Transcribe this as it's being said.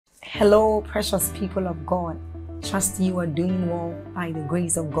Hello, precious people of God. Trust you are doing well by the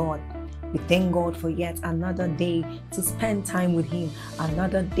grace of God. We thank God for yet another day to spend time with Him,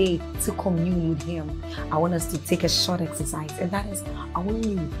 another day to commune with Him. I want us to take a short exercise, and that is, I want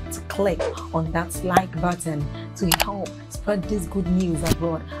you to click on that like button to help spread this good news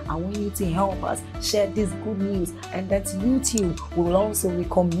abroad. I want you to help us share this good news, and that YouTube will also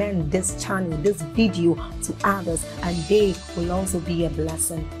recommend this channel, this video to others, and they will also be a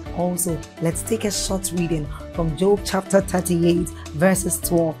blessing. Also, let's take a short reading from Job chapter 38 verses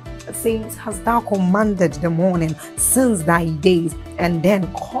 12. It says, "Hast thou commanded the morning since thy days, and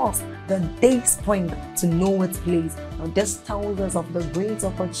then caused the day spring to know its place?" Now this tells us of the great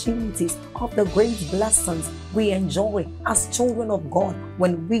opportunities, of the great blessings we enjoy as children of God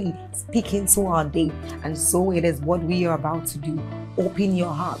when we speak into our day. And so it is what we are about to do. Open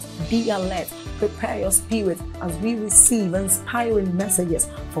your heart, be alert, prepare your spirit as we receive inspiring messages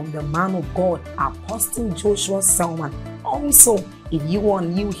from the man of God, Apostle Joshua Selman. Also, if you are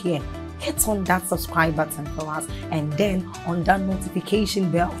new here, hit on that subscribe button for us, and then on that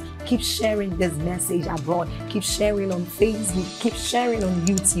notification bell. Keep sharing this message abroad. Keep sharing on Facebook. Keep sharing on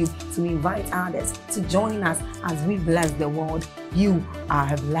YouTube to invite others to join us as we bless the world. You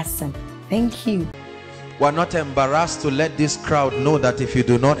are a blessing. Thank you. We're not embarrassed to let this crowd know that if you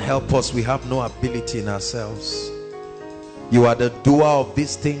do not help us, we have no ability in ourselves. You are the doer of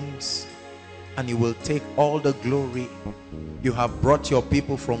these things, and you will take all the glory. You have brought your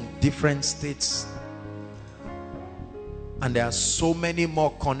people from different states, and there are so many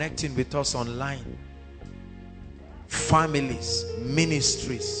more connecting with us online. Families,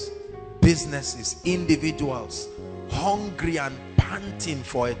 ministries, businesses, individuals, hungry and panting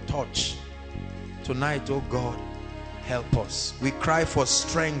for a touch. Tonight, oh God, help us. We cry for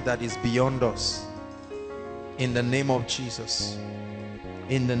strength that is beyond us. In the name of Jesus.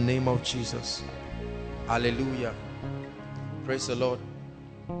 In the name of Jesus. Hallelujah. Praise the Lord.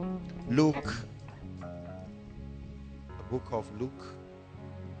 Luke, the book of Luke.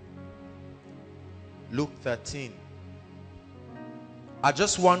 Luke 13. I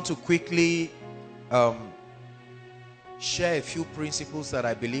just want to quickly share a few principles that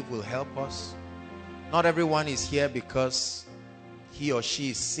I believe will help us. Not everyone is here because he or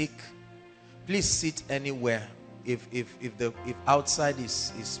she is sick. Please sit anywhere. If outside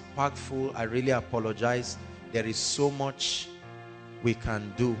is packed full, I really apologize. There is so much we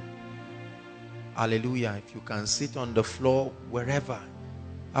can do. Hallelujah. If you can sit on the floor, wherever.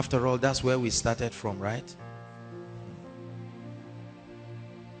 After all, that's where we started from, right?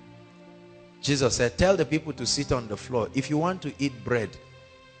 Jesus said, tell the people to sit on the floor. If you want to eat bread,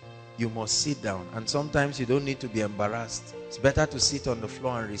 you must sit down. And sometimes you don't need to be embarrassed. It's better to sit on the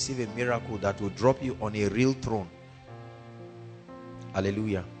floor and receive a miracle that will drop you on a real throne.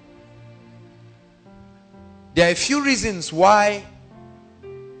 Hallelujah. There are a few reasons why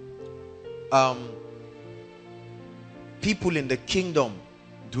people in the kingdom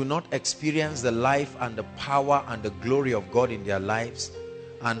do not experience the life and the power and the glory of God in their lives.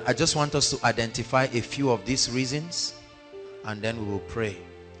 And I just want us to identify a few of these reasons, and then we will pray.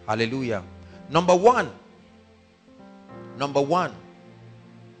 Hallelujah. Number one,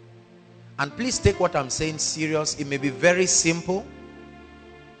 and please take what I'm saying serious. It may be very simple.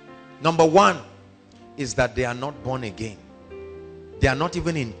 Number one is that they are not born again. They are not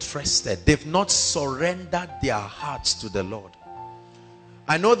even interested. They've not surrendered their hearts to the Lord.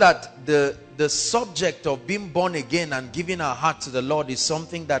 I know that the subject of being born again and giving our heart to the Lord is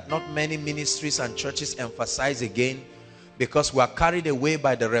something that not many ministries and churches emphasize again, because we are carried away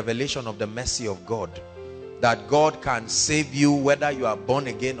by the revelation of the mercy of God. That God can save you whether you are born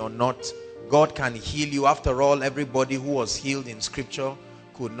again or not. God can heal you. After all, everybody who was healed in scripture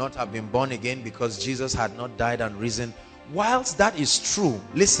could not have been born again because Jesus had not died and risen. Whilst that is true,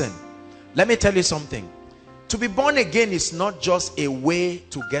 listen, let me tell you something. To be born again is not just a way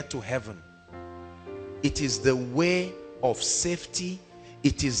to get to heaven. It is the way of safety.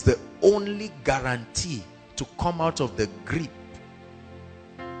 It is the only guarantee to come out of the grip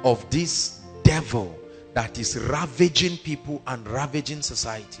of this devil that is ravaging people and ravaging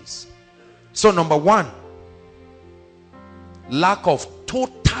societies. So number one, lack of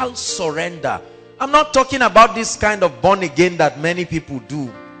total surrender. I'm not talking about this kind of born again that many people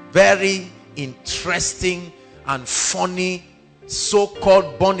do. Very interesting and funny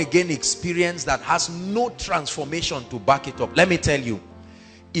so-called born again experience that has no transformation to back it up. Let me tell you,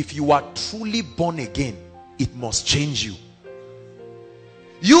 if you are truly born again, it must change you.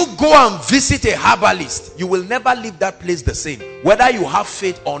 You go and visit a herbalist, you will never leave that place the same. Whether you have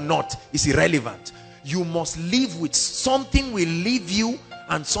faith or not is irrelevant. You must live with something will leave you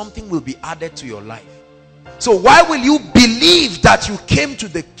and something will be added to your life. So why will you believe that you came to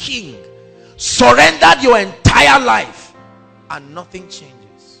the King, surrendered your entire life, and nothing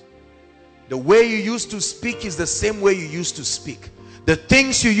changes? The way you used to speak is the same way you used to speak. The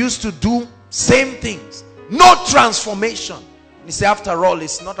things you used to do, same things. No transformation. You say, after all,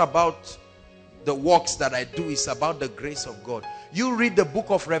 it's not about the works that I do, it's about the grace of God. You read the book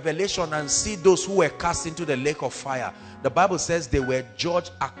of Revelation and see those who were cast into the lake of fire. The Bible says they were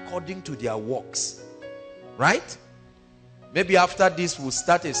judged according to their works. Right? Maybe after this we'll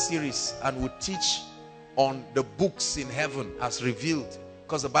start a series and we'll teach on the books in heaven as revealed,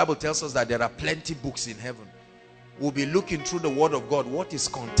 because the Bible tells us that there are plenty books in heaven. We'll be looking through the word of God, what is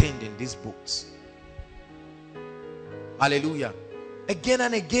contained in these books. Hallelujah. Again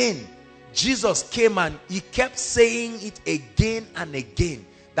and again, Jesus came and he kept saying it again and again,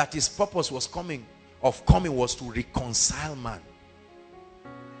 that his purpose was coming was to reconcile man.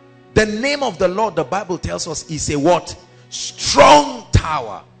 The name of the Lord, the Bible tells us, is a what? Strong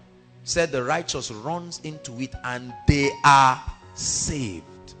tower. Said the righteous runs into it and they are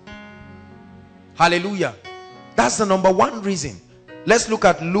saved. Hallelujah. That's the number one reason. Let's look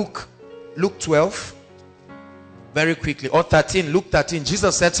at Luke 12 very quickly, or 13. Luke 13.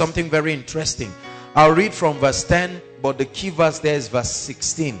 Jesus said something very interesting. I'll read from verse 10, but the key verse there is verse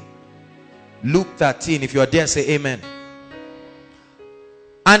 16. Luke 13. If you are there, say amen.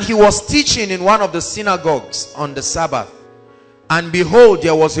 And he was teaching in one of the synagogues on the Sabbath. And behold,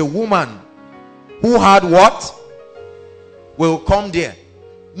 there was a woman who had what? Will come there.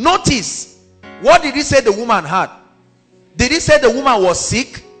 Notice, what did he say the woman had? Did he say the woman was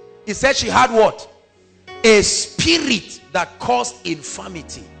sick? He said she had what? A spirit that caused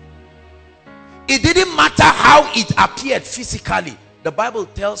infirmity. It didn't matter how it appeared physically. The Bible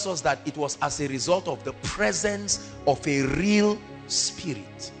tells us that it was as a result of the presence of a real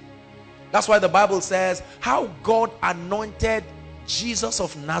spirit. That's why the Bible says how God anointed Jesus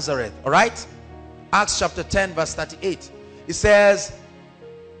of Nazareth. All right? Acts chapter 10 verse 38. It says,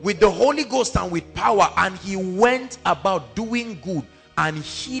 with the Holy Ghost and with power, and he went about doing good and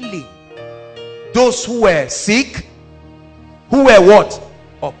healing those who were sick, who were what?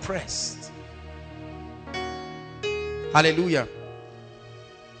 Oppressed. Hallelujah.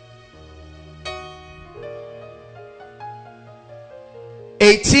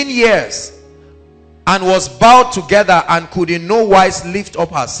 "18 years, and was bowed together and could in no wise lift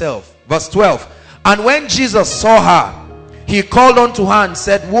up herself." Verse 12. "And when Jesus saw her, he called unto her and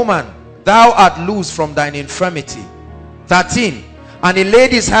said, Woman, thou art loosed from thine infirmity." 13. "And he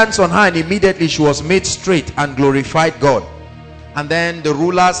laid his hands on her, and immediately she was made straight and glorified God." And then the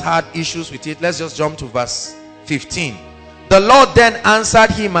rulers had issues with it. Let's just jump to verse 15. "The Lord then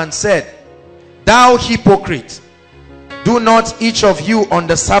answered him and said, Thou hypocrite, do not each of you on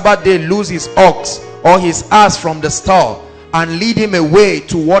the Sabbath day loose his ox or his ass from the stall and lead him away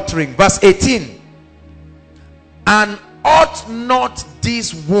to watering?" Verse 18. "And ought not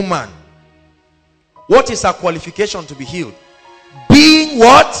this woman," what is her qualification to be healed? "Being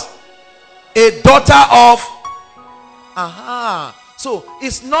what? A daughter of..." So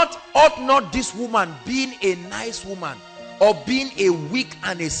it's not, ought not this woman being a nice woman or being a weak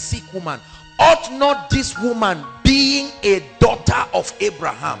and a sick woman. Ought not this woman being a daughter of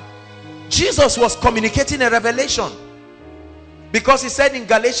Abraham? Jesus was communicating a revelation, because he said in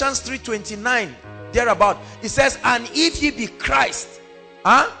Galatians 3:29 thereabout, he says, "And if ye be Christ,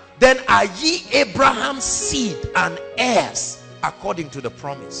 then are ye Abraham's seed and heirs according to the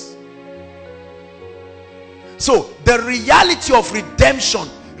promise." So the reality of redemption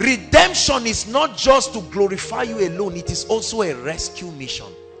is not just to glorify you alone, it is also a rescue mission.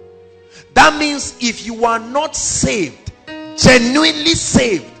 That means if you are not saved, genuinely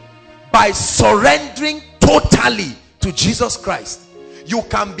saved, by surrendering totally to Jesus Christ, you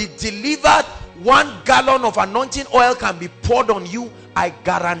can be delivered. 1 gallon of anointing oil can be poured on you. I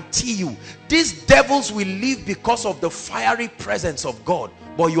guarantee you, these devils will leave because of the fiery presence of God,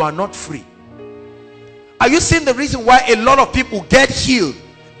 but you are not free. Are you seeing the reason why a lot of people get healed?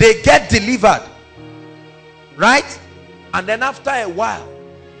 They get delivered, right? And then after a while,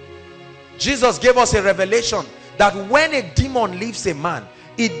 Jesus gave us a revelation that when a demon leaves a man,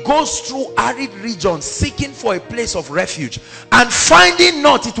 it goes through arid regions seeking for a place of refuge, and finding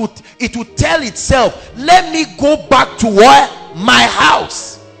not, it would tell itself, let me go back to where? My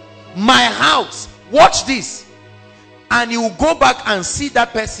house. My house. Watch this. And you will go back and see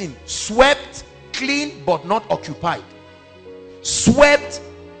that person swept, clean, but not occupied. Swept,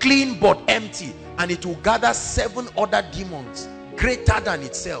 clean, but empty. And it will gather 7 other demons greater than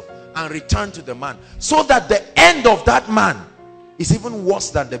itself and return to the man, so that the end of that man It's even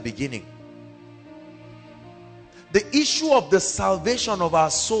worse than the beginning. The issue of the salvation of our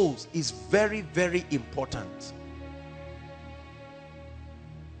souls is very, very important.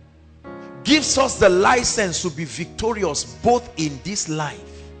 Gives us the license to be victorious both in this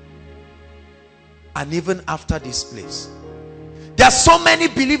life and even after this place. There are so many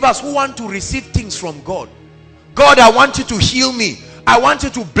believers who want to receive things from God. God, I want you to heal me. I want you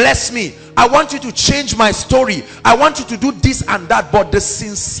to bless me. I want you to change my story. I want you to do this and that. But the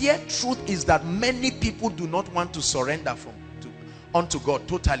sincere truth is that many people do not want to surrender unto God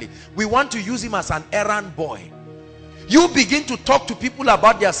totally. We want to use him as an errand boy. You begin to talk to people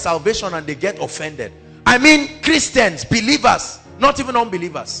about their salvation and they get offended. I mean Christians, believers, not even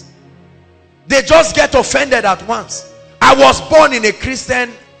unbelievers. They just get offended at once. I was born in a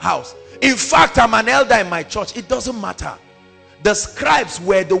Christian house. In fact, I'm an elder in my church. It doesn't matter. The scribes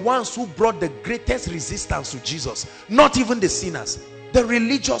were the ones who brought the greatest resistance to Jesus. Not even the sinners. The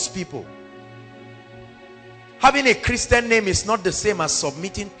religious people. Having a Christian name is not the same as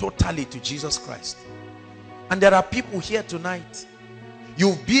submitting totally to Jesus Christ. And there are people here tonight.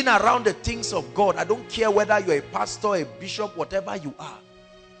 You've been around the things of God. I don't care whether you're a pastor, a bishop, whatever you are.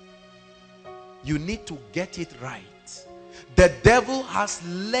 You need to get it right. The devil has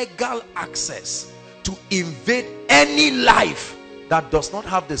legal access to invade any life that does not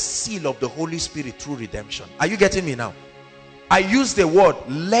have the seal of the Holy Spirit through redemption. Are you getting me now? I use the word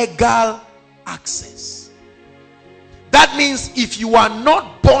legal access. That means if you are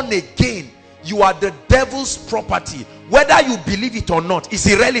not born again, you are the devil's property. Whether you believe it or not is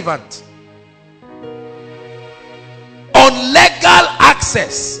irrelevant. On legal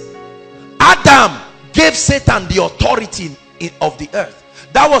access, Adam gave Satan the authority of the earth.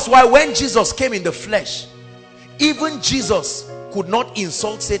 That was why when Jesus came in the flesh, even Jesus could not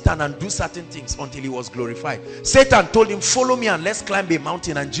insult Satan and do certain things until he was glorified. Satan told him, follow me and let's climb a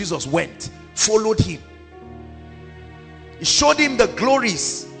mountain, and Jesus went, followed him. He showed him the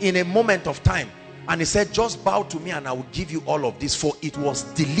glories in a moment of time, and he said, just bow to me and I will give you all of this, for it was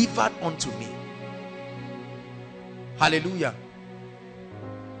delivered unto me. Hallelujah.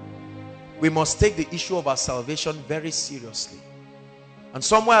 We must take the issue of our salvation very seriously. And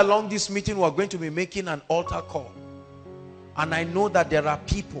somewhere along this meeting, we're going to be making an altar call. And I know that there are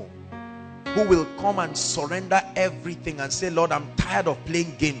people who will come and surrender everything and say, Lord, I'm tired of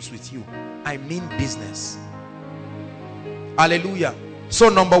playing games with you. I mean business. Hallelujah. So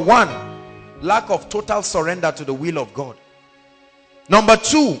number one, lack of total surrender to the will of God. Number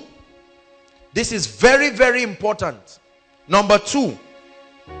two, this is very, very important. Number two,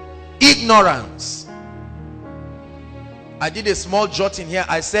 ignorance. I did a small jot in here.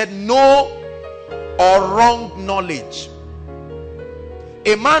 I said no or wrong knowledge.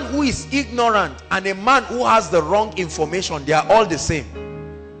 A man who is ignorant and a man who has the wrong information, they are all the same.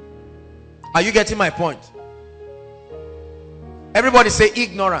 Are you getting my point? Everybody say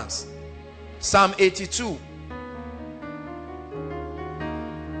ignorance. Psalm 82.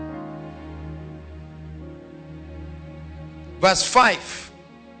 Verse 5.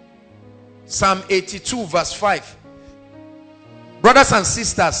 Psalm 82 verse 5. Brothers and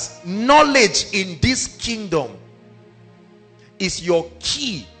sisters, knowledge in this kingdom is your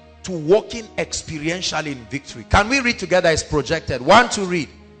key to walking experientially in victory. Can we read together? It's projected. 1, 2, read.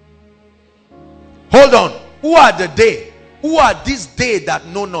 Hold on. Who are the they? Who are this they that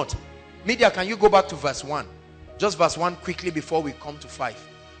know not? Media, can you go back to verse 1? Just verse 1 quickly before we come to 5.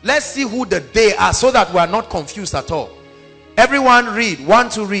 Let's see who the they are so that we are not confused at all. Everyone read. 1,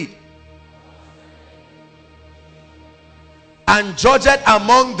 2, read. And judged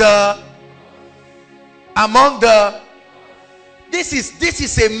among the this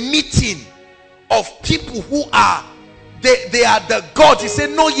is a meeting of people who are they are the gods. He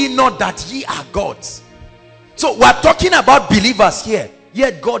said, know ye not that ye are gods. So we're talking about believers here,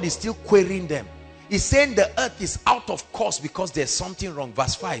 yet God is still querying them. He's saying the earth is out of course because there's something wrong.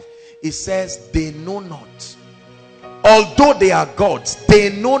 Verse 5, it says they know not. Although they are gods, they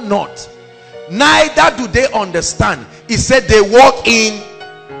know not, neither do they understand. He said they walk in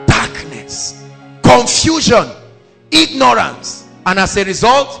darkness, confusion, ignorance, and as a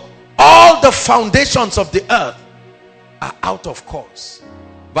result, all the foundations of the earth are out of course.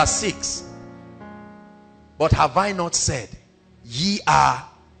 Verse 6, but have I not said, ye are,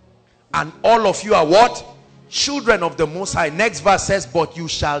 and all of you are what? Children of the Most High. Next verse says, but you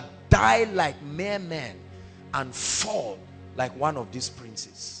shall die like mere men and fall like one of these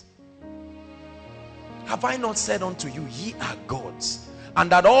princes. Have I not said unto you, ye are gods,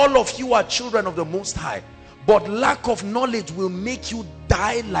 and that all of you are children of the Most High? But lack of knowledge will make you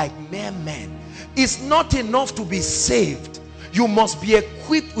die like mere men. It's not enough to be saved. You must be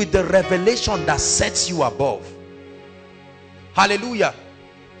equipped with the revelation that sets you above. Hallelujah.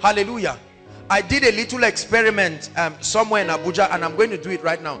 Hallelujah. I did a little experiment somewhere in Abuja, and I'm going to do it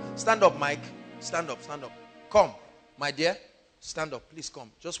right now. Stand up, Mike. Stand up, stand up. Come, my dear. Stand up, please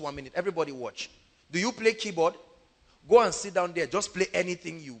come. Just 1 minute. Everybody watch. Do you play keyboard? Go and sit down there. Just play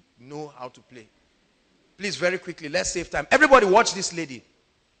anything you know how to play. Please, very quickly. Let's save time. Everybody watch this lady.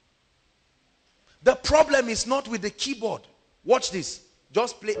 The problem is not with the keyboard. Watch this.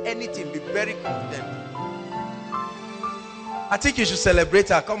 Just play anything. Be very confident. I think you should celebrate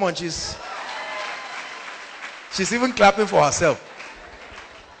her. Come on, she's even clapping for herself.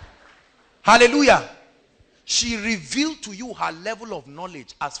 Hallelujah. She revealed to you her level of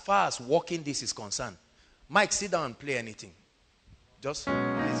knowledge as far as walking this is concerned. Mike, sit down and play anything. Just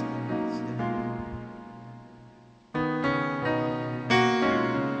please.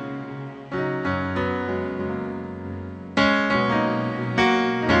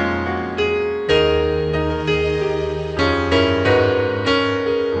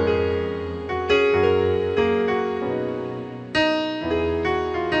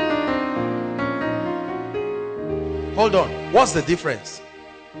 Hold on. What's the difference?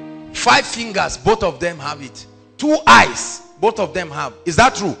 5 fingers, both of them have it. 2 eyes, both of them have. Is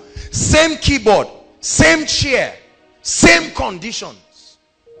that true? Same keyboard, same chair, same conditions.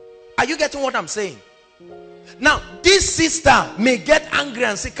 Are you getting what I'm saying? Now, this sister may get angry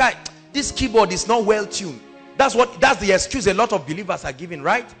and say, Kai, this keyboard is not well tuned. That's the excuse a lot of believers are giving,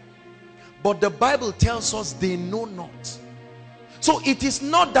 right? But the Bible tells us they know not. So it is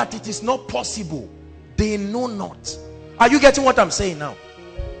not that it is not possible. They know not. Are you getting what I'm saying now?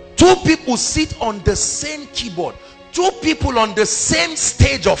 2 people sit on the same keyboard. 2 people on the same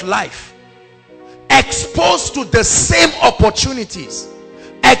stage of life. Exposed to the same opportunities.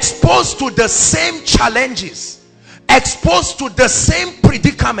 Exposed to the same challenges. Exposed to the same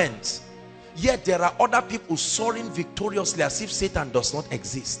predicaments. Yet there are other people soaring victoriously as if Satan does not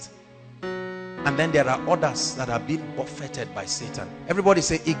exist. And then there are others that are being buffeted by Satan. Everybody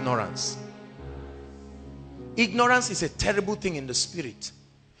say ignorance. Ignorance is a terrible thing in the spirit,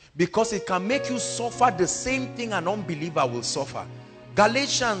 because it can make you suffer the same thing an unbeliever will suffer.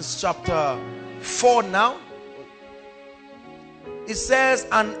 Galatians chapter 4 now. It says,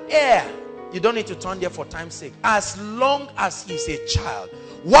 an heir, you don't need to turn there for time's sake, as long as he's a child,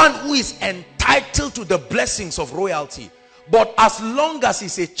 one who is entitled to the blessings of royalty, but as long as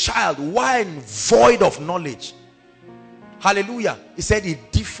he's a child, while void of knowledge. Hallelujah. He said he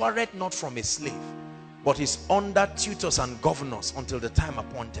differeth not from a slave, but is under tutors and governors until the time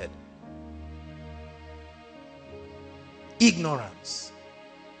appointed. Ignorance.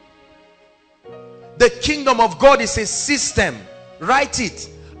 The kingdom of God is a system. Write it.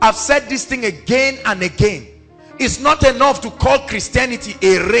 I've said this thing again and again. It's not enough to call Christianity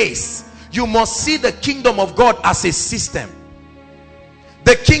a race. You must see the kingdom of God as a system.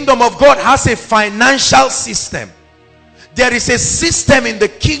 The kingdom of God has a financial system. There is a system in the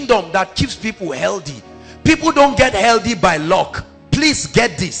kingdom that keeps people healthy. People don't get healthy by luck. Please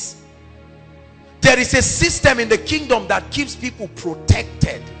get this. There is a system in the kingdom that keeps people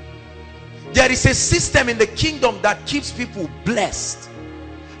protected. There is a system in the kingdom that keeps people blessed.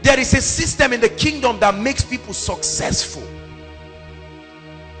 There is a system in the kingdom that makes people successful.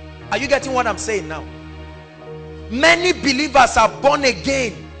 Are you getting what I'm saying now? Many believers are born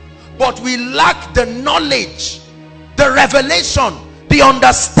again, but we lack the knowledge, the revelation, the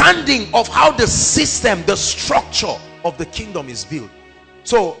understanding of how the system, the structure of the kingdom is built.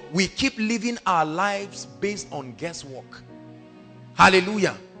 So we keep living our lives based on guesswork.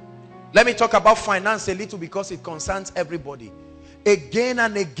 Hallelujah. Let me talk about finance a little, because it concerns everybody. Again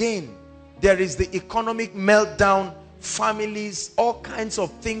and again, there is the economic meltdown. Families, all kinds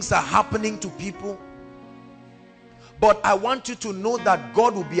of things are happening to people. But I want you to know that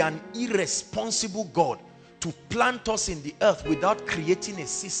God will be an irresponsible God to plant us in the earth without creating a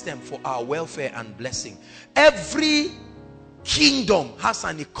system for our welfare and blessing. Every kingdom has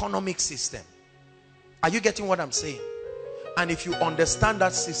an economic system. Are you getting what I'm saying? And if you understand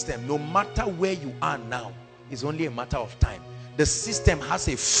that system, no matter where you are now, it's only a matter of time. The system has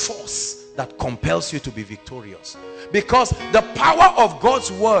a force that compels you to be victorious. Because the power of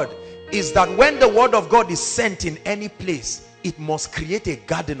God's word is that when the word of God is sent in any place, it must create a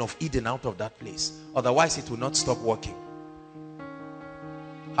garden of Eden out of that place. Otherwise, it will not stop working.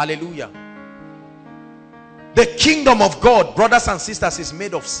 Hallelujah. The kingdom of God, brothers and sisters, is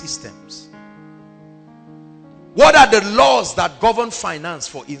made of systems. What are the laws that govern finance,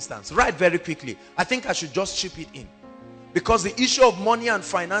 for instance? Right, very quickly. I think I should just chip it in, because the issue of money and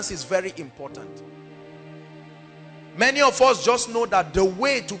finance is very important. Many of us just know that the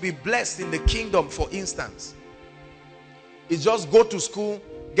way to be blessed in the kingdom, for instance, is just go to school,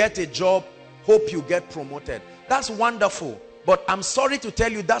 get a job, hope you get promoted. That's wonderful, but I'm sorry to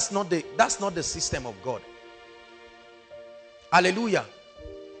tell you that's not the system of God. Hallelujah.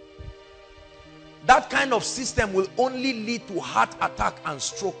 That kind of system will only lead to heart attack and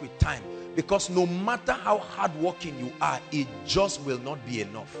stroke with time, because no matter how hardworking you are, it just will not be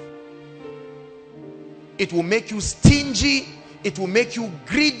enough. It will make you stingy. It will make you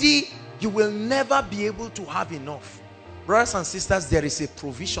greedy. You will never be able to have enough. Brothers and sisters, there is a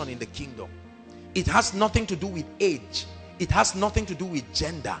provision in the kingdom. It has nothing to do with age. It has nothing to do with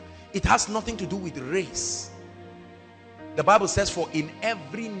gender. It has nothing to do with race. The Bible says, for in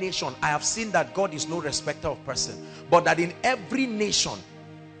every nation, I have seen that God is no respecter of person, but that in every nation,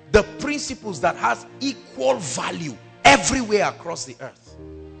 the principles that has equal value everywhere across the earth.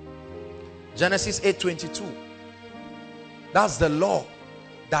 Genesis 8:22. That's the law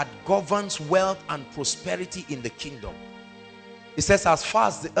that governs wealth and prosperity in the kingdom. It says, as far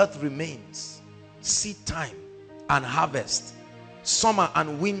as the earth remains, seed time and harvest, summer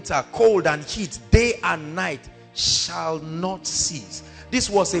and winter, cold and heat, day and night shall not cease. This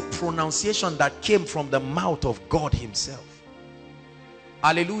was a pronunciation that came from the mouth of God himself.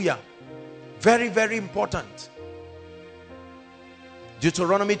 Hallelujah. Very, very important.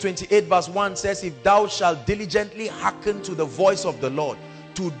 Deuteronomy 28 verse 1 says, if thou shalt diligently hearken to the voice of the Lord,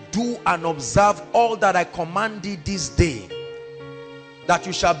 to do and observe all that I command thee this day, that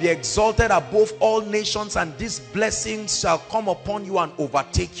you shall be exalted above all nations, and these blessings shall come upon you and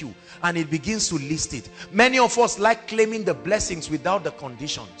overtake you. And it begins to list it. Many of us like claiming the blessings without the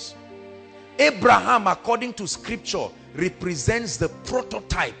conditions. Abraham, according to scripture, represents the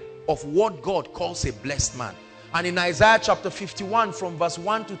prototype of what God calls a blessed man. And in Isaiah chapter 51 from verse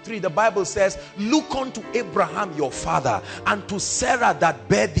 1 to 3, the Bible says, look unto Abraham your father, and to Sarah that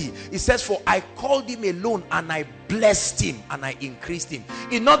bare thee. It says, for I called him alone, and I blessed him, and I increased him.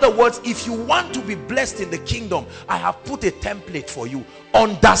 In other words, if you want to be blessed in the kingdom, I have put a template for you.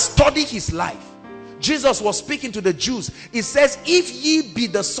 Understudy his life. Jesus was speaking to the Jews. He says, if ye be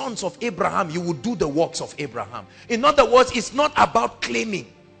the sons of Abraham, you will do the works of Abraham. In other words, it's not about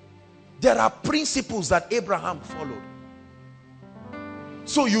claiming. There are principles that Abraham followed.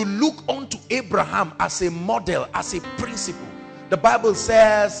 So you look unto Abraham as a model, as a principle. The Bible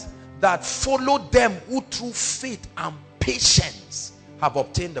says that follow them who through faith and patience have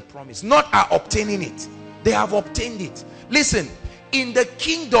obtained the promise. Not are obtaining it. They have obtained it. Listen, in the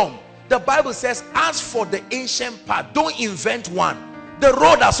kingdom, the Bible says, as for the ancient path, don't invent one. The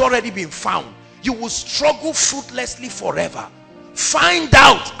road has already been found. You will struggle fruitlessly forever. Find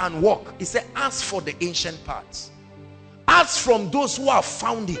out and walk. He said, ask for the ancient paths. Ask from those who have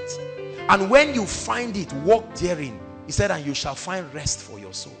found it. And when you find it, walk therein. He said, and you shall find rest for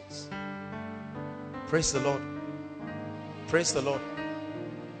your souls. Praise the Lord. Praise the Lord.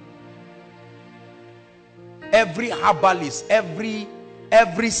 Every herbalist, every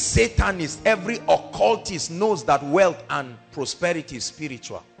satanist, every occultist knows that wealth and prosperity is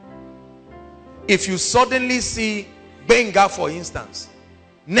spiritual. If you suddenly see Benga, for instance,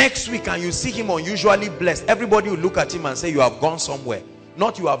 next week, and you see him unusually blessed, everybody will look at him and say, you have gone somewhere.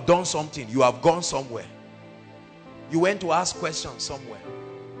 Not you have done something, you have gone somewhere. You went to ask questions somewhere.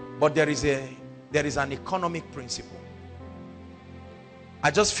 But there is an economic principle.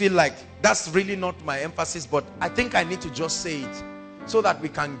 I just feel like that's really not my emphasis, but I think I need to just say it so that we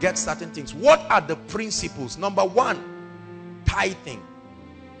can get certain things. What are the principles? Number one, tithing.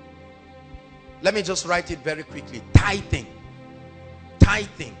 Let me just write it very quickly. Tithing.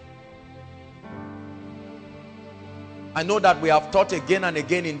 Tithing. I know that we have taught again and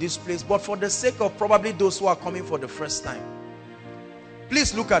again in this place, but for the sake of probably those who are coming for the first time,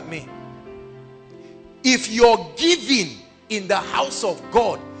 please look at me. If your giving in the house of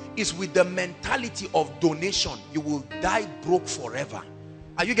God is with the mentality of donation, you will die broke forever.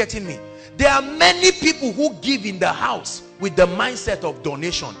 Are you getting me? There are many people who give in the house with the mindset of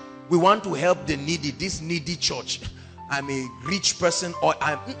donation. We want to help the needy, this needy church. I'm a rich person, or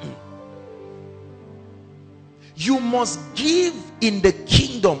I'm... You must give in the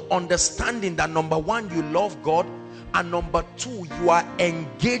kingdom, understanding that number one, you love God, and number two, you are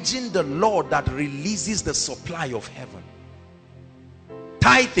engaging the Lord that releases the supply of heaven.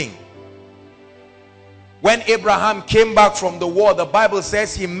 Tithing. When Abraham came back from the war, the Bible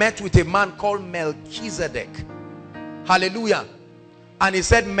says he met with a man called Melchizedek. Hallelujah. And he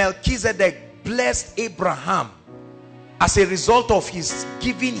said Melchizedek blessed Abraham as a result of his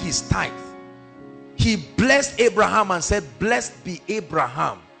giving his tithe. He blessed Abraham and said, blessed be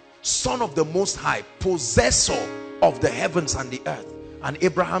Abraham, son of the Most High, possessor of the heavens and the earth. And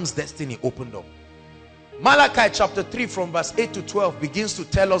Abraham's destiny opened up. Malachi chapter 3 from verse 8 to 12 begins to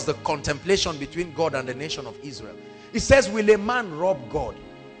tell us the contemplation between God and the nation of Israel. It says, will a man rob God?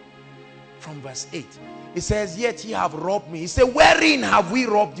 From verse 8. It says, yet ye have robbed me. He said, wherein have we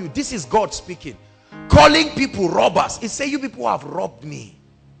robbed you? This is God speaking. Calling people robbers. He said, you people have robbed me.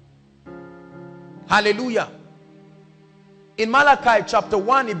 Hallelujah. In Malachi chapter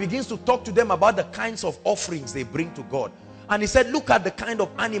 1, he begins to talk to them about the kinds of offerings they bring to God. And he said, look at the kind of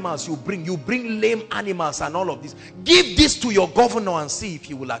animals you bring. You bring lame animals and all of this. Give this to your governor and see if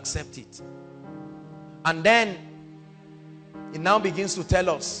he will accept it. And then he now begins to tell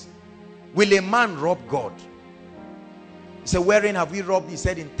us, will a man rob God? He said, wherein have we robbed? He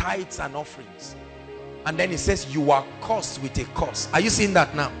said, in tithes and offerings. And then he says, you are cursed with a curse. Are you seeing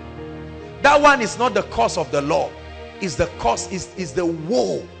that now? That one is not the curse of the law. Is the curse, is the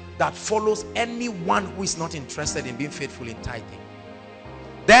woe that follows anyone who is not interested in being faithful in tithing.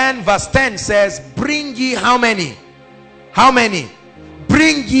 Then verse 10 says, bring ye how many? How many?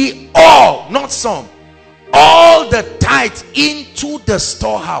 Bring ye all, not some, all the tithes into the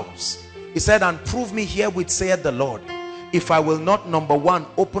storehouse. He said, and prove me herewith, saith the Lord, if I will not, number one,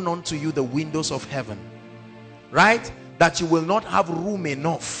 open unto you the windows of heaven, right? That you will not have room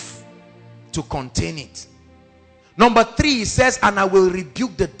enough to contain it. Number 3, he says, and I will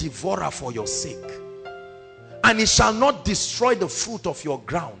rebuke the devourer for your sake, and it shall not destroy the fruit of your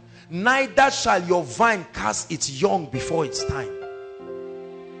ground, neither shall your vine cast its young before its time.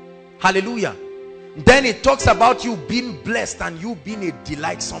 Hallelujah. Then it talks about you being blessed and you being a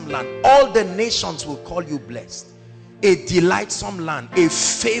delightsome land. All the nations will call you blessed. A delightsome land, a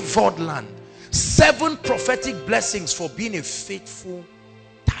favored land. 7 prophetic blessings for being a faithful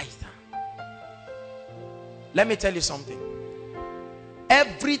tither. Let me tell you something.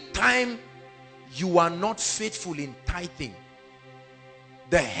 Every time you are not faithful in tithing,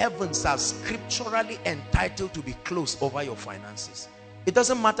 the heavens are scripturally entitled to be closed over your finances. It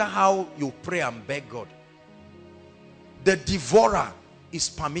doesn't matter how you pray and beg God. The devourer is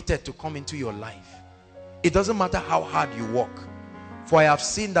permitted to come into your life. It doesn't matter how hard you work. For I have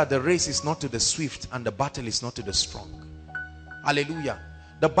seen that the race is not to the swift and the battle is not to the strong. Hallelujah.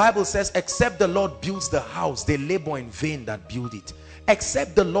 The Bible says, except the Lord builds the house, they labor in vain that build it.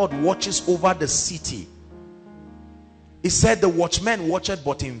 Except the Lord watches over the city. He said the watchman watcheth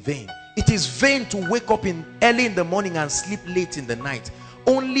but in vain. It is vain to wake up early in the morning and sleep late in the night,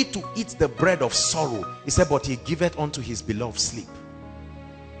 only to eat the bread of sorrow. He said, but he giveth unto his beloved sleep.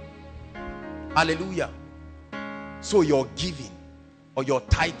 Hallelujah. So your giving or your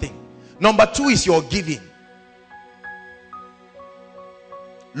tithing. Number 2 is your giving.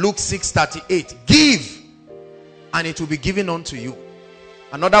 Luke 6:38. Give and it will be given unto you.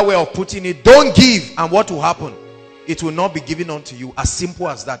 Another way of putting it, don't give and what will happen? It will not be given unto you. As simple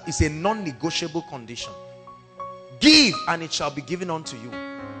as that. It's a non-negotiable condition. Give and it shall be given unto you.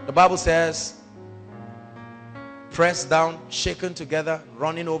 The Bible says, pressed down, shaken together,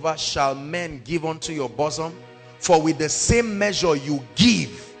 running over, shall men give unto your bosom. For with the same measure you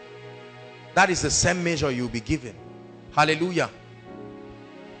give, that is the same measure you'll be given. Hallelujah.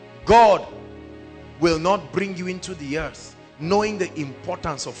 God will not bring you into the earth knowing the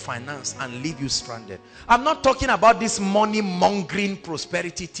importance of finance and leave you stranded. I'm not talking about this money mongering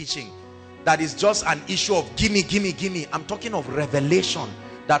prosperity teaching that is just an issue of gimme, gimme, gimme. I'm talking of revelation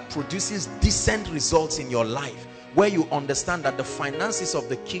that produces decent results in your life, where you understand that the finances of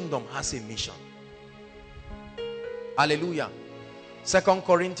the kingdom has a mission. Hallelujah. 2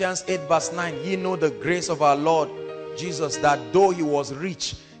 Corinthians 8 verse 9. Ye know the grace of our Lord Jesus, that though he was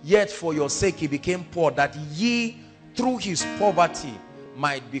rich, yet for your sake he became poor, that ye through his poverty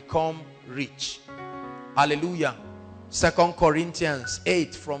might become rich. Hallelujah. 2 Corinthians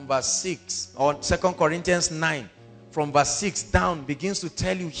 8 from verse 6, or 2 Corinthians 9 from verse 6 down begins to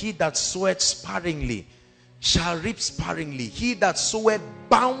tell you, he that soweth sparingly shall reap sparingly. He that soweth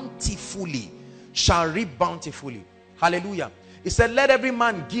bountifully shall reap bountifully. Hallelujah. He said, let every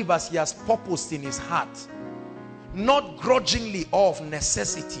man give as he has purposed in his heart, not grudgingly or of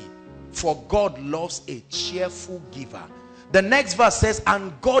necessity, for God loves a cheerful giver. The next verse says,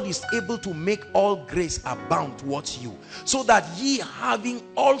 and God is able to make all grace abound towards you, so that ye, having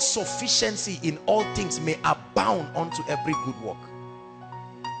all sufficiency in all things, may abound unto every good work.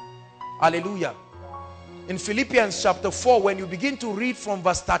 Hallelujah. In Philippians chapter 4, when you begin to read from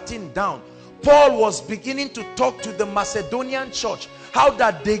verse 13 down, Paul was beginning to talk to the Macedonian church, how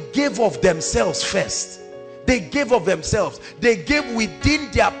that they gave of themselves first. They gave of themselves. They gave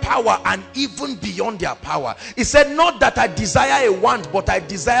within their power and even beyond their power. He said, not that I desire a want, but I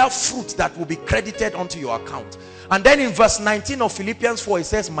desire fruit that will be credited unto your account. And then in verse 19 of Philippians 4, it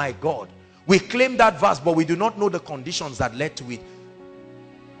says, my God. We claim that verse, but we do not know the conditions that led to it.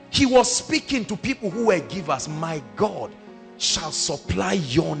 He was speaking to people who were givers. My God shall supply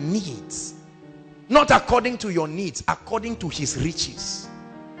your needs. Not according to your needs, according to his riches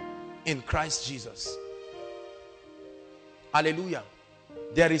in Christ Jesus. Hallelujah.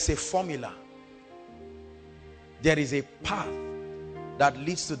 There is a formula. There is a path that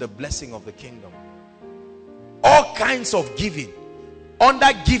leads to the blessing of the kingdom. All kinds of giving.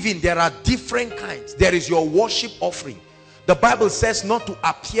 Under giving, there are different kinds. There is your worship offering. The Bible says not to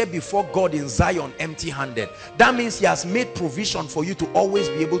appear before God in Zion empty-handed. That means he has made provision for you to always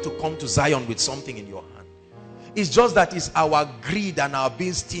be able to come to Zion with something in your hand. It's just that it's our greed and our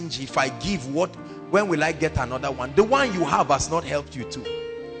being stingy. If I give, when will I get another one? The one you have has not helped you too.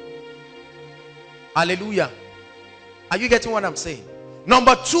 Hallelujah. Are you getting what I'm saying?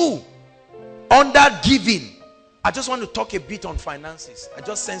 Number two, under giving, I just want to talk a bit on finances. I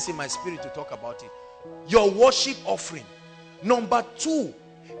just sense in my spirit to talk about it. Your worship offering. Number two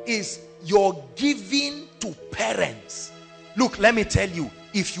is your giving to parents. Look, let me tell you,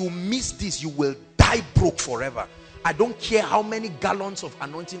 if you miss this, you will die broke forever. I don't care how many gallons of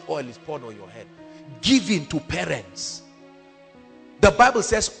anointing oil is poured on your head. Giving to parents. The Bible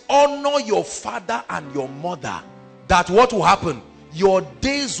says, honor your father and your mother. That what will happen? Your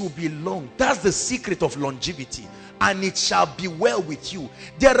days will be long. That's the secret of longevity. And it shall be well with you.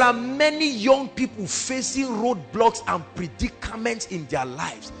 There are many young people facing roadblocks and predicaments in their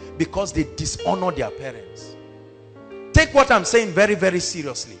lives because they dishonor their parents. Take what I'm saying very, very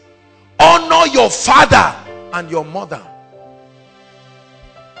seriously. Honor your father and your mother.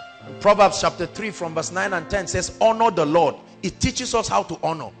 In Proverbs chapter 3 from verse 9 and 10 says, honor the Lord. It teaches us how to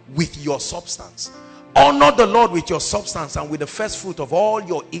honor with your substance. Honor the Lord with your substance and with the first fruit of all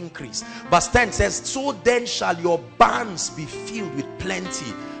your increase. Verse 10 says, so then shall your barns be filled with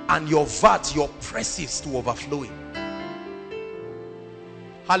plenty, and your vat, your presses to overflowing.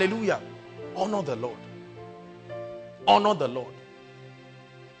 Hallelujah. Honor the Lord. Honor the Lord.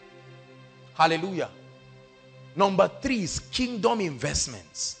 Hallelujah. Number three is kingdom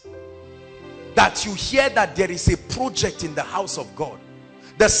investments. That you hear that there is a project in the house of God.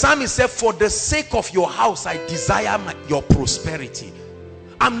 The psalmist said, for the sake of your house, I desire your prosperity.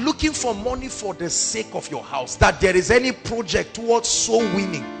 I'm looking for money for the sake of your house. That there is any project towards soul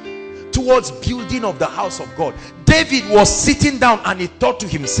winning, towards building of the house of God. David was sitting down and he thought to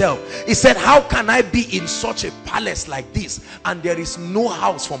himself, he said, how can I be in such a palace like this and there is no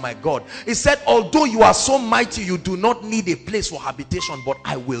house for my God? He said, although you are so mighty, you do not need a place for habitation, but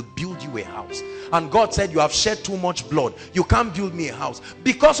I will build you a house. And God said, you have shed too much blood. You can't build me a house.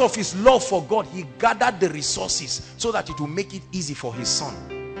 Because of his love for God, he gathered the resources so that it will make it easy for his son.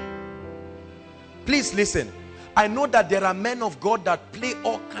 Please listen. I know that there are men of God that play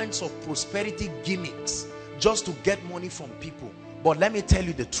all kinds of prosperity gimmicks just to get money from people. But let me tell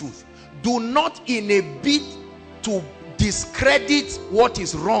you the truth. Do not, in a bid to discredit what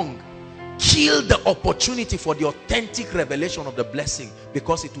is wrong, kill the opportunity for the authentic revelation of the blessing,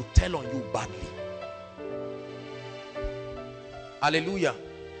 because it will tell on you badly. Hallelujah.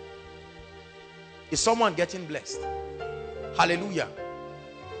 Is someone getting blessed? Hallelujah.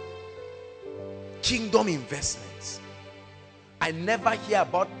 Kingdom investments. I never hear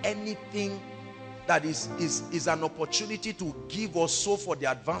about anything that is an opportunity to give or sow for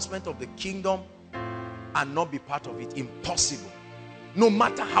the advancement of the kingdom and not be part of it. Impossible. No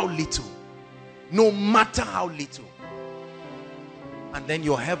matter how little. No matter how little. And then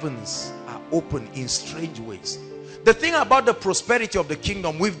your heavens are open in strange ways. The thing about the prosperity of the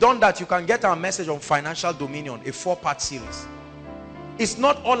kingdom, we've done that. You can get our message on financial dominion, a 4-part series. It's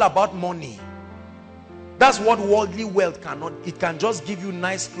not all about money. That's what worldly wealth cannot. It can just give you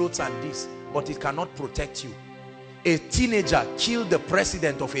nice clothes and this, but it cannot protect you. A teenager killed the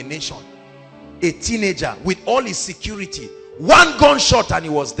president of a nation. A teenager with all his security. One gunshot and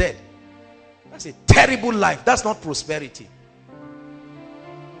he was dead. That's a terrible life. That's not prosperity.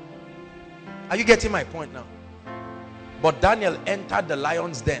 Are you getting my point now? But Daniel entered the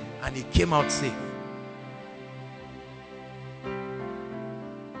lion's den and he came out safe.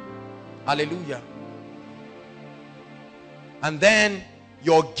 Hallelujah. And then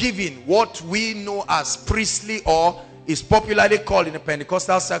your giving, what we know as priestly, or is popularly called in the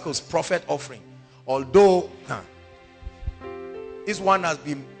Pentecostal circles prophet offering. Although this one has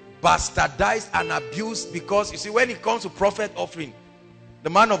been bastardized and abused, because you see, when it comes to prophet offering, the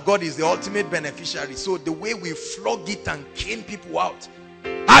man of God is the ultimate beneficiary. So the way we flog it and cane people out.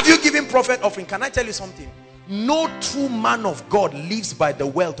 Have you given prophet offering? Can I tell you something? No true man of God lives by the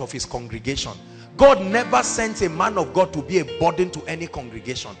wealth of his congregation. God never sends a man of God to be a burden to any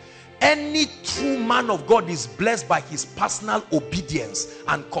congregation. Any true man of God is blessed by his personal obedience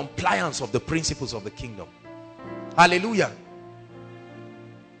and compliance of the principles of the kingdom. Hallelujah.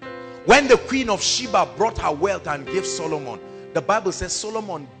 When the queen of Sheba brought her wealth and gave Solomon, the Bible says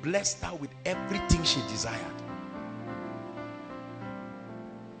Solomon blessed her with everything she desired.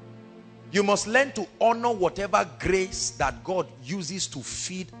 You must learn to honor whatever grace that God uses to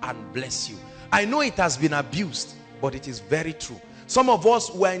feed and bless you. I know it has been abused, but it is very true. Some of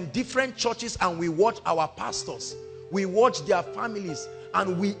us were in different churches and we watch our pastors, we watch their families,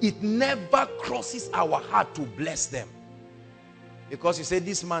 and it never crosses our heart to bless them. Because you say,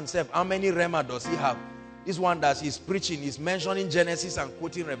 this man said, how many rema does he have? This one that he's preaching is mentioning Genesis and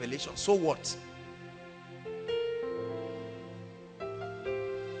quoting Revelation. So what?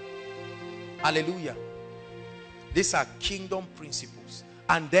 Hallelujah. These are kingdom principles.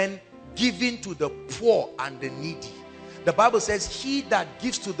 And then giving to the poor and the needy. The Bible says, he that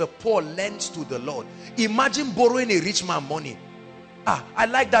gives to the poor lends to the Lord. Imagine borrowing a rich man money. I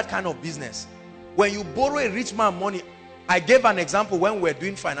like that kind of business. When you borrow a rich man money, I gave an example when we're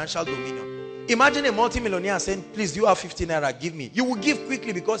doing financial dominion. Imagine a multimillionaire saying, please, do you have 50 naira? Give me. You will give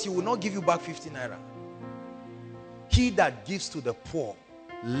quickly because he will not give you back 50 naira. He that gives to the poor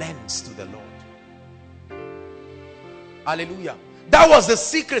lends to the Lord. Hallelujah. That was the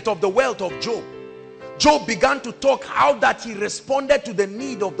secret of the wealth of Job. Job began to talk how that he responded to the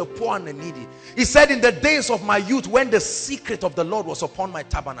need of the poor and the needy. He said, in the days of my youth, when the secret of the Lord was upon my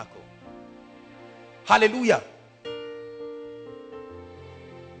tabernacle. Hallelujah.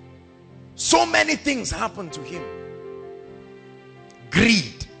 So many things happened to him.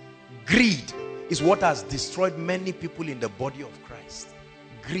 Greed is what has destroyed many people in the body of Christ.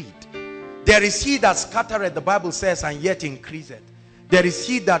 Greed. There is he that scattereth, the Bible says, and yet increaseth. There is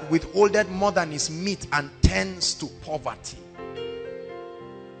he that withholdeth more than his meat and tends to poverty.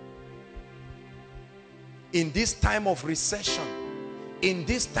 In this time of recession, in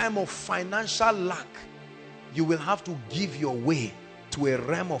this time of financial lack, you will have to give your way to a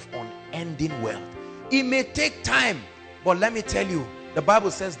realm of unending wealth. It may take time, but let me tell you, the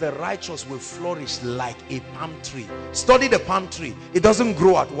Bible says the righteous will flourish like a palm tree. Study the palm tree. It doesn't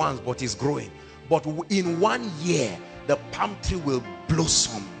grow at once, but it's growing. But in 1 year, the palm tree will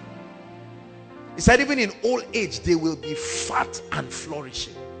blossom. He said even in old age, they will be fat and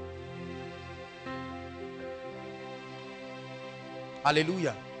flourishing.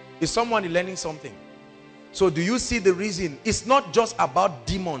 Hallelujah. Is someone learning something? So do you see the reason? It's not just about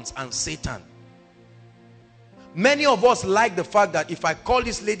demons and Satan. Many of us like the fact that if I call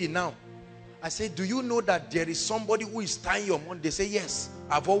this lady now, I say, do you know that there is somebody who is tying your money? They say, yes,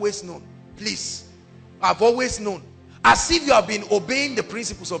 I've always known. Please, I've always known. As if you have been obeying the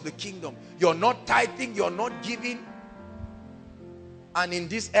principles of the kingdom. You're not tithing, you're not giving. And in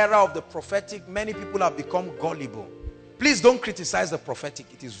this era of the prophetic, many people have become gullible. Please don't criticize the prophetic.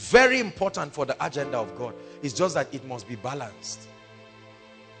 It is very important for the agenda of God. It's just that it must be balanced.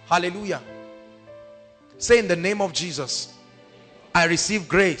 Hallelujah. Say, in the name of Jesus, I receive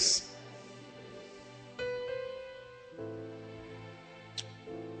grace.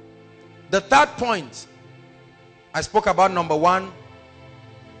 The third point, I spoke about number one,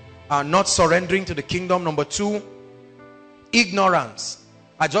 not surrendering to the kingdom. Number two, ignorance.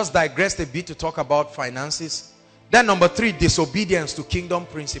 I just digressed a bit to talk about finances. Then number three, disobedience to kingdom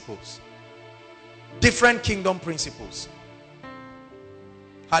principles. Different kingdom principles.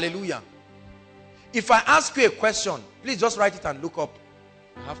 Hallelujah. If I ask you a question, please just write it and look up.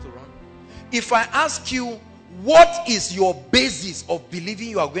 I have to run. If I ask you, what is your basis of believing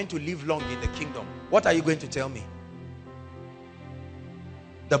you are going to live long in the kingdom? What are you going to tell me?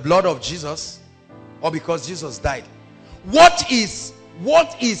 The blood of Jesus, or because Jesus died? What is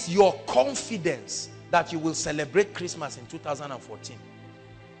your confidence that you will celebrate Christmas in 2014?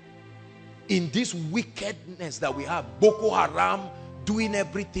 In this wickedness that we have, Boko Haram doing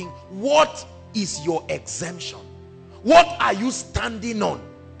everything, what is your exemption? What are you standing on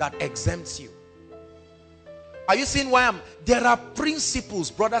that exempts you? Are you seeing why there are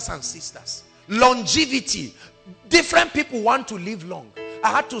principles, brothers and sisters. Longevity. Different people want to live long. I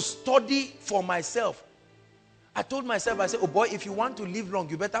had to study for myself. I told myself, I said, oh boy, if you want to live long,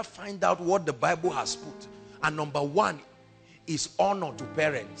 you better find out what the Bible has put. And number one is honor to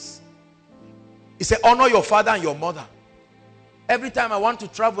parents. He said, honor your father and your mother. Every time I want to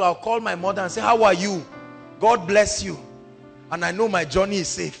travel, I'll call my mother and say, how are you? God bless you. And I know my journey is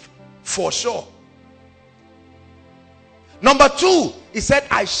safe. For sure. Number two, he said,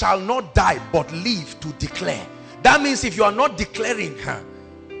 I shall not die but live to declare. That means if you are not declaring her,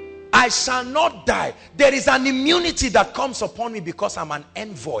 I shall not die. There is an immunity that comes upon me because I'm an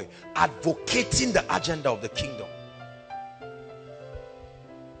envoy advocating the agenda of the kingdom.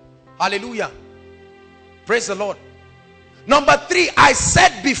 Hallelujah. Praise the Lord. Number 3, I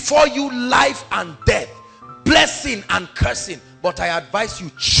set before you life and death, blessing and cursing, but I advise you,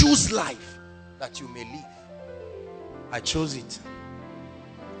 choose life that you may live. I chose it.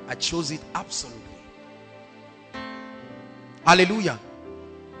 I chose it absolutely. Hallelujah.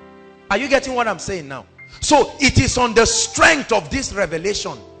 Are you getting what I'm saying now? So it is on the strength of this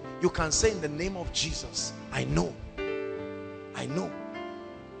revelation you can say, in the name of Jesus, I know. I know.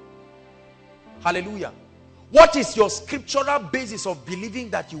 Hallelujah. What is your scriptural basis of believing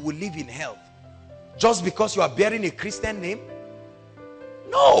that you will live in health? Just because you are bearing a Christian name?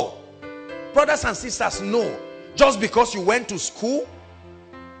 No. Brothers and sisters, no. Just because you went to school?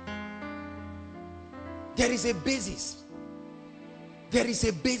 There is a basis. There is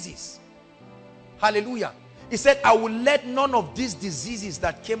a basis. Hallelujah. He said, I will let none of these diseases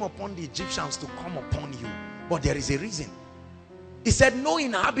that came upon the Egyptians to come upon you. But there is a reason. He said, no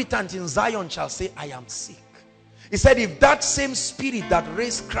inhabitant in Zion shall say, I am sick. He said, if that same spirit that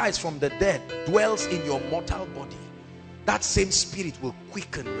raised Christ from the dead dwells in your mortal body, that same spirit will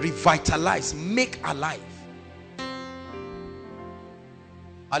quicken, revitalize, make alive.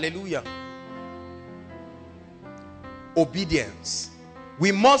 Hallelujah. Obedience.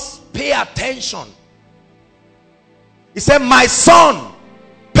 We must pay attention. He said, my son,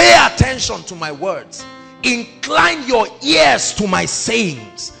 pay attention to my words. Incline your ears to my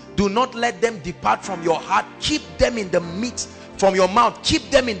sayings. Do not let them depart from your heart. Keep them in the midst, from your mouth. Keep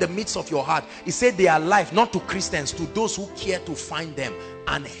them in the midst of your heart. He said they are life, not to Christians, to those who care to find them,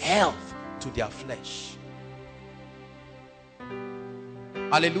 and health to their flesh.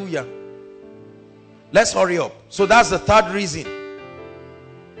 Hallelujah. Let's hurry up. So that's the third reason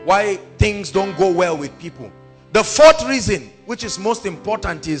why things don't go well with people. The fourth reason, which is most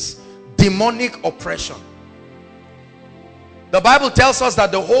important, is demonic oppression. The Bible tells us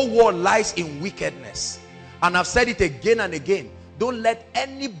that the whole world lies in wickedness. And I've said it again and again. Don't let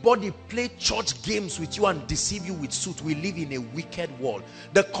anybody play church games with you and deceive you with suit. We live in a wicked world.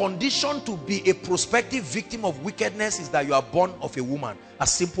 The condition to be a prospective victim of wickedness is that you are born of a woman.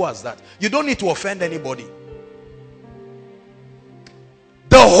 As simple as that. You don't need to offend anybody.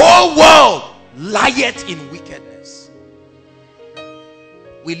 The whole world lieth in wickedness.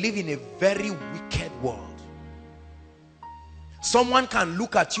 We live in a very wicked world. Someone can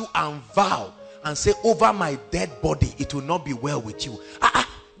look at you and vow and say, over my dead body it will not be well with you.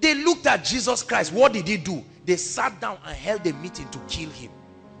 They looked at Jesus Christ. What did he do? They sat down and held a meeting to kill him.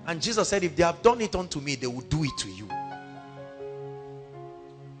 And Jesus said, if they have done it unto me, they will do it to you.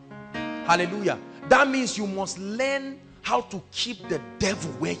 Hallelujah. That means you must learn how to keep the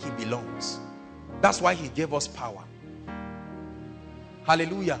devil where he belongs. That's why he gave us power.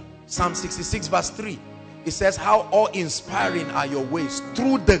 Hallelujah. Psalm 66 verse 3. It says, how awe-inspiring are your ways,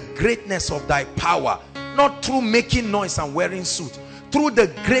 through the greatness of thy power. Not through making noise and wearing suit. Through the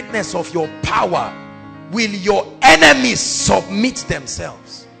greatness of your power will your enemies submit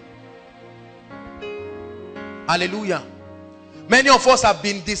themselves. Hallelujah. Many of us have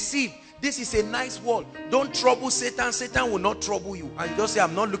been deceived. This is a nice world. Don't trouble Satan. Satan will not trouble you. And you just say,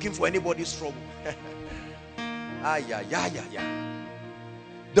 I'm not looking for anybody's trouble.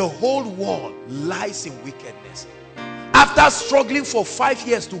 The whole world lies in wickedness. After struggling for 5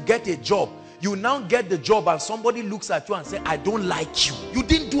 years to get a job, you now get the job and somebody looks at you and says, I don't like you. You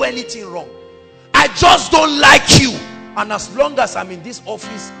didn't do anything wrong. I just don't like you. And as long as I'm in this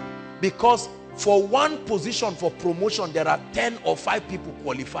office, because for one position for promotion, there are 10 or 5 people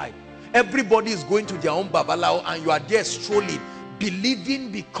qualified. Everybody is going to their own babalao and you are there strolling,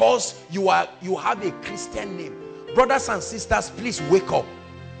 believing because you have a Christian name. Brothers and sisters, please wake up.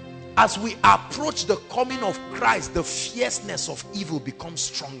 As we approach the coming of Christ, the fierceness of evil becomes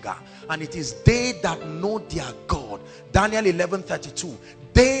stronger. And it is they that know their God. Daniel 11:32.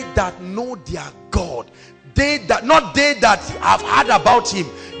 They that know their God. They that, not they that have heard about him.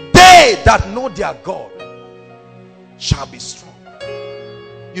 They that know their God shall be strong.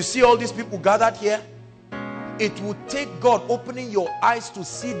 You see all these people gathered here? It will take God opening your eyes to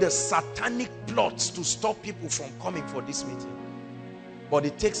see the satanic plots to stop people from coming for this meeting. But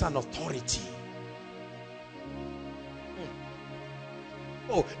it takes an authority.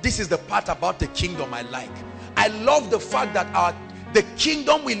 Oh, this is the part about the kingdom I like. I love the fact that the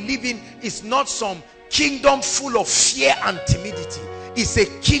kingdom we live in is not some kingdom full of fear and timidity. It's a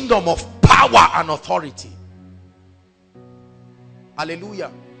kingdom of power and authority. Hallelujah.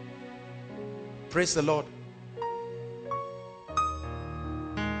 Praise the Lord.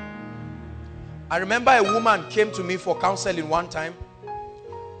 I remember a woman came to me for counseling one time.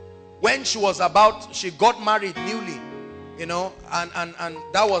 When she got married newly, you know, and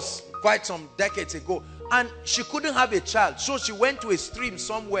that was quite some decades ago. And she couldn't have a child. So she went to a stream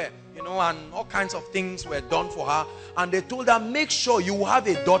somewhere, you know, and all kinds of things were done for her. And they told her, make sure you have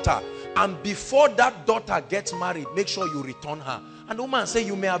a daughter. And before that daughter gets married, make sure you return her. And the woman said,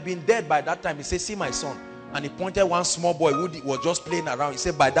 you may have been dead by that time. He said, see my son. And he pointed one small boy who was just playing around. He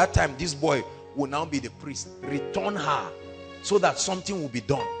said, by that time, this boy will now be the priest. Return her so that something will be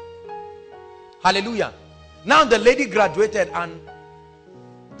done. Hallelujah. Now the lady graduated, and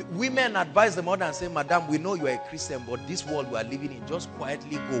the women advised the mother and said, madam, we know you are a Christian, but this world we are living in, just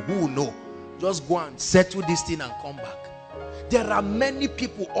quietly go. Who will know? Just go and settle this thing and come back. There are many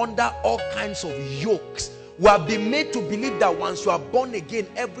people under all kinds of yokes who have been made to believe that once you are born again,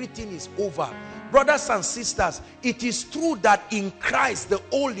 everything is over. Brothers and sisters, it is true that in Christ the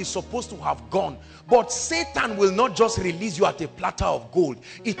old is supposed to have gone, but Satan will not just release you at a platter of gold.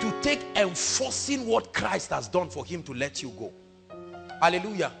 It will take enforcing what Christ has done for him to let you go.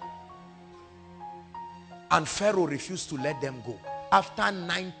 Hallelujah. And Pharaoh refused to let them go. After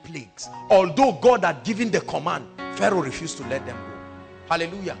 9 plagues, although God had given the command, Pharaoh refused to let them go.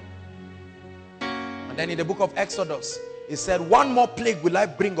 Hallelujah. And then in the book of Exodus, he said, one more plague will I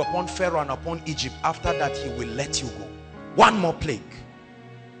bring upon Pharaoh and upon Egypt. After that, he will let you go. One more plague.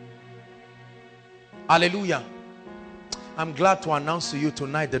 Hallelujah. I'm glad to announce to you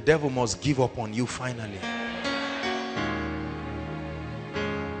tonight, the devil must give up on you finally.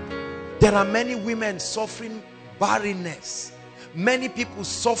 There are many women suffering barrenness. Many people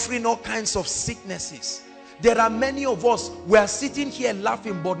suffering all kinds of sicknesses. There are many of us, we are sitting here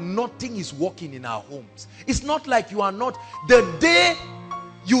laughing, but nothing is working in our homes. It's not like you are not. The day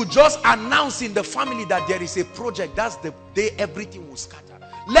you just announce in the family that there is a project, that's the day everything will scatter.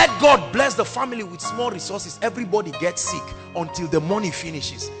 Let God bless the family with small resources. Everybody gets sick until the money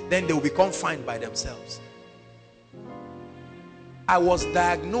finishes. Then they will become fine by themselves. I was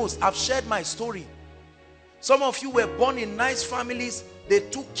diagnosed. I've shared my story. Some of you were born in nice families. They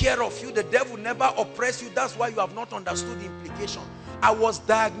took care of you. The devil never oppressed you. That's why you have not understood the implication. I was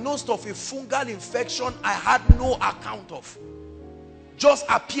diagnosed of a fungal infection I had no account of. Just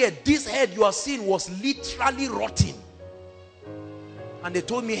appeared. This head you are seeing was literally rotting. And they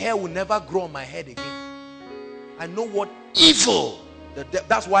told me hair will never grow on my head again. I know what evil.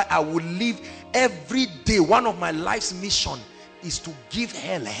 That's why I will live every day. One of my life's mission is to give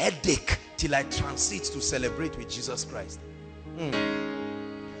hell headache till I transit to celebrate with Jesus Christ.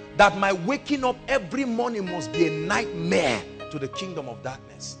 That my waking up every morning must be a nightmare to the kingdom of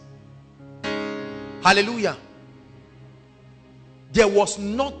darkness. Hallelujah. There was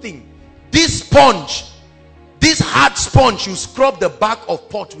nothing. This sponge, this hard sponge you scrub the back of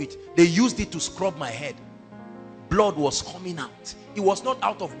pot with, they used it to scrub my head. Blood was coming out. It was not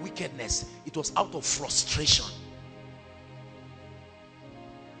out of wickedness. It was out of frustration.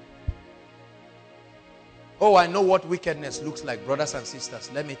 Oh, I know what wickedness looks like, brothers and sisters.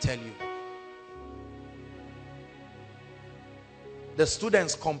 Let me tell you. The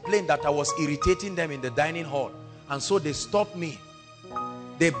students complained that I was irritating them in the dining hall. And so they stopped me.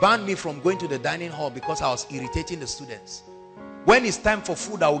 They banned me from going to the dining hall because I was irritating the students. When it's time for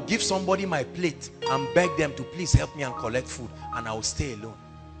food, I will give somebody my plate and beg them to please help me and collect food. And I will stay alone.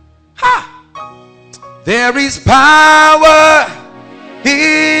 Ha! There is power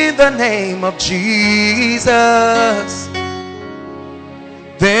in the name of Jesus.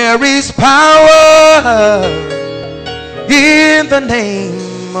 There is power in the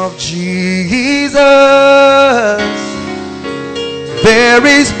name of Jesus. There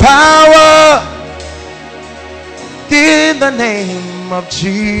is power in the name of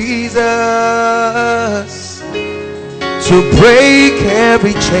Jesus to break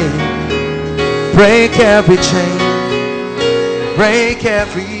every chain, break every chain, break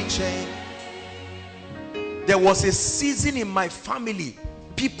every chain. There was a season in my family,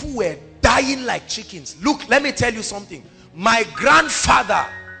 people were dying like chickens. Look, let me tell you something. My grandfather,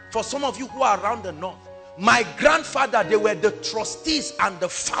 for some of you who are around the north, my grandfather, they were the trustees and the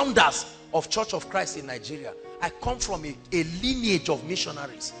founders of Church of Christ in Nigeria. I come from a lineage of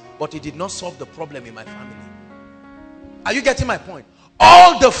missionaries, but it did not solve the problem in my family. Are you getting my point?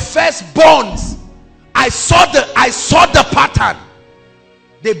 All the firstborns, I saw the pattern.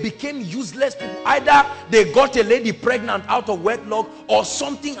 They became useless people. Either they got a lady pregnant out of wedlock, or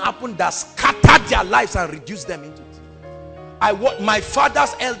something happened that scattered their lives and reduced them into it. My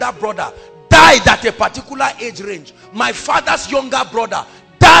father's elder brother died at a particular age range. My father's younger brother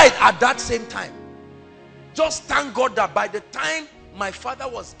died at that same time. Just thank God that by the time my father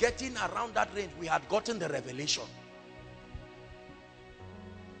was getting around that range, we had gotten the revelation.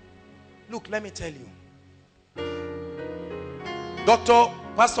 Look, let me tell you.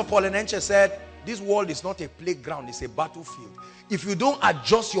 Pastor Paul Enenche said, this world is not a playground, it's a battlefield. If you don't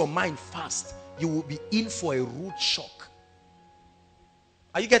adjust your mind fast, you will be in for a rude shock.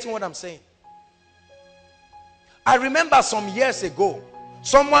 Are you getting what I'm saying? I remember some years ago,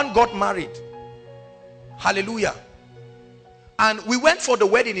 someone got married. Hallelujah. And we went for the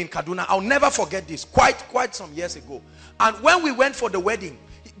wedding in Kaduna. I'll never forget this. Quite some years ago. And when we went for the wedding,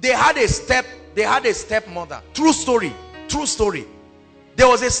 they had a stepmother. True story. There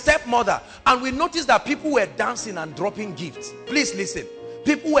was a stepmother, and we noticed that people were dancing and dropping gifts. Please listen.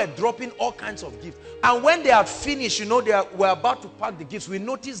 People were dropping all kinds of gifts. And when they had finished, you know, were about to pack the gifts, we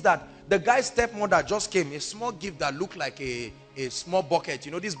noticed that the guy's stepmother just came. A small gift that looked like a small bucket.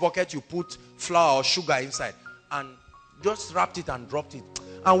 You know, this bucket you put flour or sugar inside. And just wrapped it and dropped it.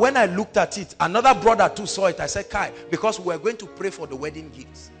 And when I looked at it, another brother too saw it. I said, Kai, because we were going to pray for the wedding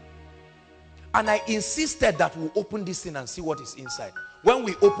gifts. And I insisted that we open this thing and see what is inside. When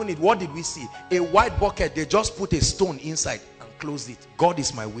we opened it, what did we see? A white bucket. They just put a stone inside and closed it. God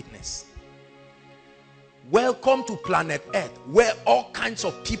is my witness. Welcome to planet Earth, where all kinds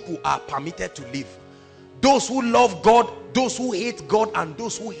of people are permitted to live. Those who love God, those who hate God, and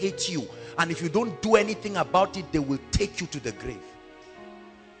those who hate you. And if you don't do anything about it, they will take you to the grave.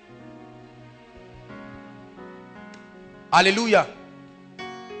 Hallelujah.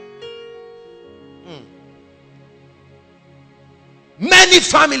 Many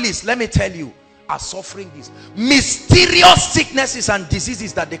families, let me tell you, are suffering this. Mysterious sicknesses and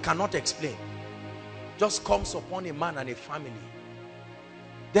diseases that they cannot explain. Just comes upon a man and a family.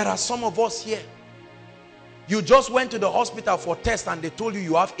 There are some of us here. You just went to the hospital for test and they told you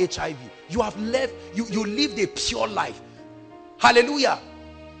you have HIV. You have left, you lived a pure life. Hallelujah.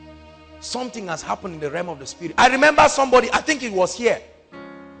 Something has happened in the realm of the spirit. I remember somebody, I think it was here,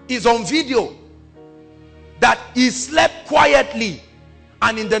 is on video that he slept quietly,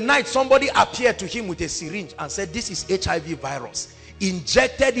 and in the night somebody appeared to him with a syringe and said, this is HIV virus.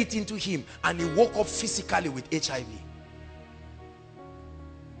 Injected it into him and he woke up physically with HIV.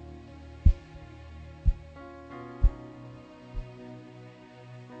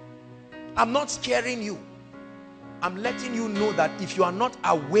 I'm not scaring you. I'm letting you know that if you are not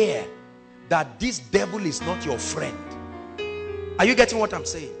aware that this devil is not your friend. Are you getting what I'm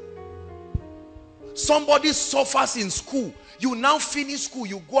saying? Somebody suffers in school. You now finish school,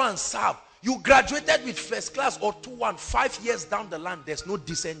 you go and serve. You graduated with first class or 2-1, 5 years down the line, there's no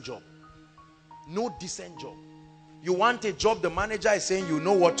decent job. No decent job. You want a job, the manager is saying you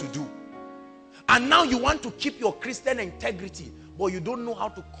know what to do. And now you want to keep your Christian integrity, but you don't know how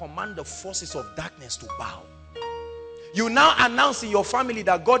to command the forces of darkness to bow. You now announce in your family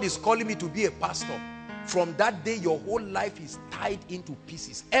that God is calling me to be a pastor. From that day, your whole life is tied into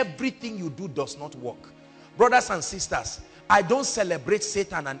pieces. Everything you do does not work. Brothers and sisters, I don't celebrate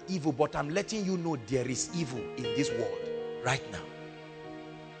Satan and evil, but I'm letting you know there is evil in this world right now.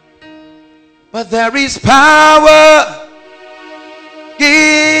 But there is power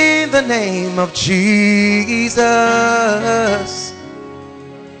in the name of Jesus.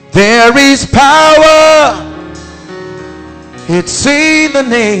 There is power. It's in the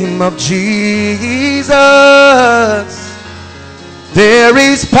name of Jesus. There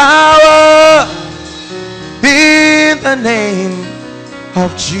is power in the name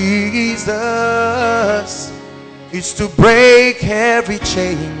of Jesus. It's to break every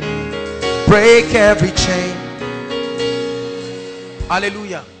chain. Break every chain.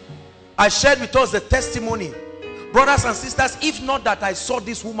 Hallelujah. I shared with us the testimony. Brothers and sisters, if not that I saw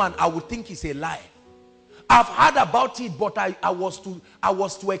this woman, I would think it's a lie. I've heard about it, but I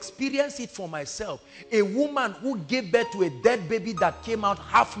was to experience it for myself. A woman who gave birth to a dead baby that came out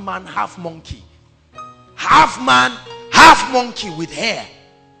half man, half monkey. Half man, half monkey with hair.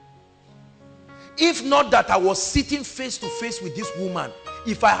 If not that I was sitting face to face with this woman,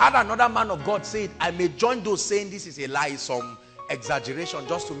 if I had another man of God say it, I may join those saying this is a lie, some exaggeration,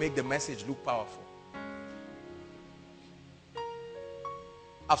 just to make the message look powerful.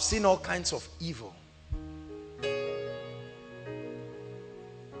 I've seen all kinds of evil.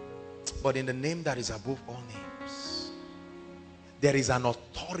 But in the name that is above all names, there is an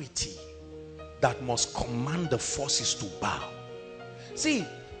authority that must command the forces to bow. See,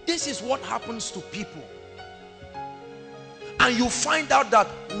 this is what happens to people. And you find out that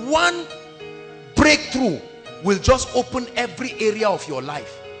one breakthrough will just open every area of your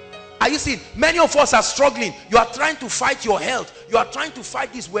life. Are you seeing? Many of us are struggling. You are trying to fight your health. You are trying to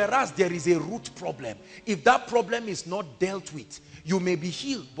fight this, whereas there is a root problem. If that problem is not dealt with, you may be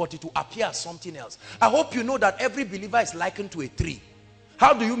healed, but it will appear as something else. I hope you know that every believer is likened to a tree.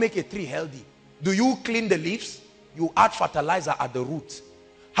 How do you make a tree healthy? Do you clean the leaves? You add fertilizer at the root.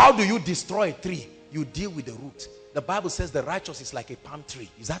 How do you destroy a tree? You deal with the root. The Bible says the righteous is like a palm tree.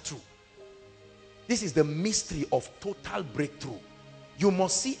 Is that true? This is the mystery of total breakthrough. You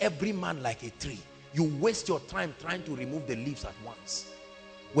must see every man like a tree. You waste your time trying to remove the leaves at once.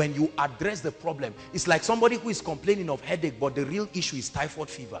 When you address the problem, it's like somebody who is complaining of headache, but the real issue is typhoid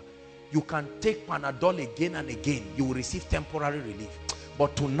fever. You can take Panadol again and again. You will receive temporary relief.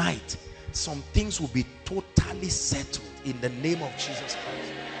 But tonight, some things will be totally settled in the name of Jesus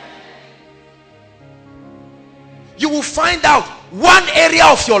Christ. You will find out one area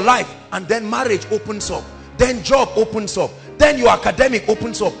of your life, and then marriage opens up, then job opens up, then your academic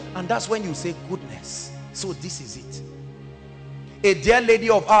opens up, and that's when you say, goodness, so this is it. A dear lady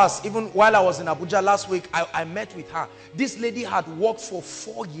of ours, even while I was in Abuja last week, I met with her. This lady had worked for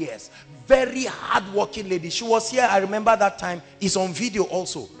 4 years. Very hard-working lady. She was here, I remember that time. It's on video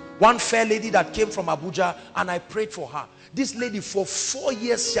also. One fair lady that came from Abuja, and I prayed for her. This lady, for 4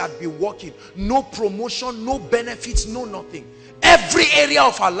 years, she had been working. No promotion, no benefits, no nothing. Every area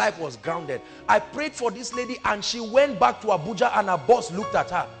of her life was grounded. I prayed for this lady, and she went back to Abuja, and her boss looked at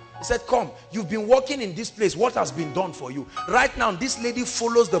her. He said, come, you've been working in this place. What has been done for you? Right now, this lady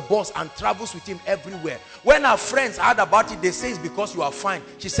follows the boss and travels with him everywhere. When her friends heard about it, they say it's because you are fine.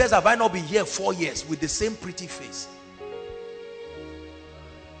 She says, have I not been here 4 years with the same pretty face?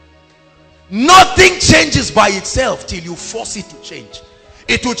 Nothing changes by itself till you force it to change.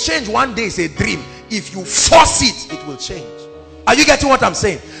 It will change one day, it's a dream. If you force it, it will change. Are you getting what I'm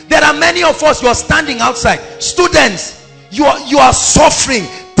saying? There are many of us, you are standing outside. Students, you are suffering.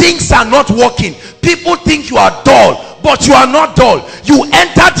 Things are not working. People think you are dull, but you are not dull. You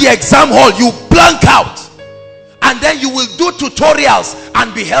enter the exam hall, you blank out, and then you will do tutorials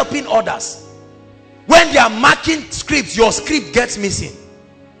and be helping others. When they are marking scripts, your script gets missing.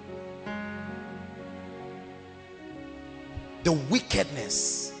 The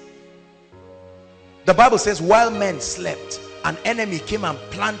wickedness. The Bible says, while men slept, an enemy came and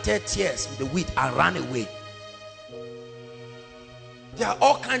planted tares with the wheat and ran away. There are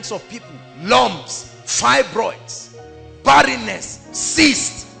all kinds of people. Lumps, fibroids, barrenness,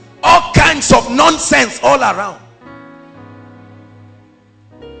 cysts, all kinds of nonsense all around.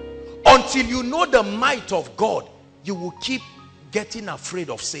 Until you know the might of God, you will keep getting afraid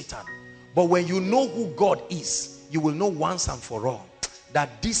of Satan. But when you know who God is, you will know once and for all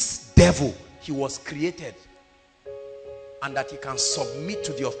that this devil, he was created, and that he can submit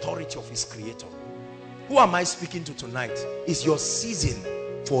to the authority of his creator. Who am I speaking to tonight? It's your season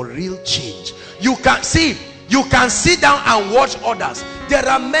for real change. You can see, you can sit down and watch others. There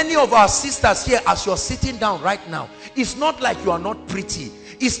are many of our sisters here, as you're sitting down right now, it's not like you are not pretty.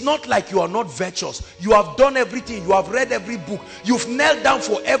 It's not like you are not virtuous. You have done everything. You have read every book. You've knelt down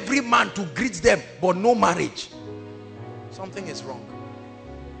for every man to greet them, but no marriage. Something is wrong.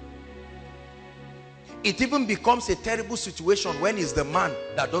 It even becomes a terrible situation when it's the man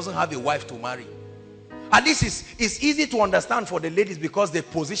that doesn't have a wife to marry. At least it's easy to understand for the ladies because they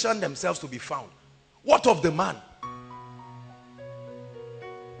position themselves to be found. What of the man?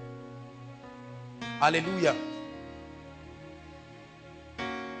 Hallelujah.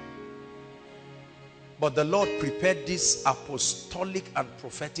 But the Lord prepared this apostolic and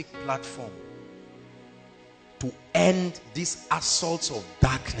prophetic platform to end these assaults of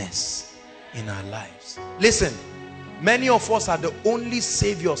darkness in our lives. Listen, many of us are the only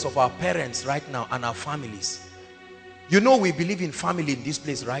saviors of our parents right now and our families. You know we believe in family in this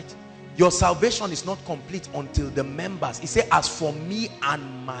place, right? Your salvation is not complete until the members. He said, as for me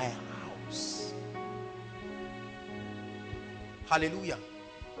and my house. Hallelujah.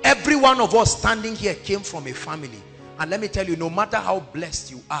 Every one of us standing here came from a family. And let me tell you, no matter how blessed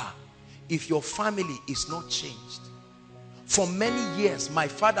you are, if your family is not changed. For many years, my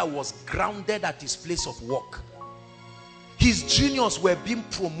father was grounded at his place of work. His juniors were being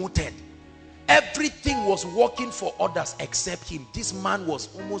promoted. Everything was working for others except him. This man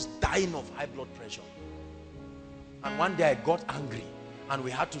was almost dying of high blood pressure. And one day I got angry and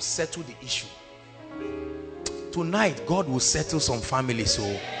we had to settle the issue. Tonight, God will settle some families.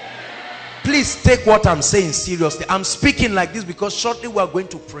 So please take what I'm saying seriously. I'm speaking like this because shortly we are going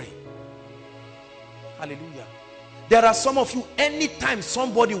to pray. Hallelujah. There are some of you, anytime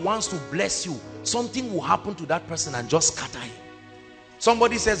somebody wants to bless you, something will happen to that person and just scatter him.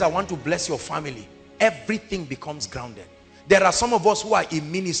 Somebody says, I want to bless your family. Everything becomes grounded. There are some of us who are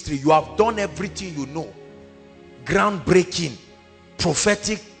in ministry. You have done everything you know. Groundbreaking,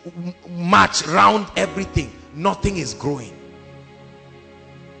 prophetic, march round everything. Nothing is growing.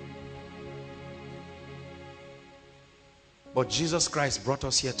 But Jesus Christ brought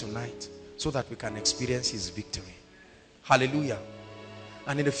us here tonight so that we can experience his victory. Hallelujah.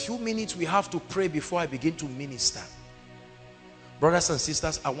 And in a few minutes we have to pray before I begin to minister. Brothers and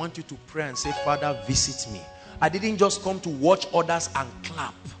sisters, I want you to pray and say, Father, visit me. I didn't just come to watch others and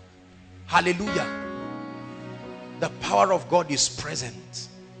clap. Hallelujah. The power of God is present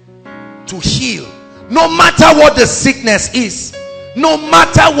to heal. No matter what the sickness is. No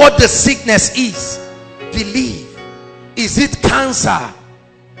matter what the sickness is. Believe. Is it cancer?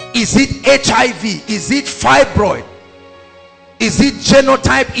 Is it HIV? Is it fibroid? Is it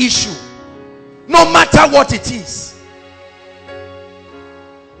genotype issue? No matter what it is.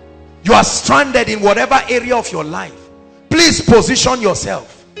 You are stranded in whatever area of your life. Please position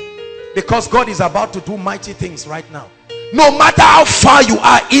yourself, because God is about to do mighty things right now. No matter how far you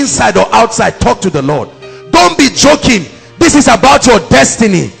are, inside or outside, talk to the Lord. Don't be joking. This is about your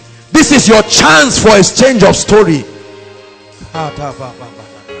destiny. This is your chance for exchange of story.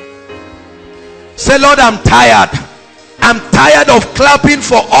 Say, Lord, I'm tired. I'm tired of clapping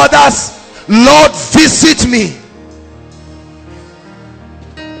for others. Lord, visit me.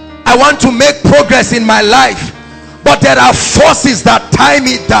 I want to make progress in my life, but there are forces that tie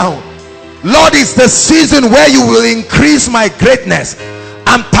me down. Lord, it's the season where you will increase my greatness.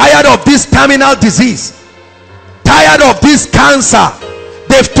 I'm tired of this terminal disease, tired of this cancer.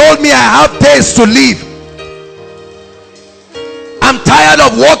 They've told me I have days to live. I'm tired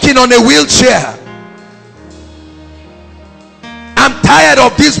of walking on a wheelchair. I'm tired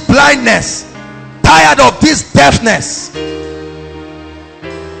of this blindness, tired of this deafness,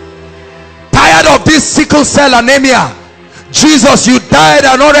 tired of this sickle cell anemia. Jesus, you died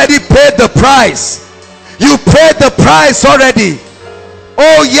and already paid the price. You paid the price already.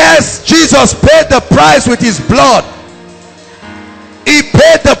 Oh yes, Jesus paid the price with his blood. He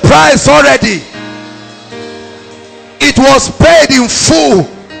paid the price already. It was paid in full.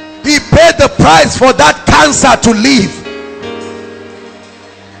 He paid the price for that cancer to live.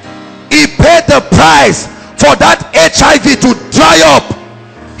 He paid the price for that HIV to dry up.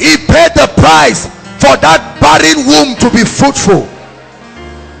 He paid the price for that barren womb to be fruitful.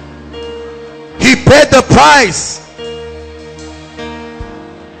 He paid the price.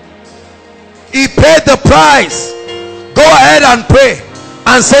 He paid the price. Go ahead and pray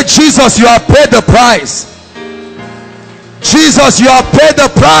and say, Jesus, you have paid the price. Jesus, you have paid the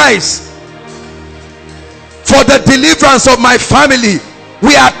price for the deliverance of my family.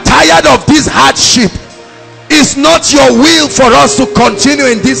 We are tired of this hardship. It's not your will for us to continue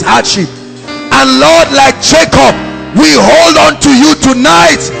in this hardship. And Lord, like Jacob, we hold on to you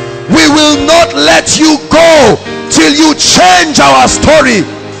tonight. We will not let you go till you change our story.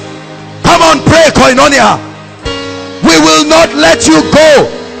 Come on, pray, Koinonia. We will not let you go.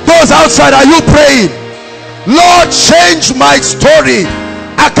 Those outside, are you praying? Lord, change my story.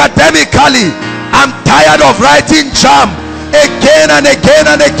 Academically, I'm tired of writing jam again and again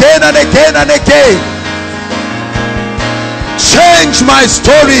and again and again and again. Change my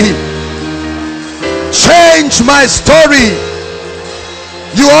story. Change my story.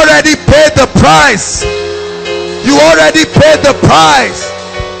 You already paid the price. You already paid the price.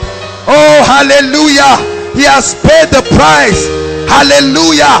 Oh, hallelujah. He has paid the price.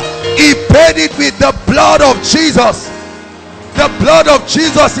 Hallelujah. He paid it with the blood of Jesus. The blood of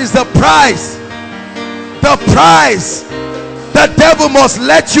Jesus is the price. The price. The devil must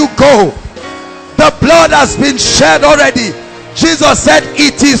let you go. The blood has been shed already. Jesus said,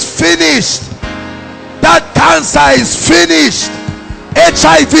 it is finished. That cancer is finished.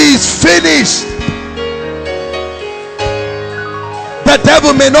 HIV is finished. The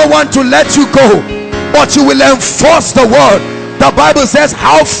devil may not want to let you go, but you will enforce the word. The Bible says,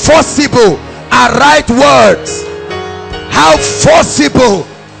 how forcible are right words. How forcible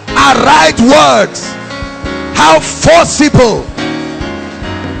are right words. How forcible.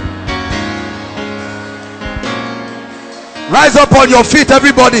 Rise up on your feet,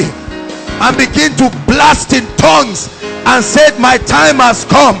 everybody, and begin to blast in tongues and say, my time has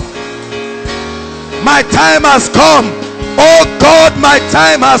come. My time has come. Oh God, my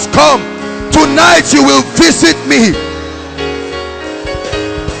time has come. Tonight you will visit me.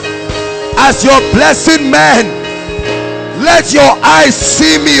 As your blessing man, let your eyes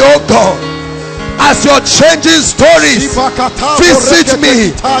see me, oh God. As you're changing stories, visit me.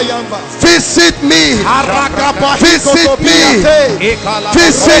 Visit me. Visit me.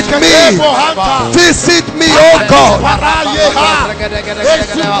 Visit me. Visit me, oh God.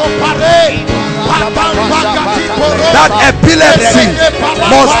 That epilepsy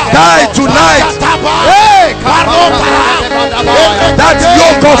must die tonight. That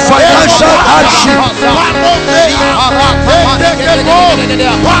yoke of financial hardship.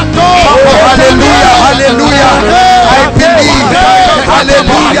 Hallelujah, hallelujah. I believe.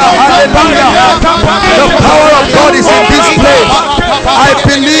 Hallelujah, hallelujah. The power of God is in this place. I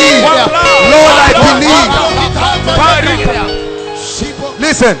believe. Lord, I believe.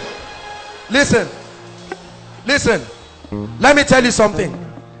 Listen. Listen. Listen. Let me tell you something.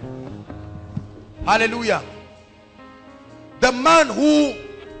 Hallelujah. The man who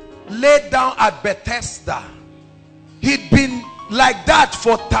laid down at Bethesda, he'd been like that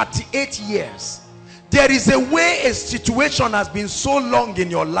for 38 years. There is a way a situation has been so long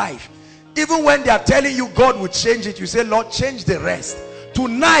in your life, even when they are telling you God will change it, you say, Lord, change the rest.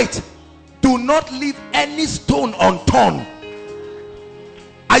 Tonight, do not leave any stone unturned.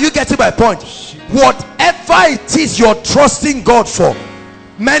 Are you getting my point? Whatever it is you're trusting God for.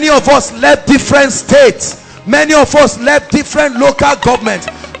 Many of us left different states. Many of us left different local governments.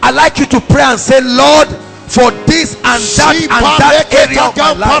 I'd like you to pray and say, Lord, for this and that area of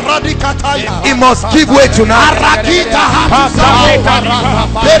my life, it must give way tonight.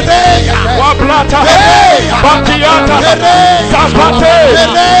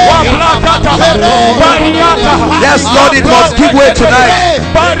 Yes, Lord, it must give way tonight.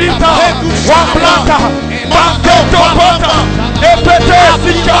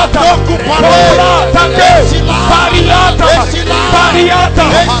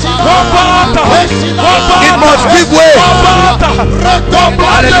 It must give way.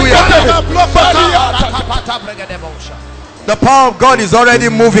 Hallelujah. The power of God is already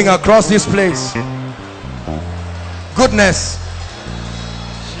moving across this place. Goodness.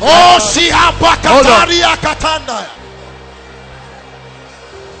 Oh, hold on.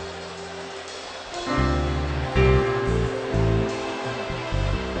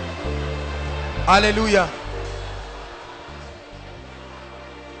 Hallelujah.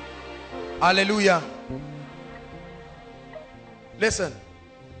 Hallelujah. Listen.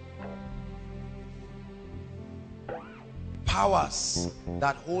 Powers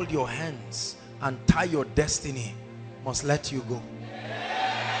that hold your hands and tie your destiny must let you go.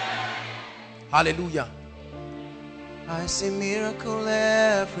 Hallelujah. I see miracle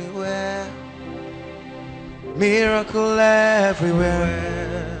everywhere. Miracle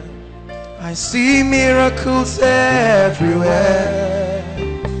everywhere. I see miracles everywhere.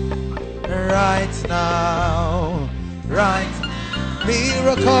 Right now. Right.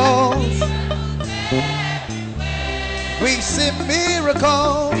 Miracles. We see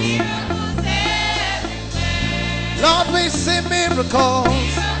miracles. Lord, we see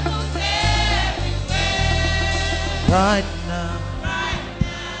miracles. Right now.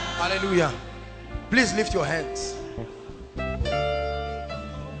 Hallelujah. Please lift your hands.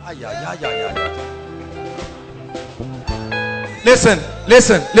 Listen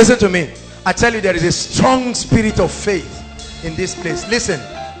to me. I tell you, there is a strong spirit of faith in this place. Listen,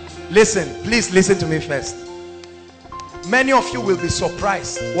 please listen to me first. Many of you will be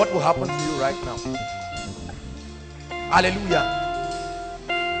surprised what will happen to you right now. Hallelujah.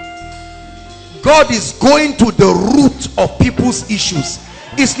 God is going to the root of people's issues.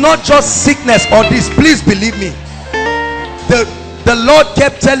 It's not just sickness or this. Please believe me. The Lord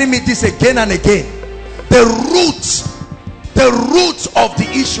kept telling me this again and again. The root of the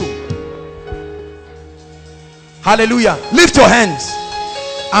issue. Hallelujah. Lift your hands.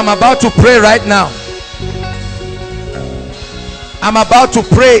 I'm about to pray right now. I'm about to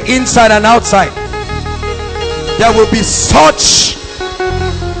pray inside and outside. There will be such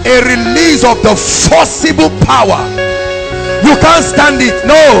a release of the forcible power. You can't stand it.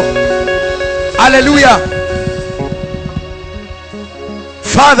 No. Hallelujah.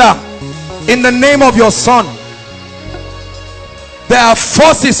 Father, in the name of your Son, there are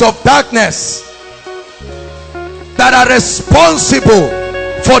forces of darkness that are responsible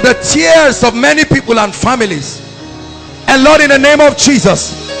for the tears of many people and families. And Lord, in the name of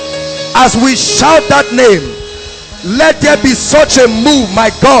Jesus, as we shout that name, let there be such a move.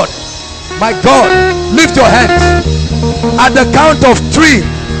 My God, lift your hands. At the count of 3,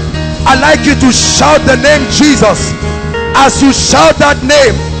 I'd like you to shout the name Jesus. As you shout that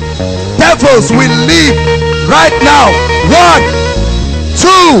name, devils will leave right now. 1,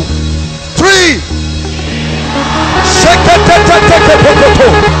 2, 3.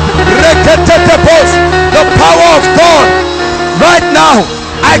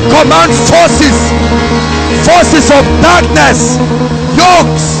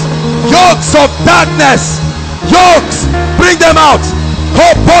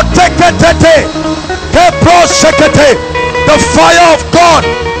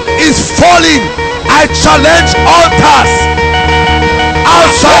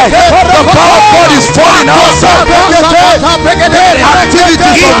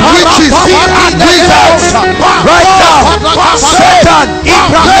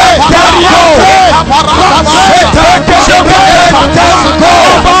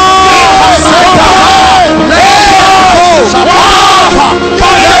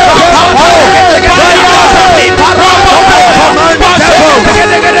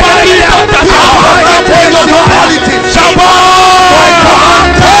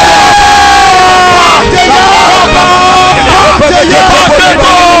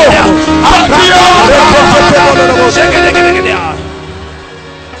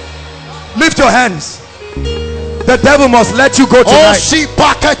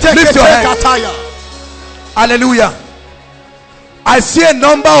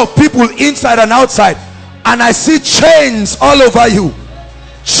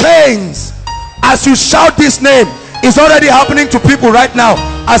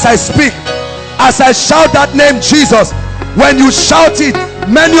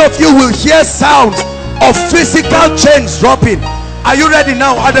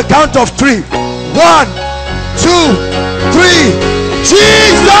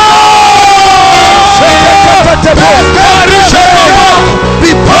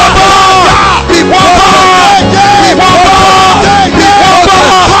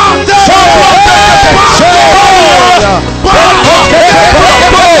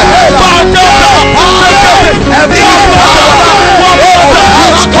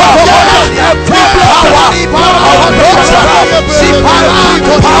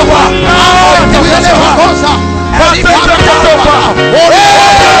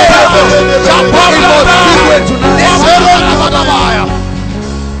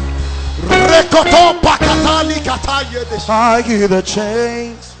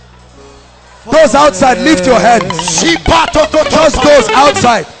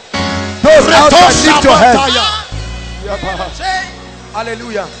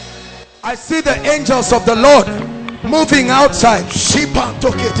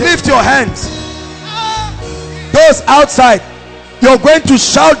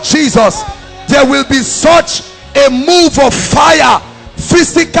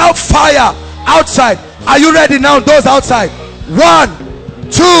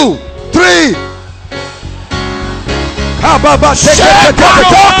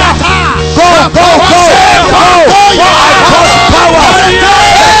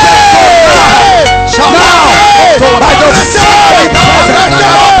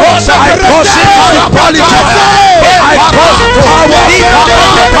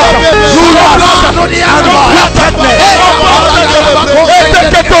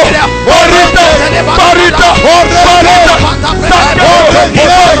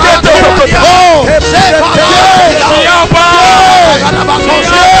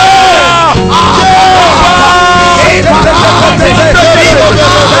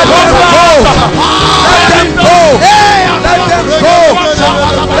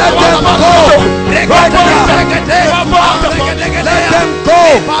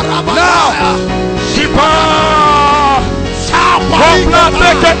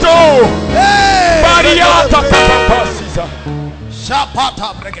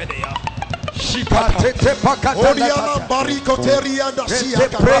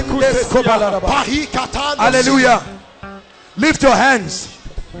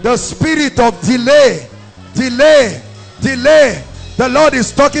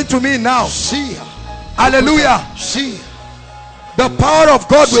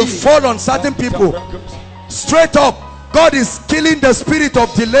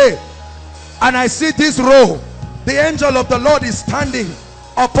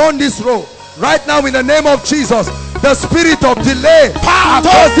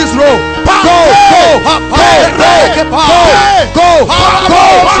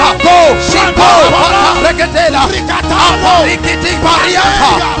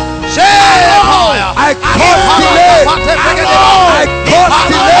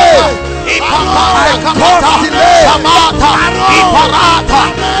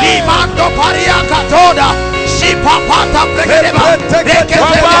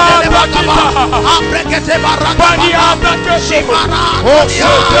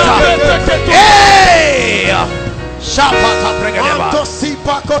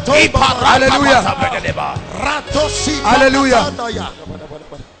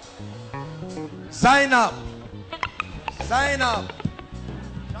 Sign up. Sign up.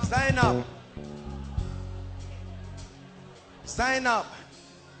 Sign up. Sign up.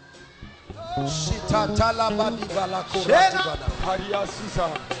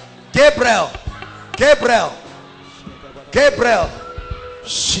 Gabriel. Gabriel. Gabriel.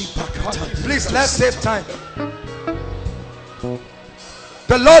 Please, let's save time.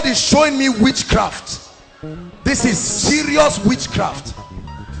 The Lord is showing me witchcraft. This is serious witchcraft.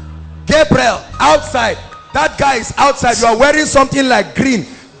 Gabriel, outside. That guy is outside. You are wearing something like green,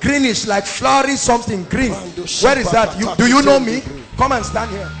 greenish, like flowery something green. Where is that? Do you know me? Come and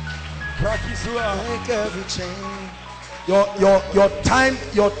stand here.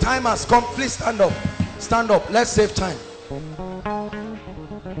 Your time has come. Please stand up. Stand up. Let's save time.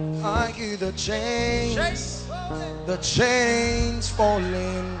 I hear the chains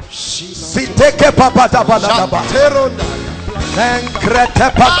falling.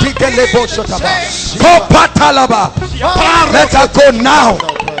 Let her go now.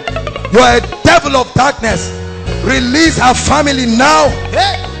 You are a devil of darkness. Release her family now.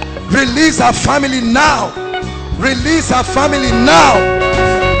 Release her family now. Release her family now.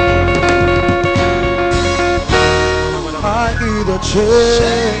 I hear the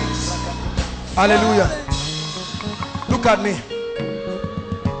chains. Hallelujah. Look at me.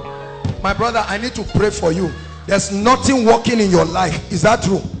 My brother, I need to pray for you. There's nothing working in your life. Is that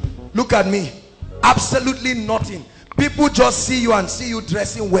true? Look at me. Absolutely nothing. People just see you and see you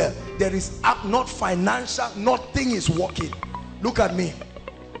dressing well. There is not financial. Nothing is working. Look at me.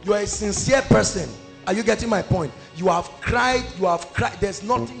 You are a sincere person. Are you getting my point? You have cried. You have cried. There's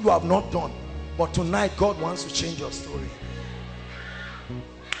nothing you have not done. But tonight, God wants to change your story.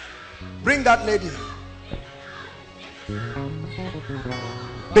 Bring that lady.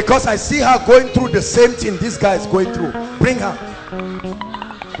 Because I see her going through the same thing this guy is going through. Bring her.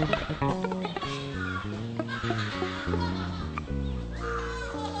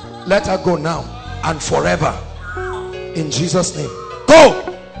 Let her go now and forever. In Jesus' name. Go!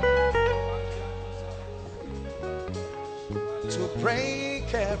 To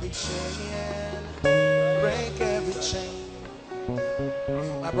break every chain. Break every chain.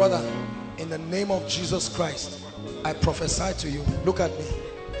 My brother, in the name of Jesus Christ, I prophesy to you. Look at me.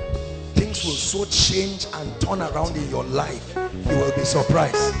 Things will so change and turn around in your life. You will be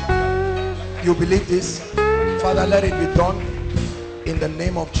surprised. You believe this? Father, let it be done in the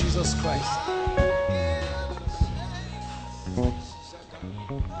name of Jesus Christ.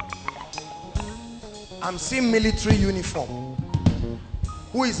 I'm seeing military uniform.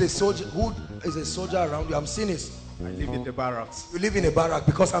 Who is a soldier? Who is a soldier around you? I'm seeing this. I live in the barracks. You live in a barrack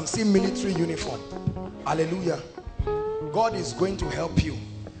because I'm seeing military uniform. Hallelujah. God is going to help you.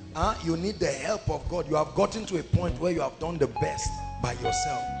 You need the help of God. You have gotten to a point where you have done the best by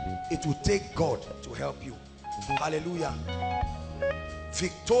yourself. It will take God to help you. Hallelujah.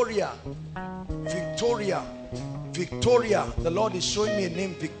 Victoria. Victoria. Victoria. The Lord is showing me a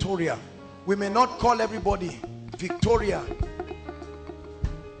name, Victoria. We may not call everybody Victoria.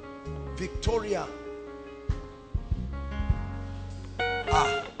 Victoria.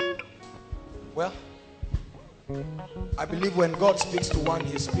 Well, I believe when God speaks to one,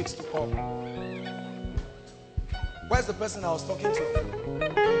 he speaks to all. Where's the person I was talking to?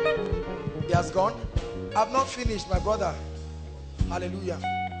 He has gone. I've not finished, my brother. Hallelujah.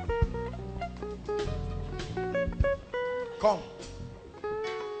 Come.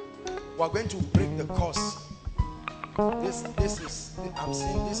 We're going to break the curse. This is, I'm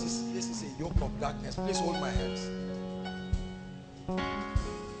saying this is a yoke of darkness. Please hold my hands.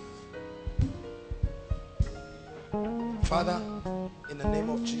 Father, in the name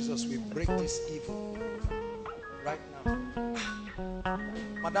of Jesus, we break this evil right now.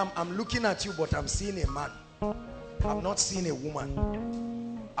 Madam, I'm looking at you, but I'm seeing a man. I'm not seeing a woman.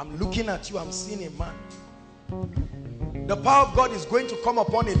 I'm looking at you, I'm seeing a man. The power of God is going to come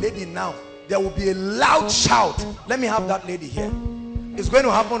upon a lady now. There will be a loud shout. Let me have that lady here. It's going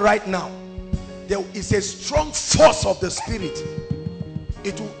to happen right now. There is a strong force of the Spirit.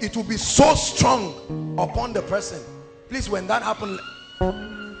 It will be so strong upon the person. Please, when that happens,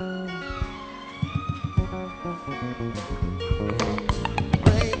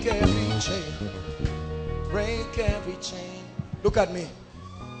 break every chain. Break every chain. Look at me.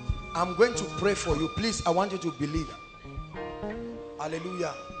 I'm going to pray for you. Please, I want you to believe.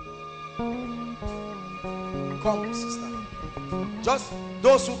 Hallelujah. Come, sister. Just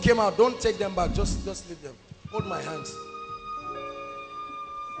those who came out, don't take them back. Just leave them. Hold my hands.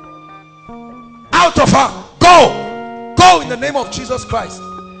 Out of her. Go. Go in the name of Jesus Christ.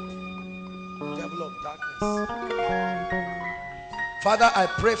 Devil of darkness. Father, I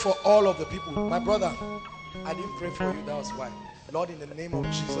pray for all of the people. My brother, I didn't pray for you, that was why. Lord, in the name of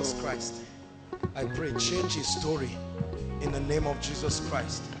Jesus Christ, I pray, change his story in the name of Jesus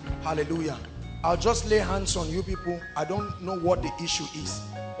Christ. Hallelujah. I'll just lay hands on you people. I don't know what the issue is,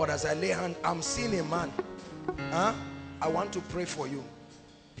 but as I lay hands, I'm seeing a man. I want to pray for you,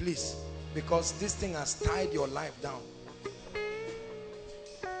 please, because this thing has tied your life down.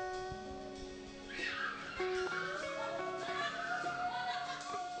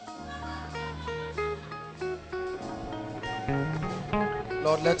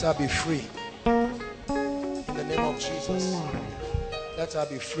 Lord, let her be free in the name of Jesus. Let her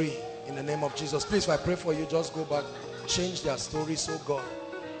be free in the name of Jesus. Please, if I pray for you, just go back, change their stories, oh God,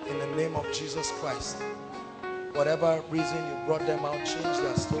 in the name of Jesus Christ. Whatever reason you brought them out, change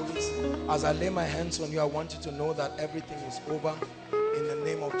their stories. As I lay my hands on you, I want you to know that everything is over in the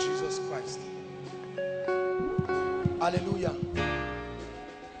name of Jesus Christ. Hallelujah.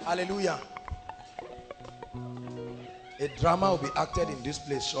 Hallelujah. A drama will be acted in this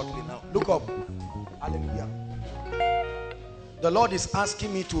place shortly now. Look up. Hallelujah. The Lord is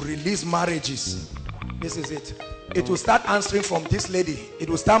asking me to release marriages. This is it. It will start answering from this lady. It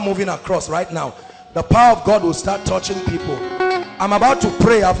will start moving across right now. The power of God will start touching people. I'm about to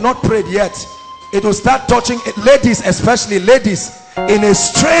pray. I've not prayed yet. It will start touching ladies, especially ladies, in a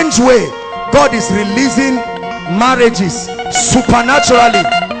strange way. God is releasing marriages supernaturally.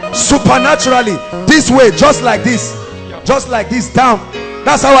 Supernaturally. This way, just like this. Just like this, down.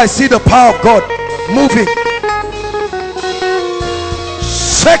 That's how I see the power of God moving.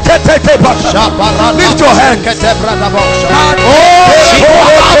 Lift your hands.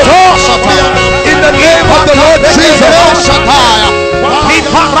 In the name of the Lord Jesus,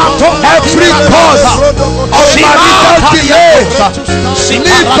 every cause of marital delay,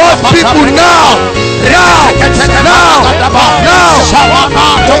 leave God's people now.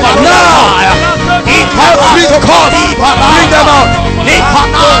 Every cause, bring them out.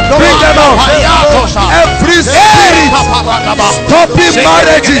 Bring them out. Every spirit stopping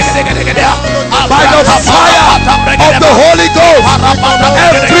marriages by the fire of the Holy Ghost.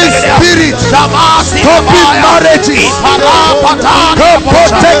 Every spirit stopping marriages.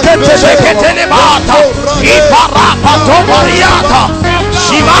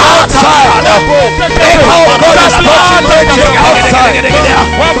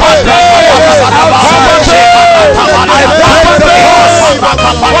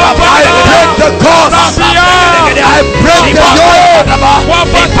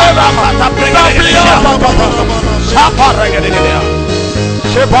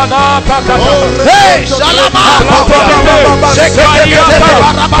 Hey, Shalama!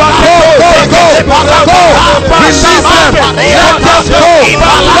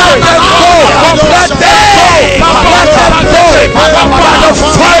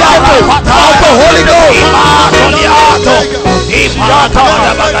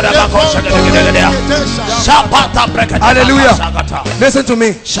 Hallelujah. Listen to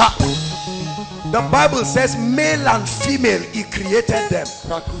me. The Bible says male and female, he created them.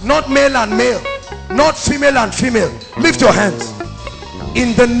 Not male and male, not female and female. Lift your hands.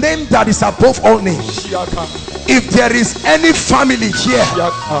 In the name that is above all names, if there is any family here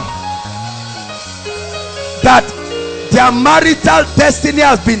that their marital destiny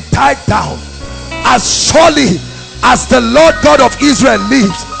has been tied down, as surely as the Lord God of Israel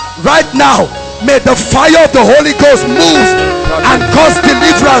lives, right now, may the fire of the Holy Ghost move and cause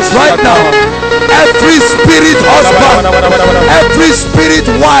deliverance right now. Every spirit husband, every spirit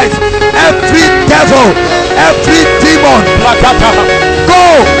wife, every devil, every demon, go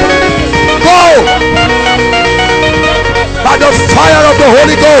by the fire of the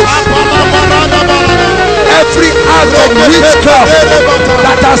Holy Ghost. Every act of witchcraft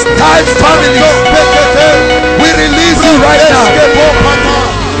that has tied families, we release you right now.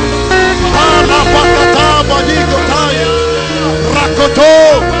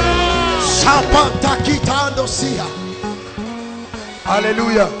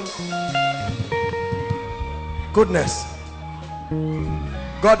 Hallelujah. Goodness.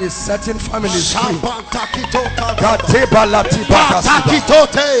 God is setting families free.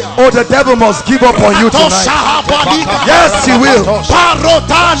 Oh, the devil must give up on you tonight. Yes, he will.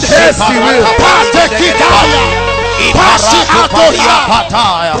 Yes, he will.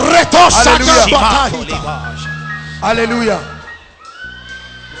 Hallelujah. Hallelujah.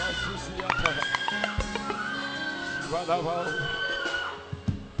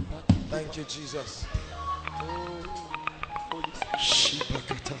 Thank you, Jesus.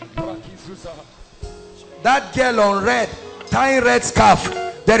 That girl on red, tying red scarf,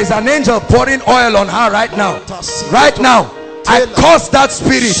 there is an angel pouring oil on her right now. Right now. I curse that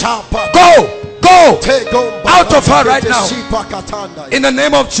spirit. Go out of her right now in the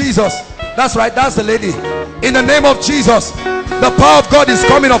name of Jesus. That's right, that's the lady. In the name of Jesus, the power of God is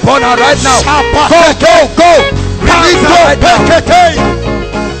coming upon her right now. Go. Release her right now.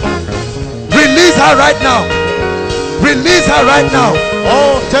 Release her right now. Release her right now.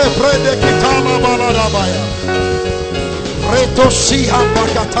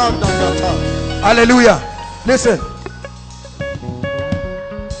 Hallelujah. Listen,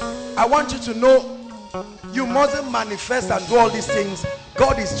 I want you to know, you mustn't manifest and do all these things.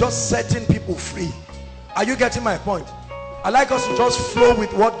 God is just setting people free. Are you getting my point? I like us to just flow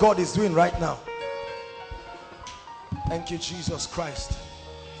with what God is doing right now. Thank you, Jesus Christ.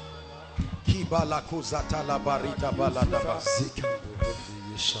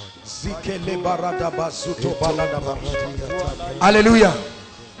 Hallelujah.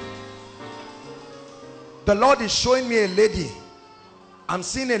 The Lord is showing me a lady. I'm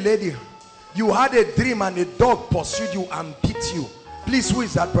seeing a lady. You had a dream and a dog pursued you and beat you. Please, who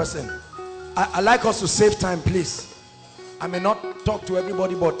is that person? I like us to save time, please. I may not talk to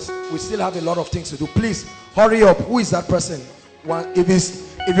everybody, but we still have a lot of things to do. Please, hurry up. Who is that person?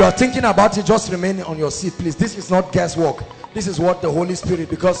 If you are thinking about it, just remain on your seat, please. This is not guesswork. This is what the Holy Spirit,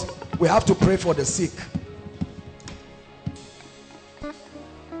 because we have to pray for the sick.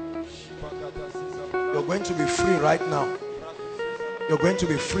 You're going to be free right now. You're going to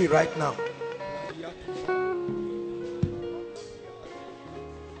be free right now.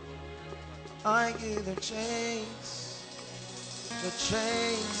 I give the chains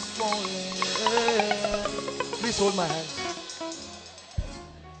falling. Please hold my hand.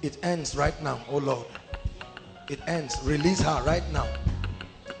 It ends right now, oh Lord. It ends. Release her right now.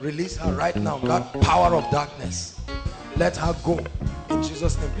 Release her right now. That power of darkness, let her go in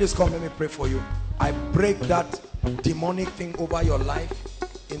Jesus' name. Please come, let me pray for you. I break that demonic thing over your life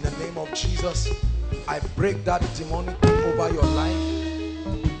in the name of Jesus. I break that demonic thing over your life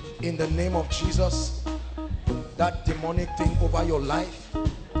in the name of Jesus. That demonic thing over your life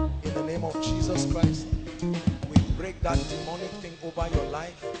in the name of Jesus Christ. We break that demonic thing over your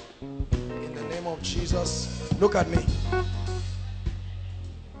life in the name of Jesus. Look at me.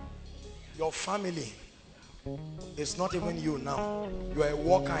 Your family, it's not even you now. You are a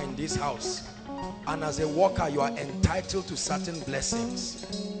worker in this house, and as a worker you are entitled to certain blessings.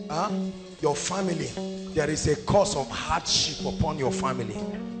 Your family, there is a cause of hardship upon your family,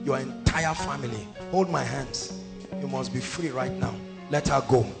 your entire family. Hold my hands. You must be free right now. Let her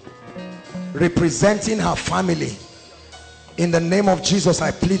go. Representing her family, in the name of Jesus,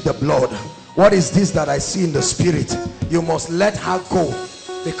 I plead the blood. What is this that I see in the spirit? You must let her go,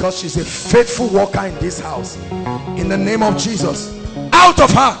 because she's a faithful worker in this house. In the name of Jesus, out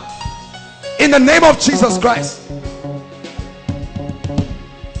of her in the name of Jesus Christ.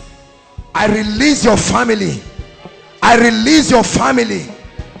 I release your family. I release your family.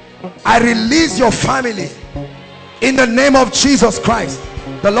 I release your family in the name of Jesus Christ.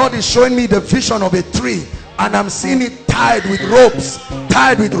 The Lord is showing me the vision of a tree, and I'm seeing it tied with ropes.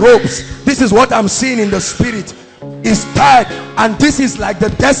 Tied with ropes. This is what I'm seeing in the spirit. Is tied, and this is like the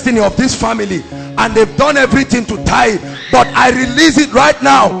destiny of this family, and they've done everything to tie it, but I release it right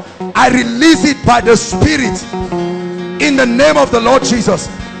now. I release it by the Spirit in the name of the Lord Jesus,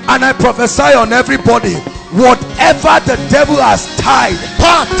 and I prophesy on everybody, whatever the devil has tied,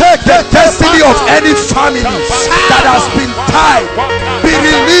 the destiny of any family that has been tied, be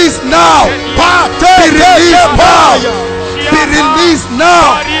released now. Be released now. Be released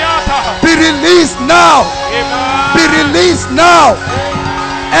now. Be released now. Be released now.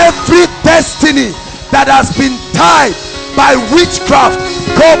 Every destiny that has been tied by witchcraft,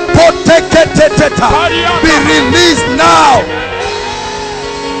 be released now.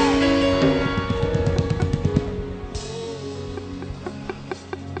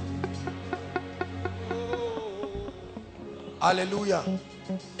 Hallelujah.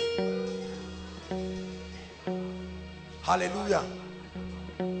 Hallelujah.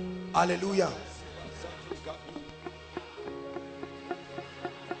 Hallelujah.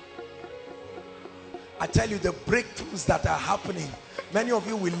 I tell you, the breakthroughs that are happening, many of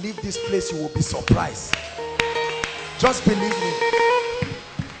you will leave this place, you will be surprised. Just believe me.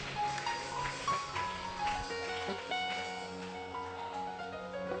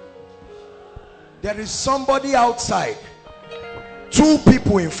 There is somebody outside, two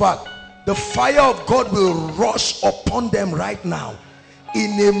people in fact. The fire of God will rush upon them right now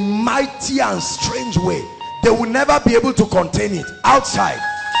in a mighty and strange way. They will never be able to contain it outside.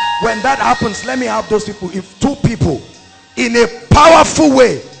 When that happens, let me have those people. If two people in a powerful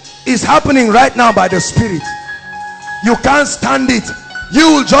way is happening right now by the Spirit, You can't stand it.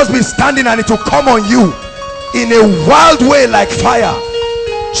 You will just be standing and it will come on you in a wild way like fire.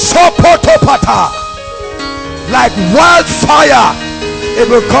 Sopotopata. Like wildfire, it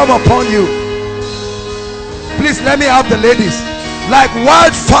will come upon you. Please let me have the ladies. Like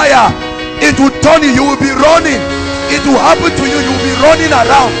wildfire, it will turn you. You will be running. It will happen to you. You will be running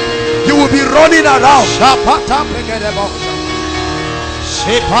around. You will be running around.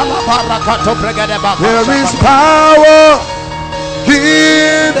 There is power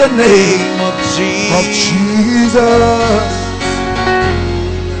in the name of Jesus.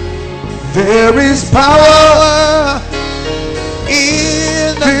 There is power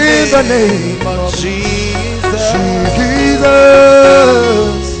in the name of Jesus.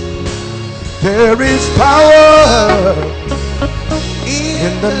 There is power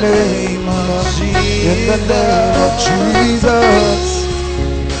in the name of Jesus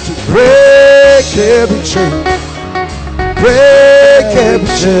to break every chain, break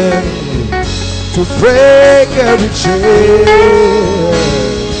every chain, to break every chain.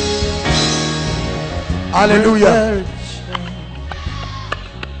 Hallelujah.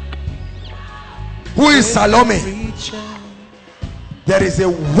 Who is Salome? There is a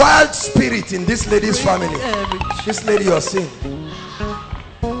wild spirit in this lady's family. This lady you're seeing.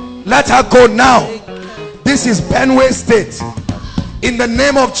 Let her go now. This is Benue State. In the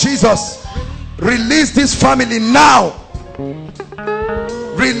name of Jesus, release this family now.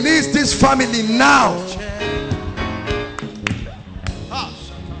 Release this family now.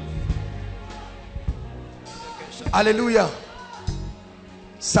 Hallelujah.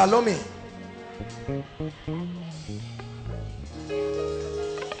 Salome.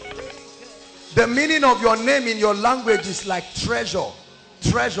 The meaning of your name in your language is like treasure.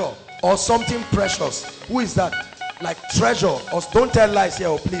 Treasure or something precious. Who is that? Like treasure. Or don't tell lies here,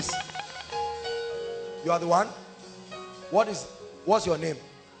 oh, please. You are the one? What's your name?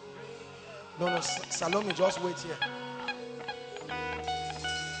 No, Salome, just wait here.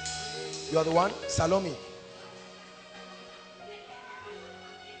 You are the one? Salome.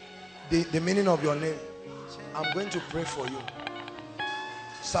 The meaning of your name. I'm going to pray for you.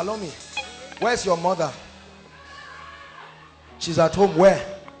 Salome, where's your mother? She's at home. Where?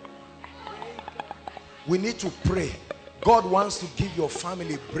 We need to pray. God wants to give your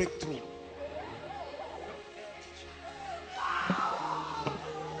family breakthrough.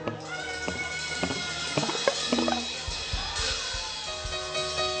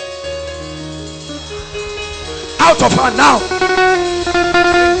 Out of her now.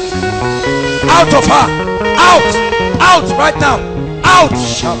 Out of her. Out. Out right now. Out.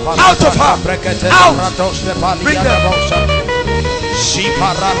 Out of her. Out. Bring them.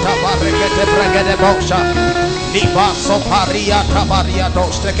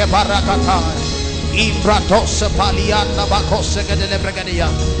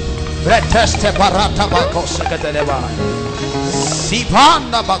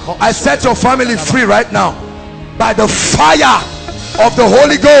 I set your family free right now by the fire of the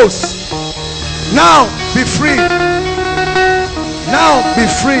Holy Ghost. Now be free. Now be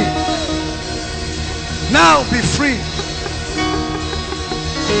free. Now be free.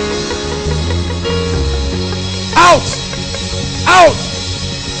 Out. Out.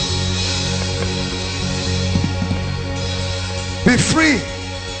 Be free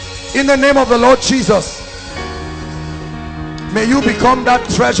in the name of the Lord Jesus. May you become that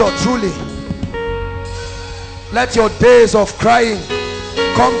treasure truly. Let your days of crying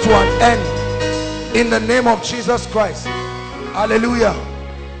come to an end in the name of Jesus Christ. Hallelujah.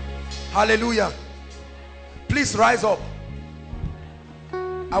 Hallelujah. Please rise up.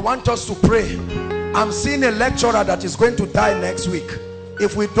 I want us to pray. I'm seeing a lecturer that is going to die next week.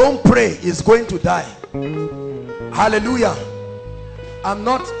 If we don't pray, he's going to die. Hallelujah. I'm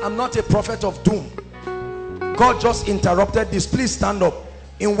not a prophet of doom. God just interrupted this. Please stand up.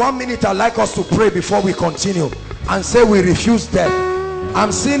 In 1 minute, I'd like us to pray before we continue and say we refuse death.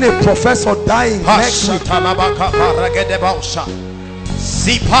 I'm seeing a professor dying next week. Lord,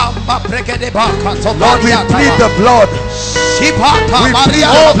 we plead the blood. We plead the blood. We plead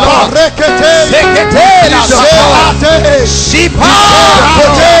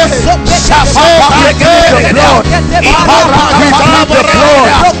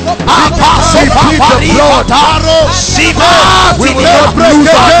We will not lose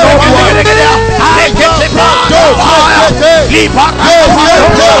our loved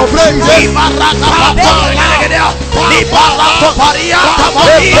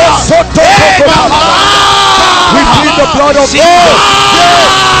We plead the blood of Jesus.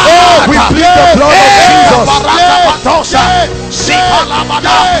 We plead the blood of Jesus.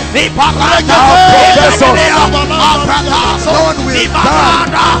 No one will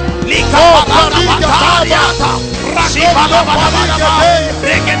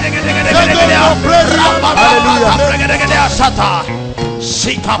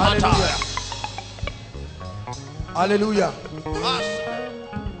Hallelujah.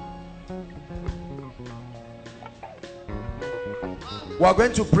 We are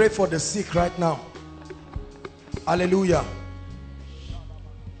going to pray for the sick right now. Hallelujah.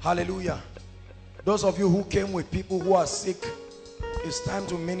 Hallelujah. Those of you who came with people who are sick, it's time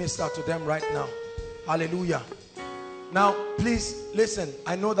to minister to them right now. Hallelujah. Now, please listen.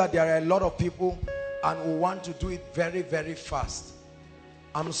 I know that there are a lot of people and we want to do it very, very fast.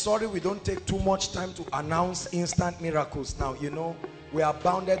 I'm sorry we don't take too much time to announce instant miracles now. You know, we are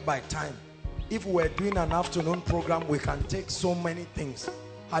bounded by time. If we were doing an afternoon program, we can take so many things.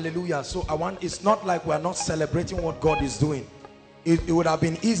 Hallelujah. So it's not like we are not celebrating what God is doing. It would have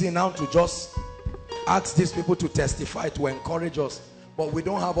been easy now to just ask these people to testify, to encourage us. But we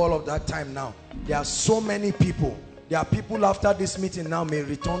don't have all of that time now. There are so many people. There are people after this meeting now may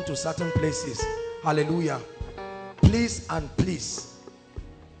return to certain places. Hallelujah. Please and please.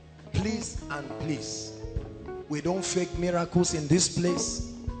 Please and please. We don't fake miracles in this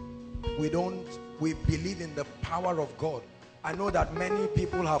place. We believe in the power of God. I know that many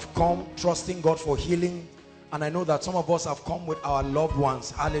people have come trusting God for healing, and I know that some of us have come with our loved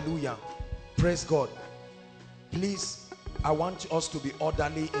ones. Hallelujah. Praise God. Please, I want us to be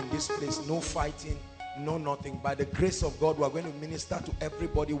orderly in this place. No fighting, no nothing. By the grace of God, we are going to minister to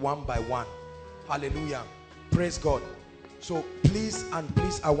everybody one by one. Hallelujah. Praise God. So please and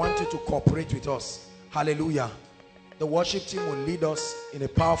please, I want you to cooperate with us. Hallelujah. The worship team will lead us in a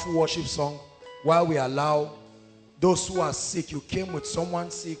powerful worship song while we allow those who are sick. You came with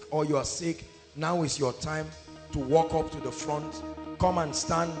someone sick or you are sick. Now is your time to walk up to the front. Come and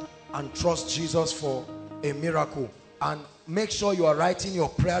stand and trust Jesus for a miracle. And make sure you are writing your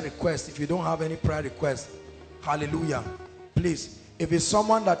prayer request if you don't have any prayer request. Hallelujah. Please, if it's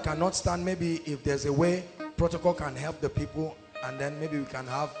someone that cannot stand, maybe if there's a way protocol can help the people, and then maybe we can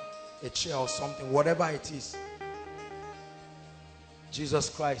have a chair or something, whatever it is. Jesus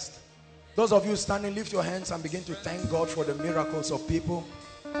Christ. Those of you standing, lift your hands and begin to thank God for the miracles of people.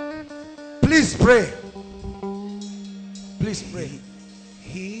 Please pray. Please pray.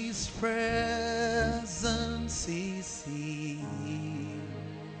 His presence is here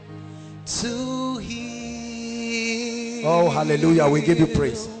to heal. Oh, hallelujah. We give you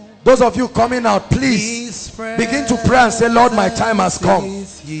praise. Those of you coming out, please begin to pray and say, Lord, my time has come.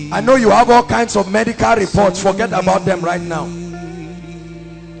 I know you have all kinds of medical reports. Forget about them right now.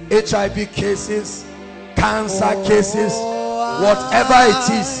 HIV cases, cancer cases, whatever it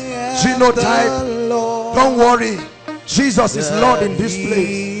is, genotype, don't worry. Jesus is Lord in this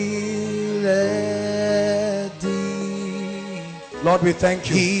place. Lord, we thank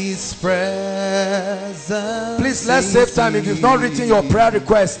you. His presence. Please, let's save time. If you've not written your prayer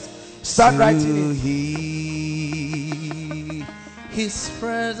request, start writing it. His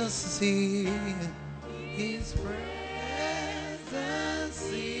presence is here. His presence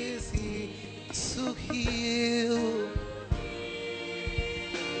is here to heal.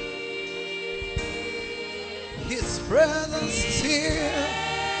 His presence is here.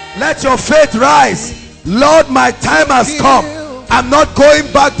 Let your faith rise. Lord, my time has come. I'm not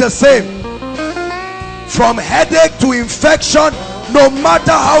going back the same. From headache to infection, no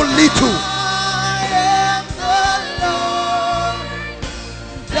matter how little.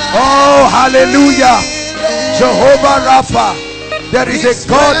 Oh, hallelujah. Jehovah Rapha. There is a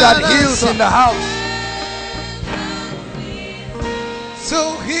God that heals in the house.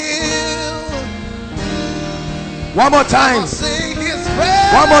 To heal. One more time.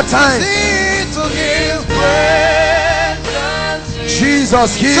 One more time.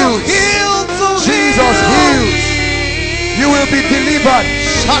 Jesus heals. Jesus heals. You will be delivered.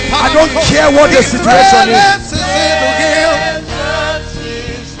 I don't care what the situation is.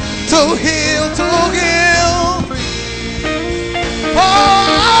 To heal, to heal.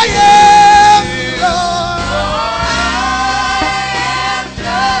 Oh, yeah, Lord.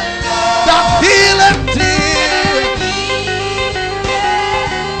 The healing team.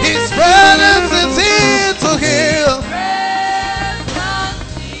 His presence is here to heal.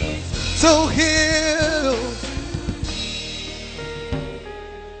 To heal.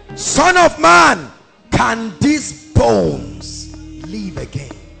 Son of man, can these bones live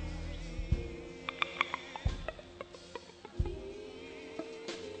again?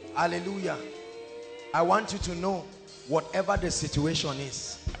 Hallelujah. I want you to know, whatever the situation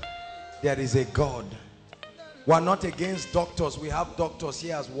is, there is a God We are not against doctors. We have doctors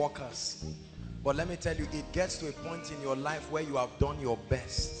here as workers. But let me tell you, it gets to a point in your life where you have done your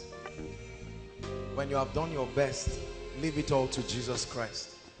best. When you have done your best, leave it all to Jesus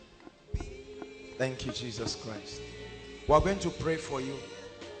Christ. Thank you, Jesus Christ. We are going to pray for you.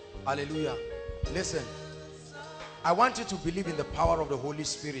 Hallelujah. Listen, I want you to believe in the power of the Holy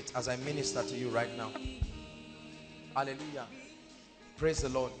Spirit as I minister to you right now. Hallelujah. Praise the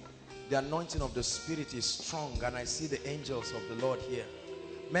Lord. The anointing of the Spirit is strong, and I see the angels of the Lord here.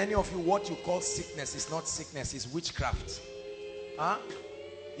 Many of you, what you call sickness is not sickness, it's witchcraft. Huh?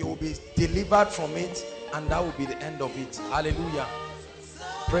 You will be delivered from it, and that will be the end of it. Hallelujah.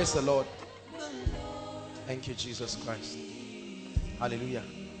 Praise the Lord. Thank you, Jesus Christ. Hallelujah.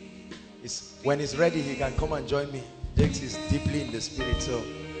 When he's ready, he can come and join me. Jakes is deeply in the Spirit, so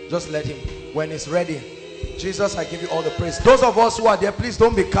just let him. When he's ready, Jesus, I give you all the praise. Those of us who are there, please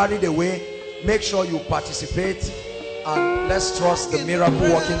don't be carried away. Make sure you participate, and let's trust the miracle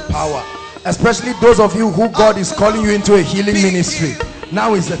working power. Especially those of you who God is calling you into a healing ministry.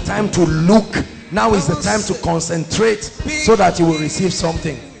 Now is the time to look. Now is the time to concentrate so that you will receive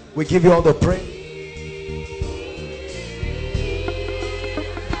something. We give you all the praise.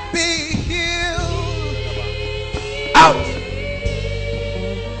 Be healed. Out.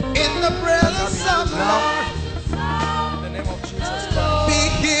 In the presence of the Lord. In the name of Jesus Christ.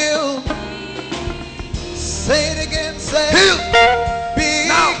 Be healed. Say it again. Say Healed. Be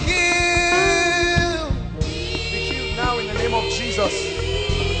Now. healed. Be healed now in the name of Jesus.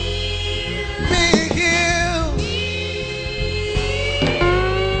 Be healed.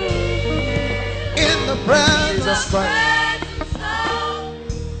 In the presence Jesus Christ.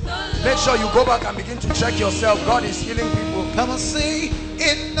 Make sure you go back and begin to check yourself. God is healing people. Come and see.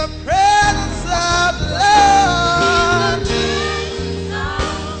 In the presence of the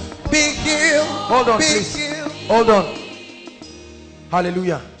Lord. Be healed. Hold on, Be please. healed. Hold on.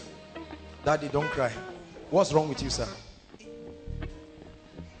 Hallelujah. Daddy, don't cry. What's wrong with you, sir?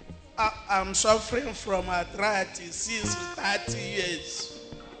 I'm suffering from arthritis since 30 years.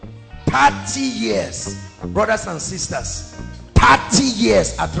 30 years. Brothers and sisters. 30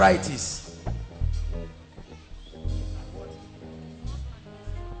 years arthritis.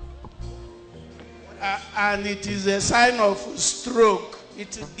 And it is a sign of stroke.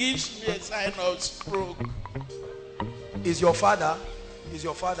 It gives me a sign of stroke. Is your father? Is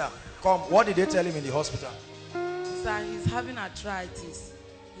your father? Come. What did they tell him in the hospital? Sir, he's having arthritis.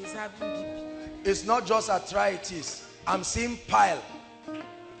 He's having BP. It's not just arthritis. I'm seeing pile.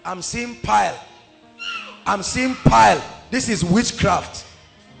 I'm seeing pile. I'm seeing pile. This is witchcraft.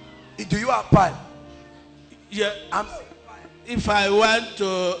 Do you have pile? Yeah. If I want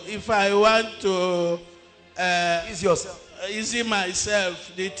to Ease yourself. easy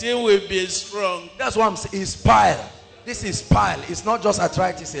myself, the thing will be strong. That's what I'm saying. It's pile. This is pile. It's not just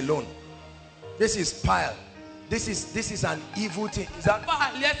arthritis alone. This is pile. This is an evil thing. Is that?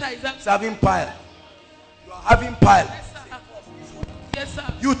 Yes, sir. It's having pile. You are having pile. Yes, sir. Yes, sir.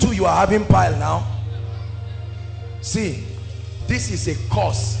 You too, you are having pile now. See, this is a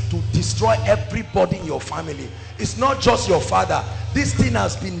cause to destroy everybody in your family. It's not just your father. This thing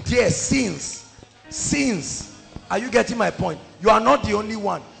has been there since. Are you getting my point? You are not the only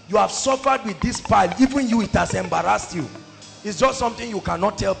one. You have suffered with this pile. Even you, it has embarrassed you. It's just something you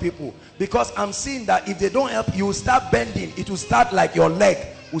cannot tell people. Because I'm seeing that if they don't help, you will start bending. It will start like your leg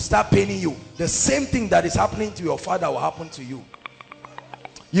will start paining you. The same thing that is happening to your father will happen to you.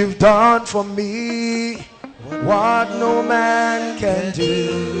 You've done for me what no man can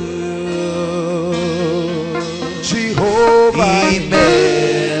do. Jehovah,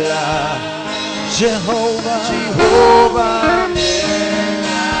 Jehovah,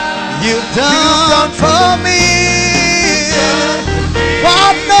 You've done for me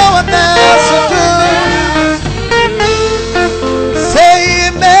what no one else will do. Say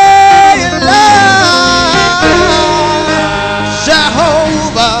Amen,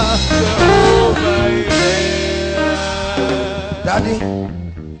 Jehovah. Daddy,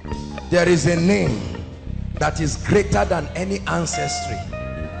 there is a name that is greater than any ancestry.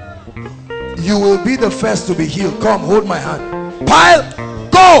 You will be the first to be healed. Come, hold my hand. Pile,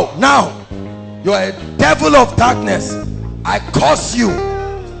 go now. You are a devil of darkness. I curse you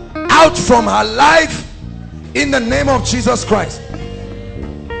out from her life in the name of Jesus Christ.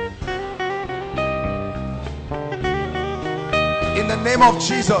 In the name of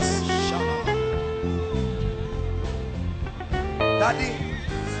Jesus. Daddy,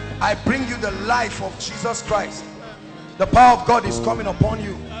 I bring you the life of Jesus Christ. The power of God is coming upon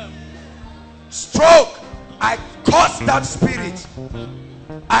you. Stroke, I curse that spirit.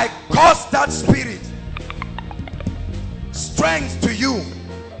 I curse that spirit. strength to you.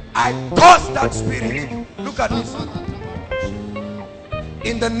 I curse that spirit. Look at this.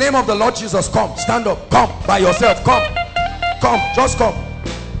 In the name of the Lord Jesus, come. Stand up. Come by yourself. Come. Come. Just come.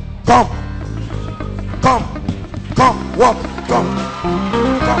 Come. Come. Come. Walk. Come.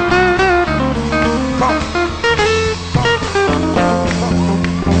 Come. Come.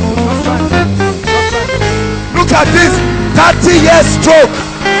 Look at this. 30 years stroke.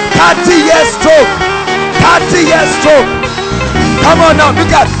 30 years stroke. 30 years stroke. Come on now.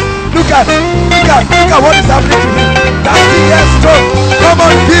 Look at what is happening to me. 30 years stroke. Come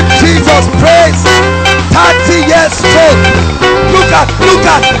on, give Jesus praise. 30 years stroke. Look at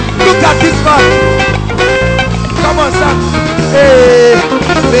this man. Come on, son. Hey.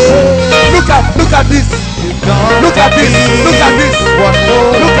 Look at this. Look at this. Look at this. Look at this.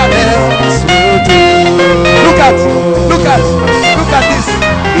 Look at this. Look at this.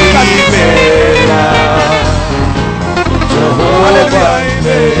 Hallelujah.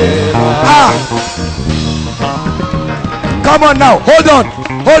 Come on now. Hold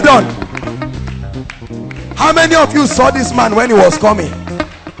on. How many of you saw this man when he was coming?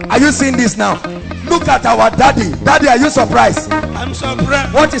 Are you seeing this now? Look at our daddy. Daddy, are you surprised? I'm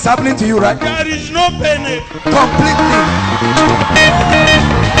surprised. What is happening to you, right? There is no pain. Completely.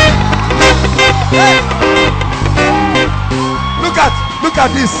 Look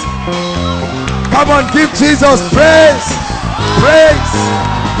at this. Come on, give Jesus praise. Praise.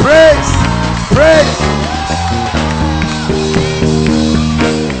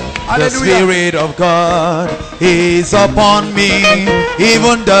 The Spirit of God is upon me.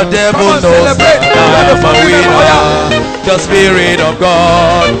 Even the devil knows that I am a winner. The Spirit of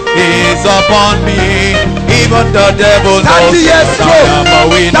God is upon me. Even the devil knows that I am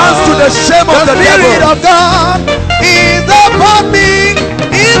a winner. Dance to the shame of the devil. Spirit of God is upon me.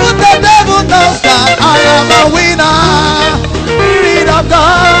 Even the devil knows that I am a winner. Spirit of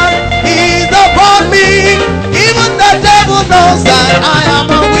God is upon me. Even the devil knows that I am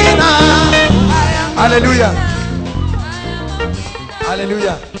a winner. Hallelujah.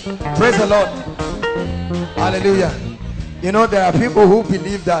 Hallelujah. Praise the Lord. Hallelujah. You know, there are people who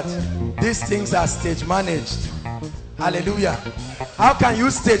believe that these things are stage managed. Hallelujah. How can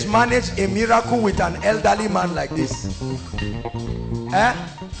you stage manage a miracle with an elderly man like this?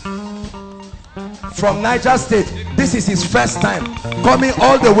 From Niger State. This is his first time coming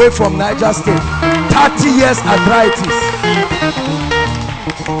all the way from Niger State. 30 years arthritis.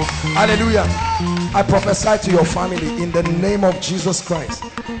 Hallelujah. I prophesy to your family in the name of Jesus Christ.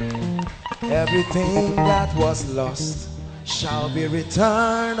 Everything that was lost shall be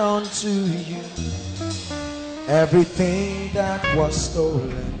returned unto you. Everything that was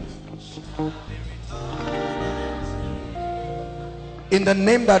stolen in the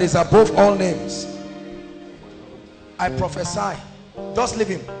name that is above all names. I prophesy. Just leave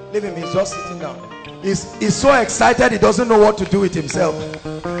him. Leave him. He's just sitting down. He's so excited he doesn't know what to do with himself.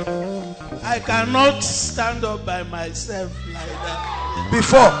 I cannot stand up by myself like that.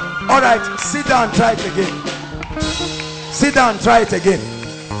 Before. Alright, sit down, try it again. Sit down, try it again.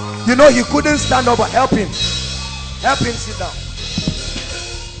 You know he couldn't stand up, but help him. Help him sit down.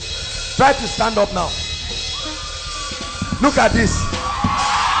 Try to stand up now. Look at this.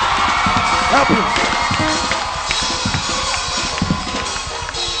 Help him.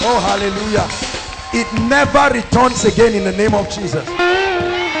 Oh, hallelujah. It never returns again in the name of Jesus.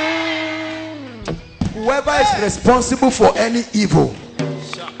 Whoever is responsible for any evil,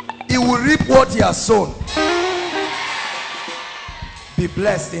 he will reap what he has sown. Be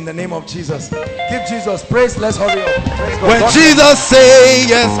blessed in the name of Jesus. Give Jesus praise. Let's hurry up. When Jesus say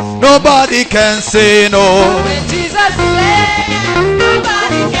yes, nobody can say no. When Jesus say yes,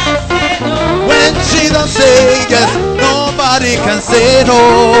 nobody can say no. When Jesus say yes, nobody can say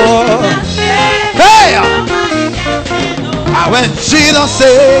no. Hey! When Jesus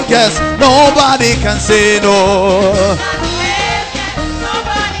say yes, nobody can say no.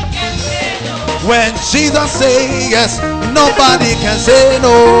 When Jesus say yes, nobody can say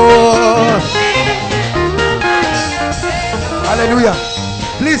no. Hallelujah.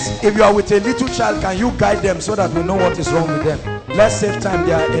 Please, if you are with a little child, can you guide them so that we know what is wrong with them? Let's save time.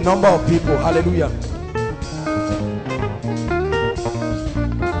 There are a number of people. Hallelujah.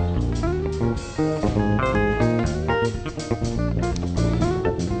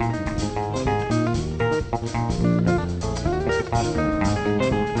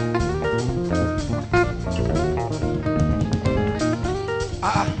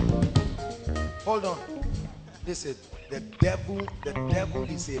 Hold on. Listen, the devil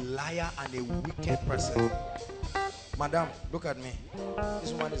is a liar and a wicked person. Madam, look at me.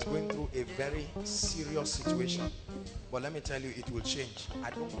 This woman is going through a very serious situation. But let me tell you, it will change.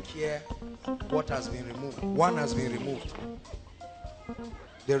 I don't care what has been removed. One has been removed.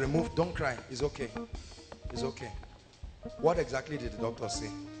 They removed, don't cry. It's okay. It's okay. What exactly did the doctor say?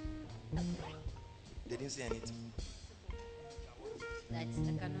 They didn't say anything. That I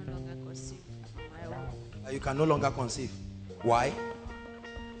can no longer conceive on my own. You can no longer conceive. Why?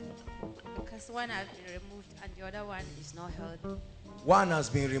 Because one has been removed and the other one is not healthy. One has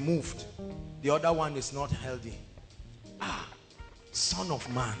been removed. The other one is not healthy. Ah, Son of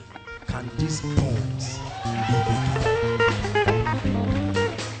man, can these bones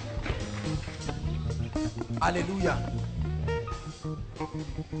hallelujah.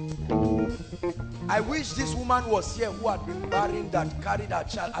 I wish this woman was here who had been barren, that carried her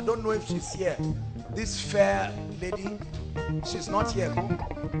child. I don't know if she's here. This fair lady, she's not here.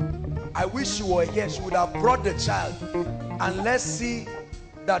 I wish she were here. She would have brought the child. And let's see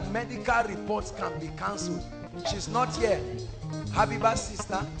that medical reports can be cancelled. She's not here. Habiba's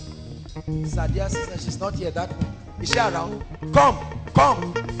sister, Sadia's sister, she's not here. That one. Is she around? Come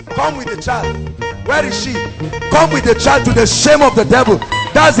with the child. Where is she? Come with the child, to the shame of the devil.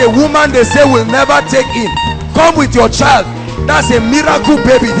 That's a woman they say will never take in. Come with your child. That's a miracle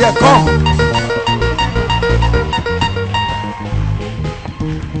baby there. Come.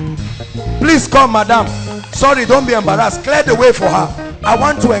 Please come, madam. Sorry, don't be embarrassed. Clear the way for her. I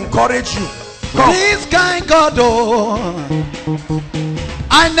want to encourage you. Come. This kind God, oh,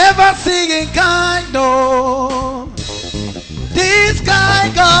 I never see in kind, oh. This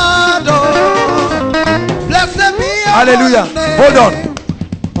kind God, oh, blessed be your hallelujah. name. Hold on.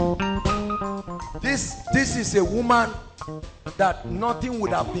 This is a woman that nothing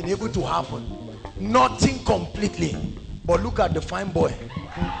would have been able to happen. Nothing completely. But look at the fine boy.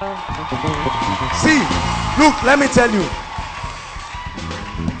 See, look, let me tell you.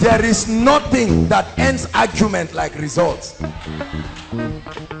 There is nothing that ends argument like results.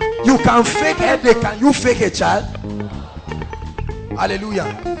 You can fake headache. Can you fake a child?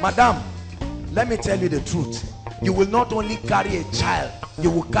 Hallelujah. Madam, let me tell you the truth. You will not only carry a child,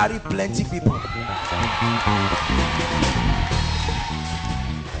 you will carry plenty people.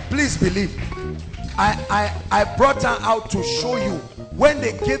 Please believe. I brought her out to show you. When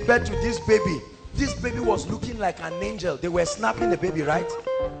they gave birth to this baby was looking like an angel. They were snapping the baby, right?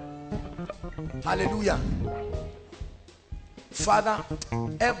 Hallelujah. Father,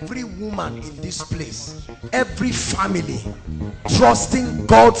 every woman in this place, every family trusting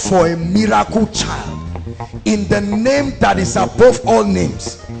God for a miracle child, in the name that is above all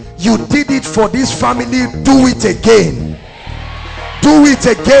names, you did it for this family. Do it again. Do it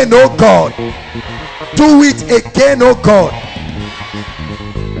again, oh God. Do it again, oh God.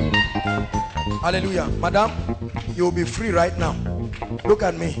 Hallelujah. Madam, you will be free right now. Look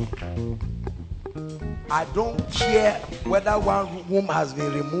at me. I don't care whether one womb has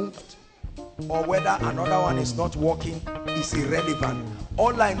been removed or whether another one is not working. It's irrelevant.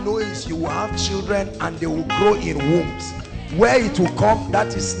 All I know is you will have children and they will grow in wombs. Where it will come,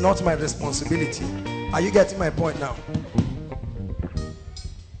 that is not my responsibility. Are you getting my point now?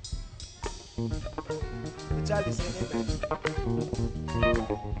 The child is saying amen.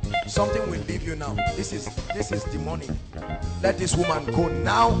 Something will leave you now. This is demonic. Let this woman go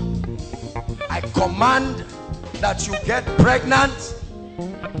now. I command that you get pregnant,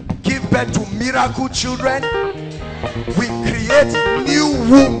 give birth to miracle children. We create new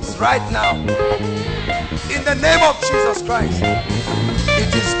wombs right now in the name of Jesus Christ.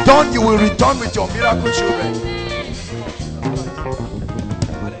 It is done. You will return with your miracle children.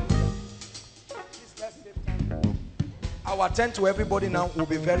 I'll attend to everybody now. Will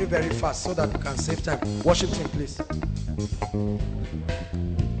be very, very fast so that we can save time. Worship team, please.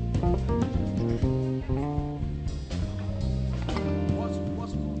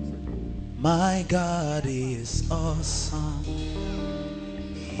 My God is awesome.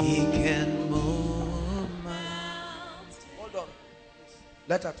 He can move mountains. Hold on.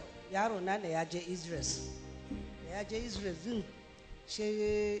 Let her talk. Yaro na ya je Israel. Ya je Israel din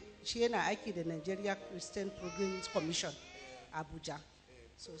shi yana aiki da Nigeria Christian Programs Commission Abuja.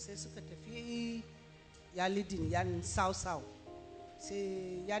 So sai suka tafi ya leading yan South.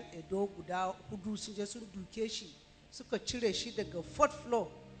 Sai yan Edo guda hudu sun je sun duke shi, suka cire shi daga 4th floor.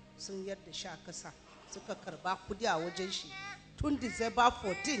 Sun yadda sha kasa, suka karba kudi a wajen shi tun December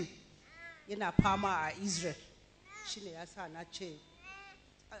 14 yana fama a Israel. Shine yasa na ce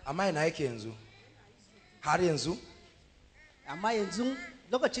amma ina yake yanzu? Har yanzu? Amma yanzu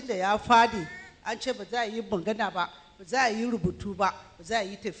lokacin da ya fadi an ce ba za a yi bangana ba, ba za a yi rubutu ba, ba za a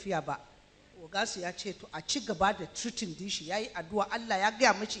yi tafiya ba. ogasu ya ce to a ci gaba da treating din shi yayi addu'a Allah ya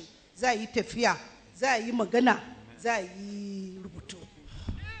ga mishi za yi tafiya za yi magana za yi rubutu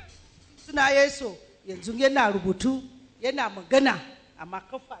suna yeso yanzu yana rubutu yana magana amma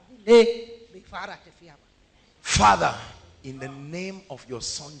kafa ne bai fara tafiya ba. Father, in the name of your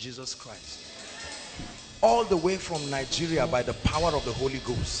son Jesus Christ, all the way from Nigeria by the power of the Holy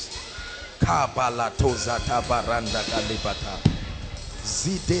Ghost, Kabalatozata baranda kalibata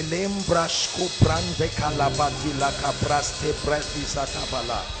zidelembras koprande kalabati la kapraste presti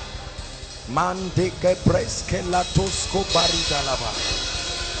satabala mande kepreske latosko baridalaba.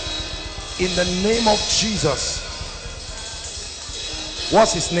 In the name of Jesus.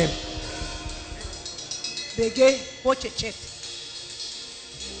 What's his name? Bege Pocheche.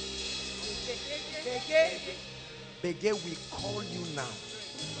 Bege, we call you now.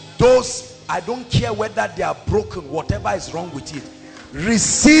 Those, I don't care whether they are broken, whatever is wrong with it,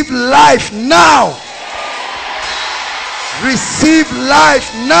 receive life now. Receive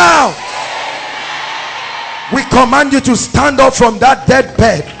life now. We command you to stand up from that dead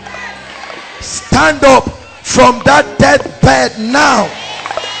bed. Stand up from that dead bed now.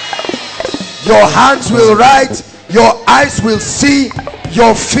 Your hands will write, your eyes will see,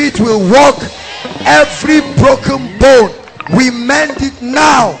 your feet will walk. Every broken bone, we mend it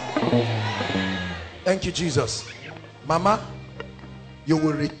now. Thank you, Jesus. Mama, you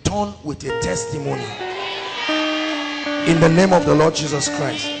will return with a testimony in the name of the Lord Jesus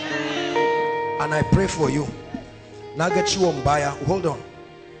Christ. And I pray for you. Now get you on buyer. Hold on.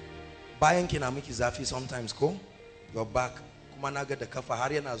 Buying can make zafi sometimes. Go. Your back. Come on, get the kafa.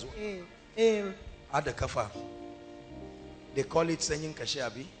 Harian as well. Add the kafa. They call it sending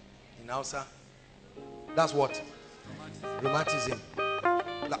kashiabi in Hausa. That's what? Rheumatism.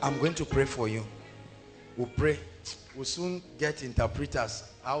 I'm going to pray for you. We'll pray. We'll soon get interpreters.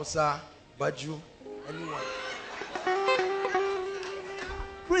 Hausa, Baju, anyone.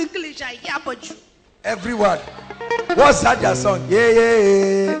 English, I hear Baju. Everyone. What's that your song? Yeah, yeah,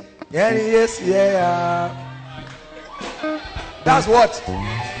 yeah. Yeah, yes, yeah. That's what?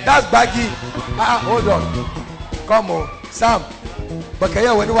 That's baggy. Hold on. Come on. Sam.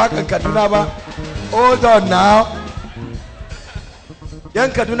 Bakaya when you walk in Kaduna ba. Hold on now. Yan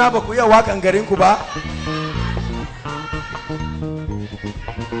Kaduna ba ku iya wakan garin ku ba?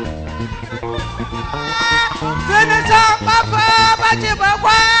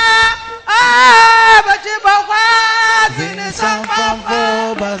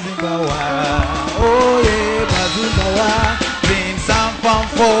 Oh yeah, Bazibawa.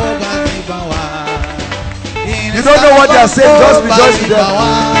 You don't know what they are saying, just rejoice with them.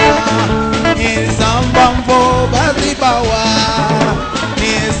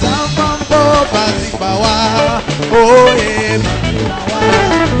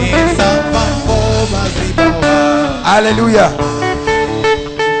 Hallelujah.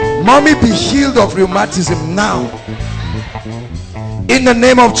 Mommy, be healed of rheumatism now. In the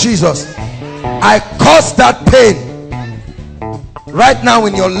name of Jesus. I cause that pain right now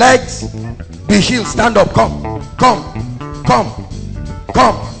in your legs. Be healed. Stand up. Come. Come. Come.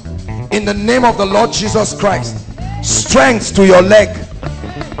 Come. In the name of the Lord Jesus Christ. Strength to your leg.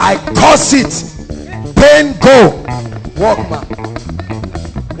 I cause it. Pain go. Walk, man.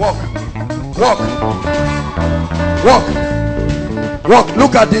 Walk. Walk. Walk. Walk.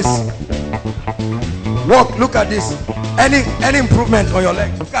 Look at this. Walk. Look at this. Any improvement on your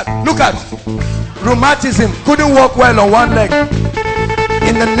leg? Look at. Rheumatism. Couldn't walk well on one leg.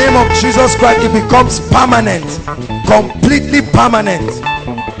 In the name of Jesus Christ, it becomes permanent. Completely permanent.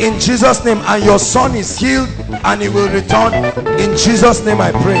 In Jesus' name. And your son is healed and he will return. In Jesus' name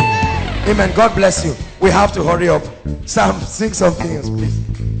I pray. Amen. God bless you. We have to hurry up. Sam, sing something else, please.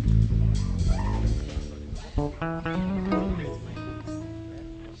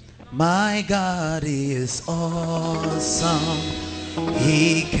 My God is awesome.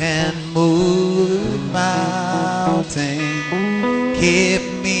 He can move mountains. Keep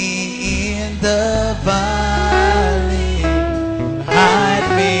me in the valley. Hide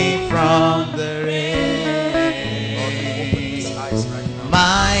me from the rain.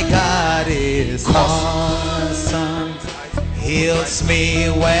 My God is awesome. Heals me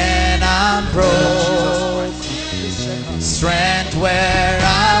when I'm broke. Strength where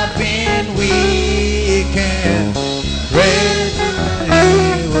I've been weakened.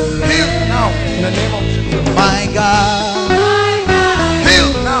 Heal now in the name of Jesus. My God.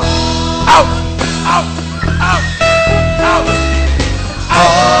 Heal now. Out. Out. Out. Out.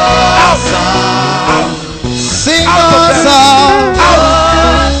 Awesome. Sing awesome. Out.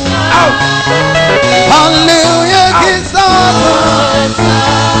 Out. Hallelujah. He's awesome.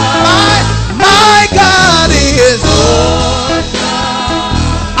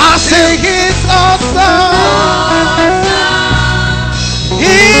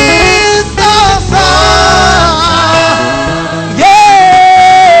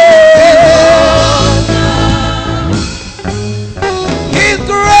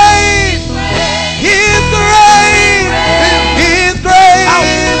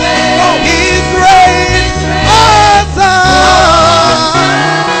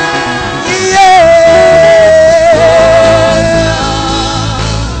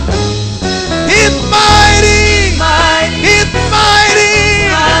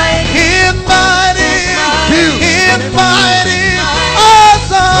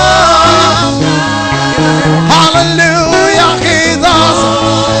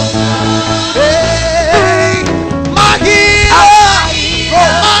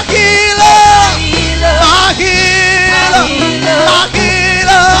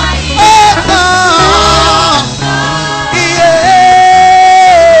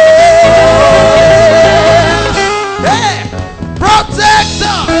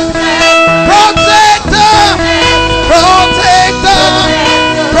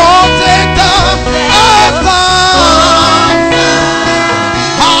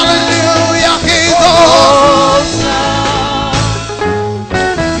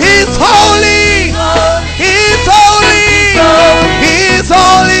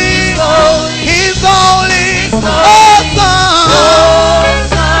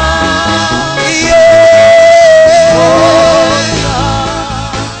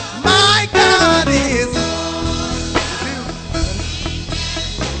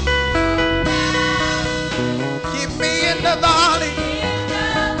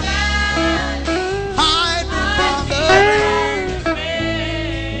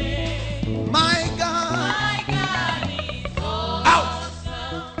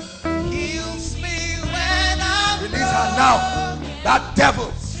 That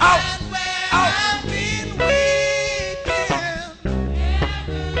devil, out, out.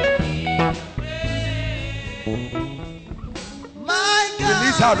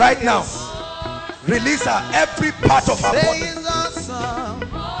 Release her right now. Release her every part of her body. He is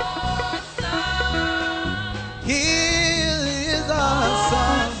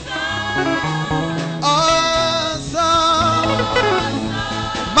awesome. Awesome.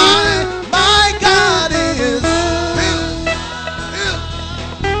 My God is.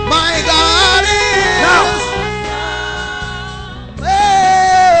 My God is. Now.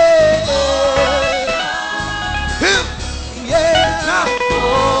 Yeah. Now.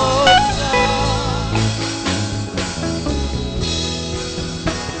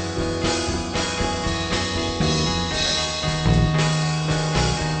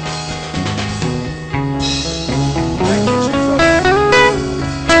 Thank you, Jesus.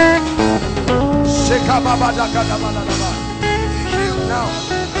 Heal now.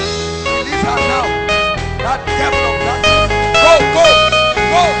 Release her now. That devil of darkness. Go, go,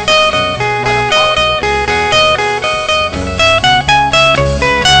 go.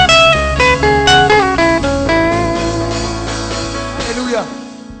 Hallelujah.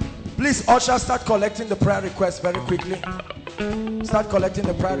 Please, usher, start collecting the prayer requests very quickly. Start collecting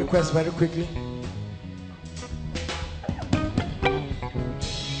the prayer requests very quickly.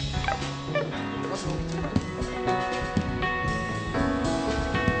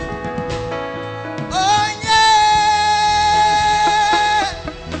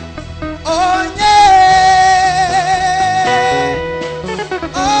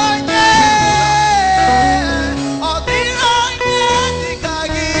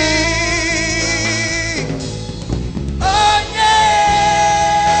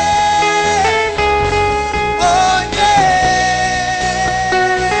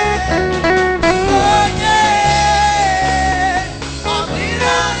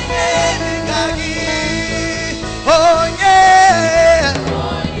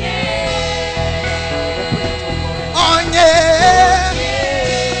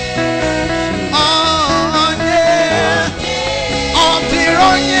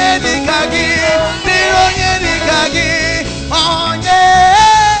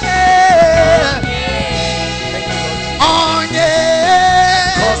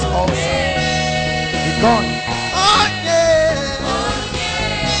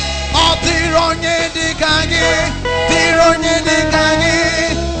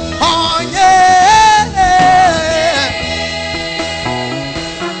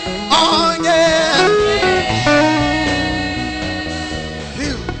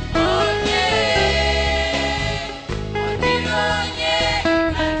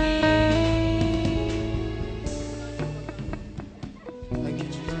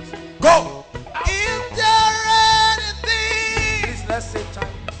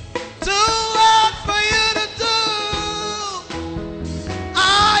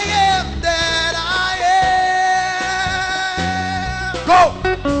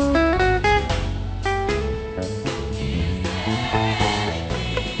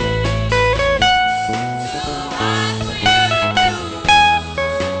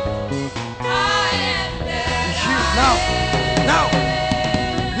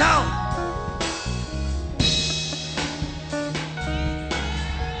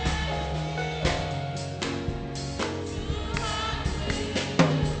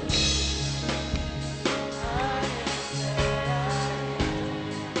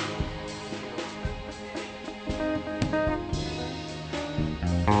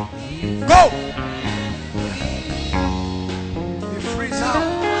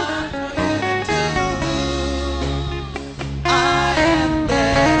 I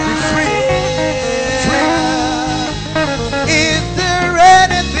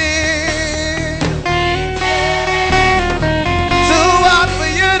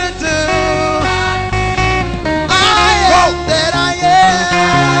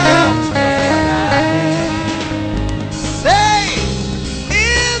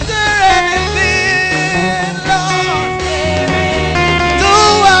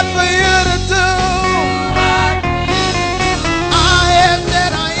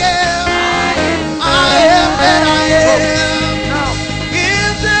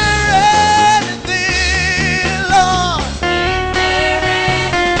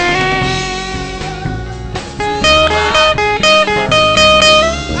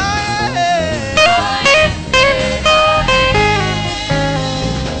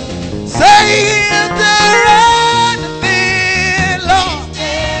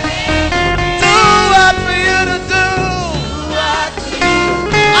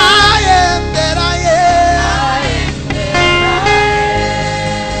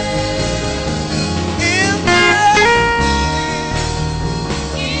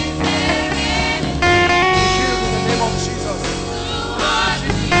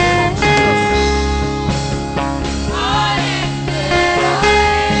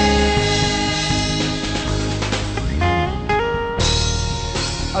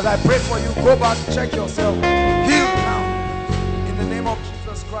As I pray for you, go back, check yourself. Heal now. In the name of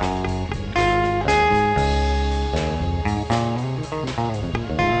Jesus Christ.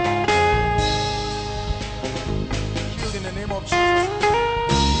 Healed in the name of Jesus.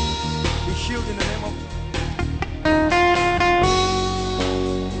 Be healed in the name of Jesus.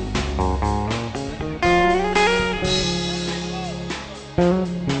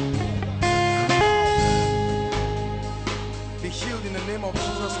 Be healed in the name of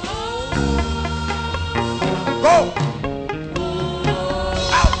Jesus. Go!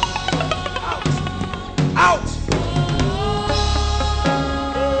 Out! Out! Out!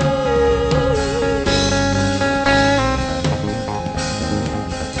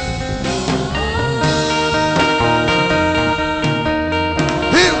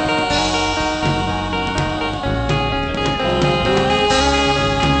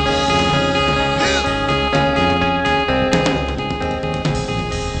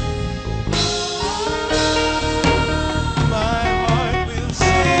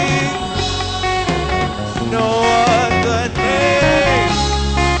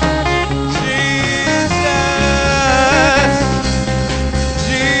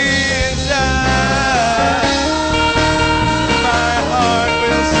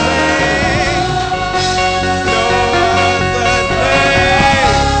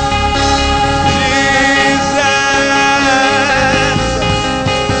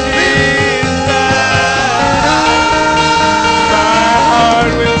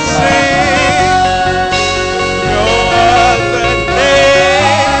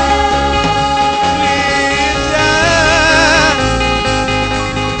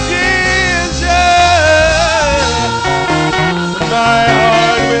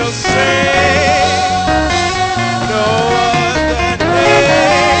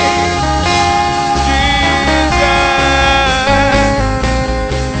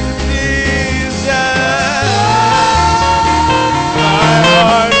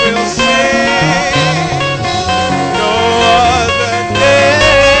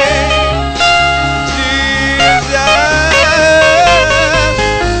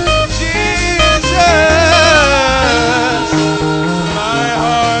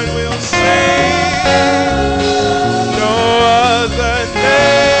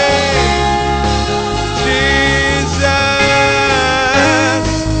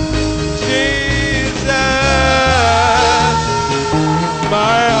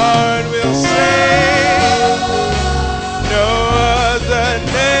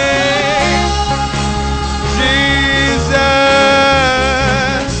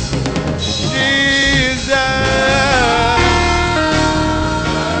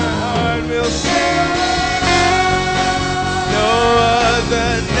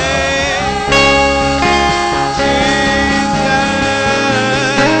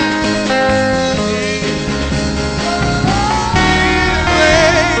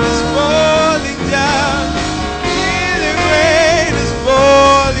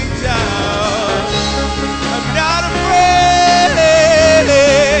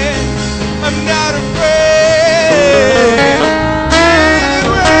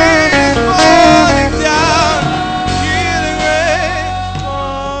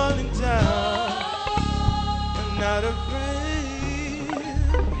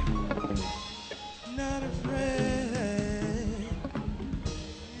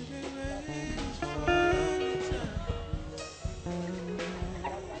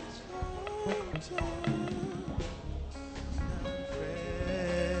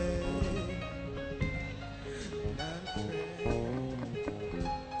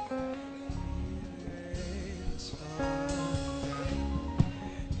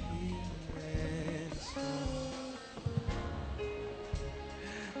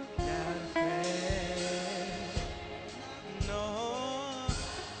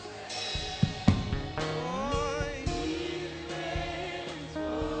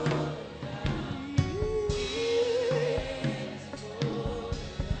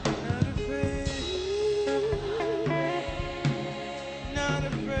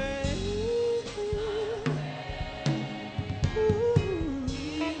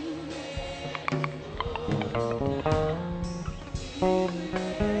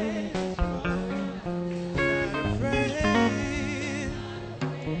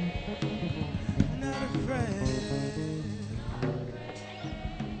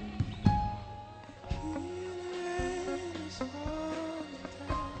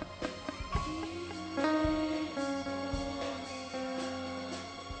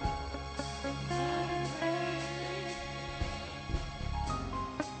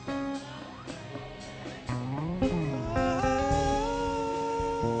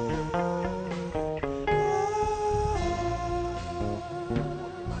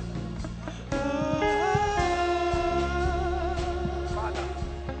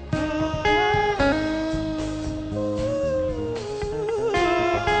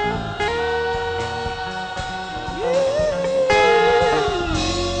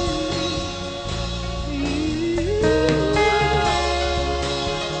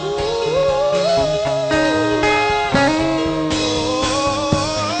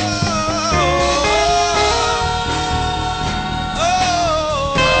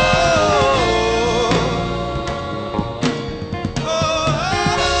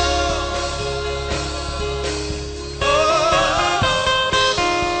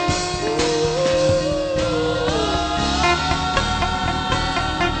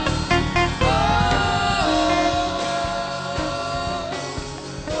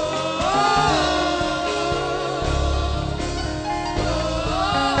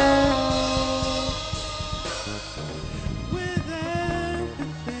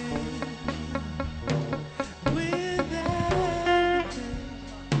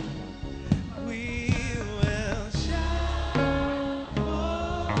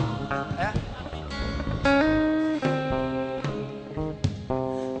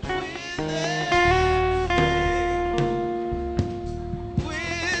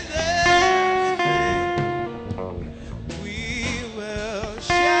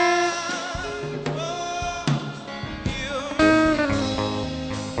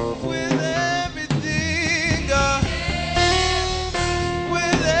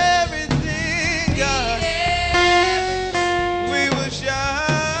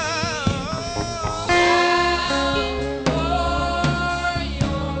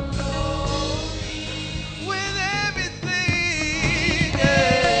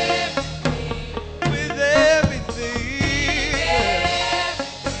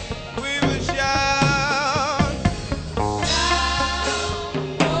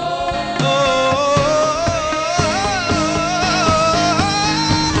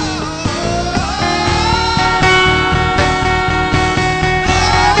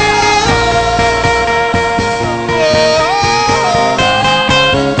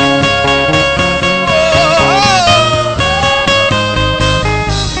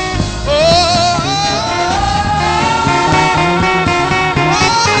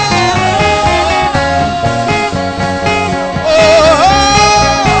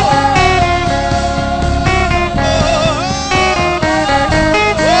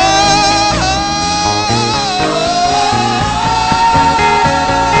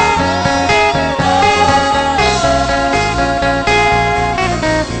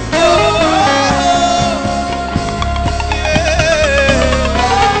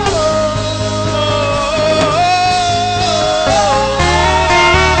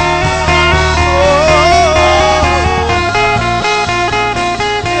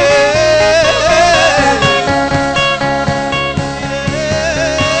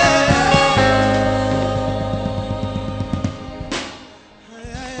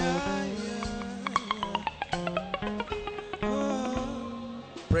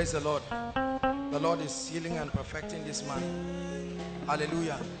 Praise the Lord. The Lord is healing and perfecting this man.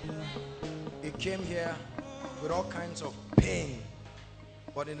 Hallelujah. He came here with all kinds of pain,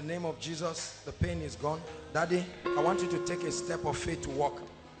 but in the name of Jesus, the pain is gone. Daddy, I want you to take a step of faith to walk.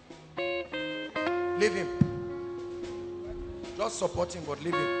 Leave him. Just support him, but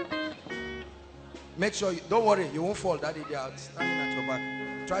leave him. Make sure, don't worry, you won't fall. Daddy, they are standing at your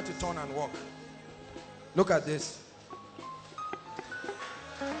back. Try to turn and walk. Look at this.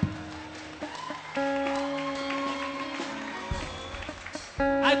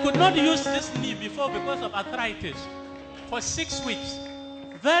 I could not use this knee before because of arthritis for 6 weeks.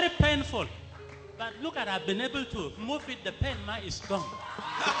 Very painful. But look at, I've been able to move it. The pain now is gone.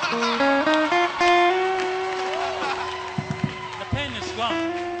 The pain is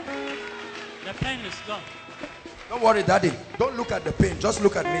gone. The pain is gone. Don't worry, Daddy. Don't look at the pain. Just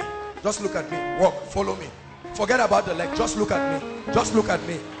look at me. Just look at me. Walk. Follow me. Forget about the leg. Just look at me. Just look at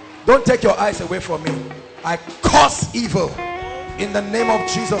me. Don't take your eyes away from me. I curse evil in the name of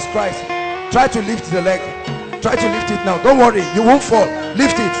Jesus Christ. Try to lift the leg. Try to lift it now. Don't worry. You won't fall.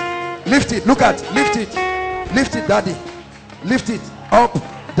 Lift it. Lift it. Look at. Lift it. Lift it, Daddy. Lift it. Up,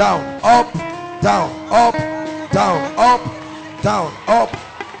 down, up, down, up, down, up, down, up,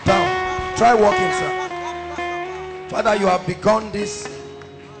 down. Try walking, sir. Father, you have begun this.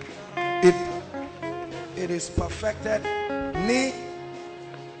 It is perfected. Knee,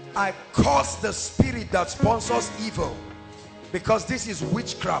 I curse the spirit that sponsors evil, because this is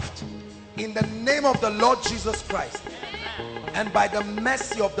witchcraft. In the name of the Lord Jesus Christ, and by the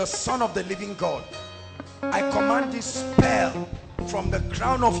mercy of the Son of the living God, I command this spell from the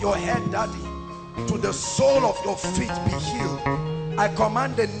crown of your head, Daddy, to the sole of your feet be healed. I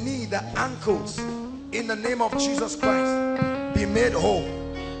command the knee, the ankles, in the name of Jesus Christ, be made whole.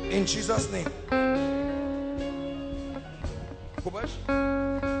 In Jesus' name.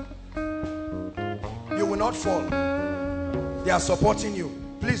 You will not fall. They are supporting you.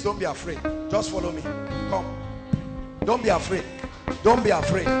 Please don't be afraid. Just follow me. Come. Don't be afraid. Don't be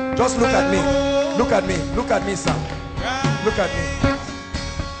afraid. Just look at me. Look at me. Look at me, sir. Look at me.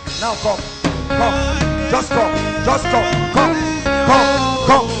 Now come. Come. Just come. Just come. Come. Come.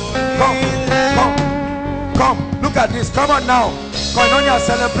 Come. Come. Come. Come. Look at this. Come on now. Koinonia,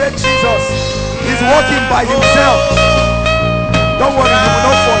 celebrate Jesus. He's walking by himself. Don't worry, you will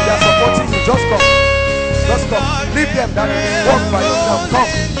not fall. They are supporting you. Just come. Just come. Leave them. That walk by yourself. Come.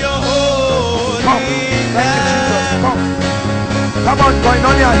 Come. Thank you, Jesus. Come. Come on,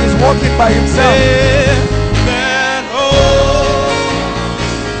 Koinonia. He's walking by himself.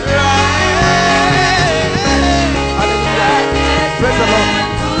 Praise the Lord.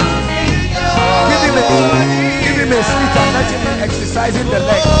 Give him a seat and let him be exercising the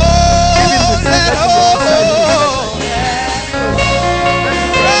leg. Give him the seat, let him be exercising the leg.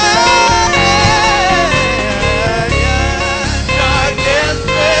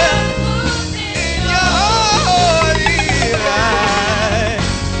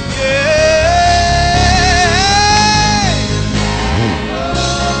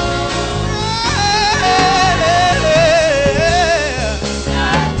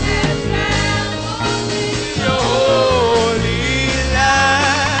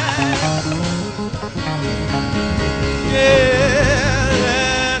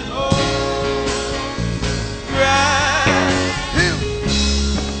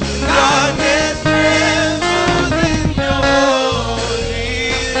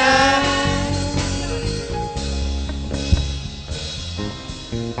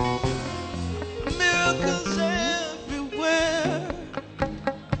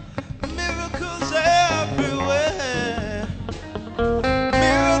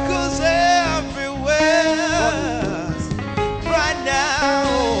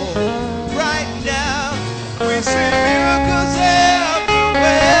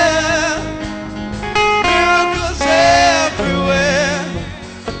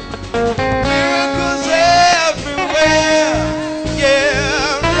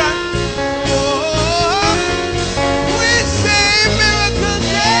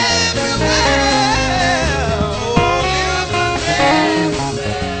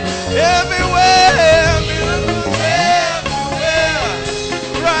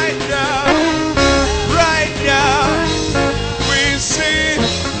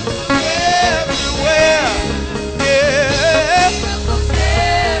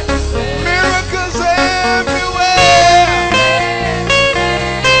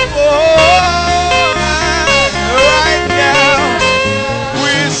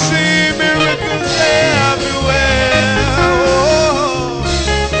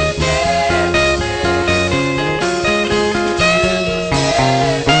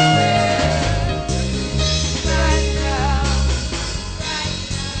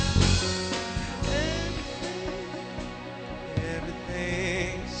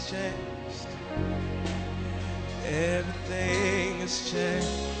 changed. Everything has changed.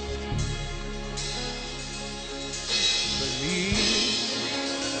 Believe.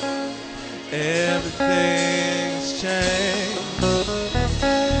 Everything's changed.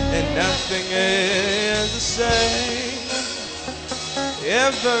 And nothing is the same.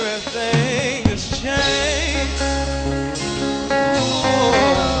 Everything has changed.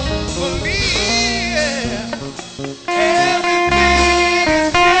 Oh, believe. Everything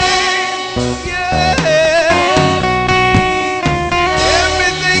is changed. Yeah.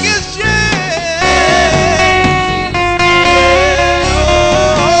 Everything is changed.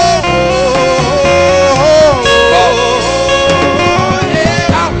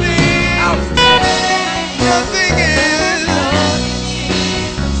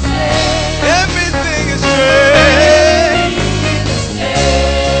 Everything is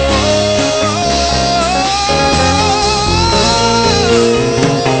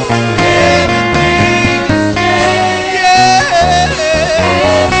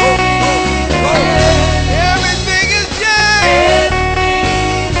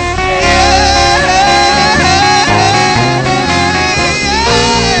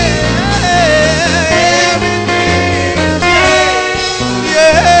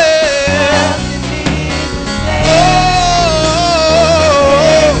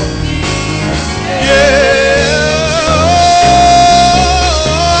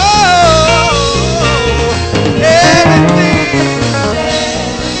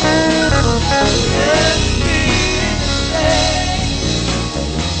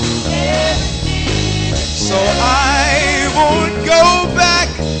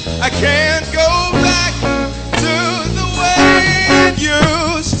I can't go back to the way it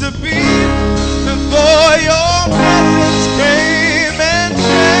used to be before your presence came and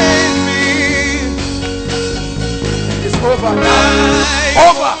changed me. It's over now. I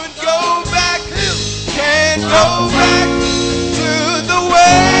won't go back, can't go back to the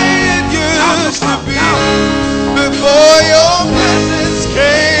way it used to be before your presence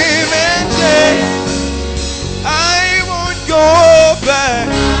came and changed. I won't go back.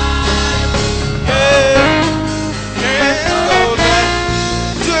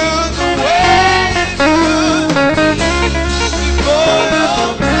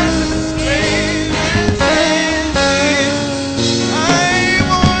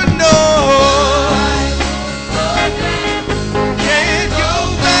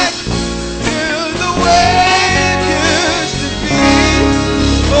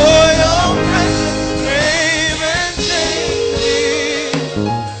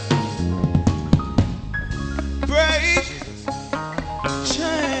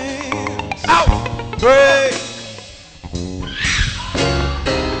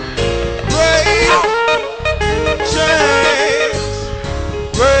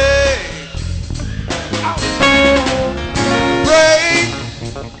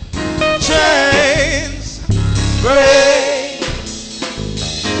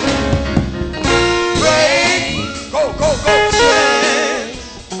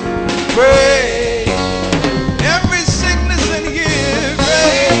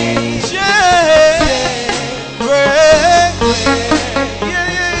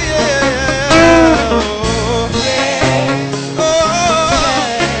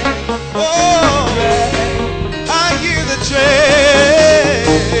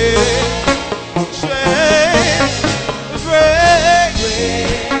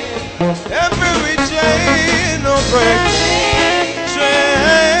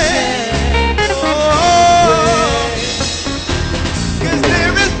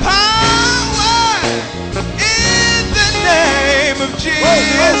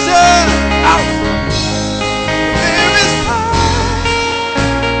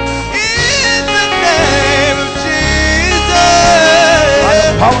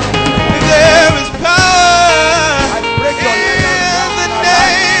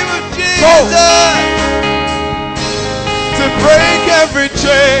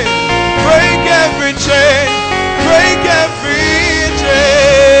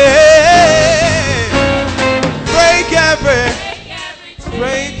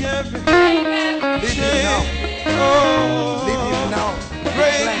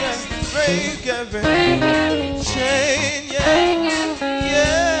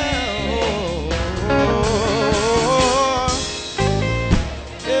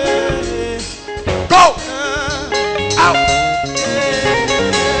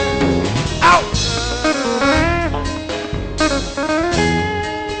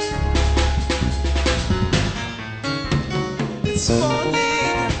 It's falling,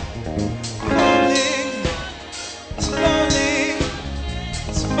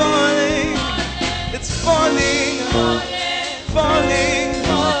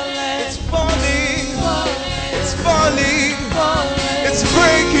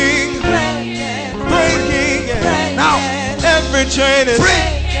 chain is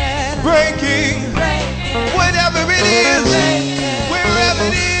breaking. Whatever it is, wherever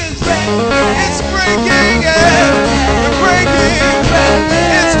it is, it's breaking. It's breaking.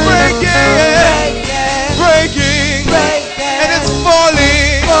 It's breaking. Breaking. And it's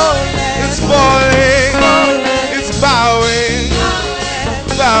falling. It's falling. It's bowing.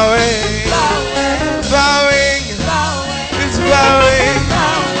 Bowing. Bowing. It's bowing.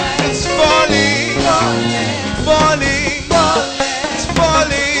 It's falling. Falling. It's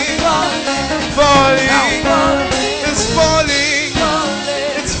falling. Falling. It's falling.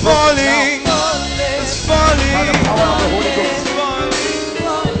 It's falling. It's falling. By the power of the Holy Ghost.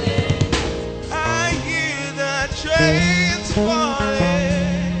 I hear the chains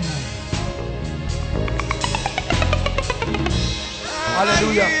falling.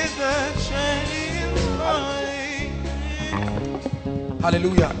 Hallelujah.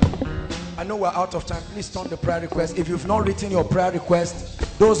 Hallelujah. I know we're out of time. Please turn the prayer request. If you've not written your prayer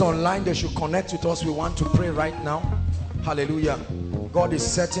request, those online, they should connect with us. We want to pray right now. Hallelujah. God is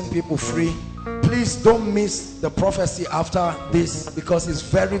setting people free. Please don't miss the prophecy after this, because it's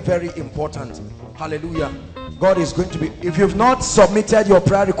very, very important. Hallelujah. God is going to be, if you've not submitted your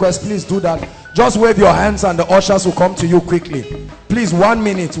prayer request, please do that. Just wave your hands and the ushers will come to you quickly. Please, 1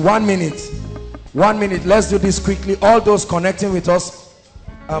 minute, 1 minute, 1 minute. Let's do this quickly. All those connecting with us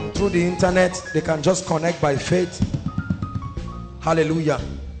through the internet, they can just connect by faith. Hallelujah.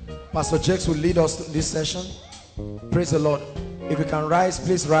 Pastor Jakes will lead us in this session. Praise the Lord. If you can rise,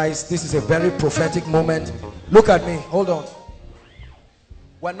 please rise. This is a very prophetic moment. Look at me. Hold on.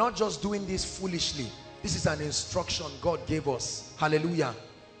 We're not just doing this foolishly. This is an instruction God gave us. Hallelujah.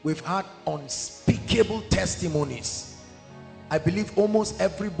 We've had unspeakable testimonies. I believe almost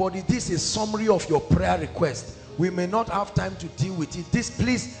everybody, this is a summary of your prayer request. We may not have time to deal with it. This,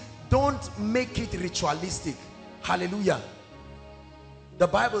 please don't make it ritualistic. Hallelujah. The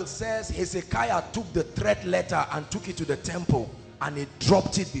Bible says Hezekiah took the threat letter and took it to the temple and he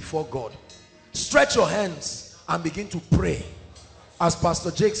dropped it before God. Stretch your hands and begin to pray as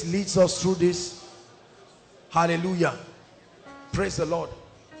Pastor Jakes leads us through this. Hallelujah. Praise the Lord.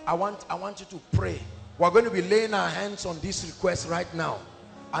 I want you to pray. We're going to be laying our hands on this request right now.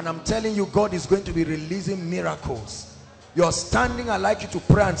 And I'm telling you, God is going to be releasing miracles. You're standing, I'd like you to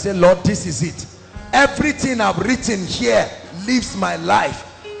pray and say, Lord, this is it. Everything I've written here lives my life.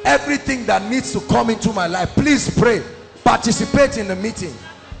 Everything that needs to come into my life, please pray. Participate in the meeting.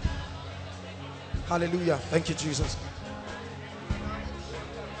 Hallelujah. Thank you, Jesus.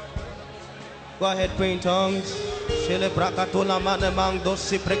 Go ahead, pray in tongues. Shele brakatula manemang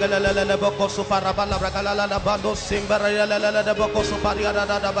dosi pregalele boko suparabala bragalala bando simbarele boko supariada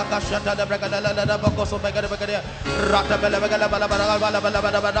da bakashata da bragalele boko supagade bagade rata bela bagala bala bala bala bala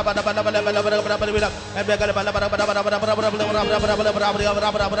bala bala bala bala bala bala bala bala bala ebegala bala bala bala bala bala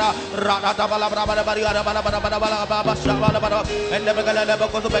bala rata bala bala bala bala bala bala bala bala shabala bala ende bagala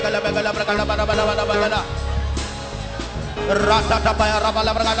boko supagala bagala bragala bala bala bala bala rata tapaya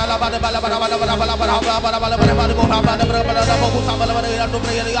rabala bragala bala bala bala bala bala bala bala bala bala bala bala bala bala boko sabala bala ya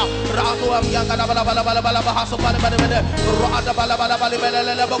dubriya ratu am yang kana bala bala bala bala bahasu bala bala bala rata bala bala bala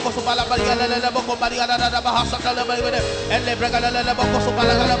bala boko subala bala bala boko bala da bahasa bala bala elle bragala boko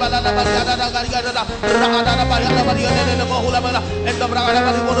subala bala bala bala da rata bala bala bala boko bala endo bragala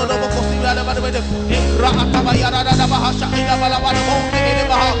bala boko subala bala bala rata baya da bahasa ila bala bala boko ini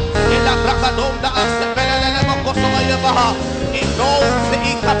bah ila brakadom da asbala boko subala bah Indo se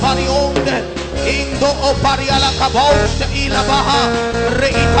ikapari onde Indo opari ala kabos se ilabaha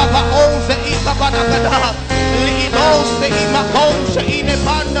Reitaba onze ikabanagada Liidos se imakon se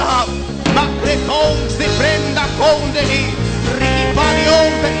inepanda Makreton se prenda konde Riipari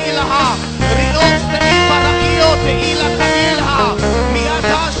onde ilaha Rios se ipara io te ila kanila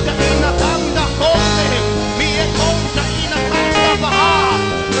Miadash te inatanda konde Mie konja inatanda baha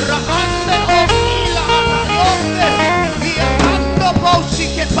Rakande o ila atayonde Bosi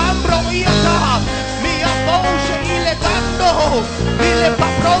che pambro iata mia voce ilegando mille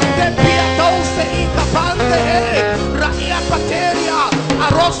papronte piatose incapante raia pateria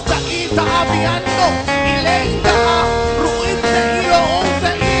arrosta ita aviando ilenda ruinte io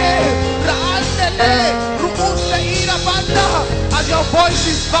onze ie raandele ruuste ira banda as your voice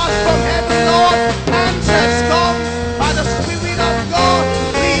is fast from heaven Lord answers come by the Spirit of God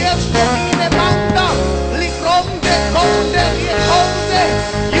riesco ine banda ligronde conde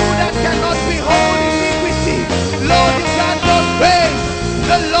you that cannot behold iniquity, Lord, you cannot pray.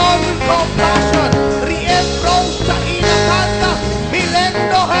 The Lord with compassion,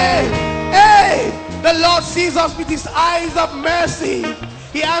 hey, the Lord sees us with his eyes of mercy.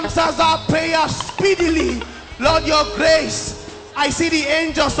 He answers our prayers speedily. Lord, your grace I see the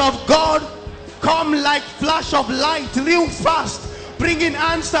angels of God come like flash of light real fast, bringing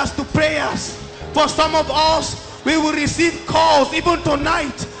answers to prayers. For some of us, we will receive calls even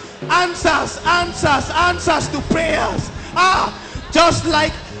tonight. Answers to prayers. Just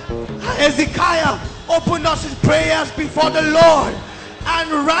like Hezekiah opened us his prayers before the Lord,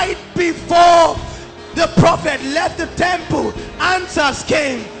 and right before the prophet left the temple, answers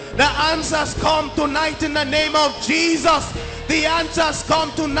came. The answers come tonight in the name of Jesus. The answers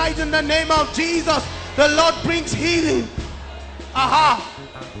come tonight in the name of Jesus. The Lord brings healing.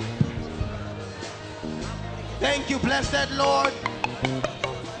 Thank you, blessed Lord.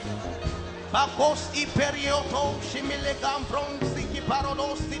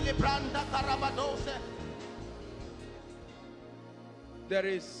 There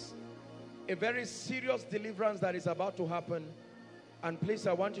is a very serious deliverance that is about to happen. And please,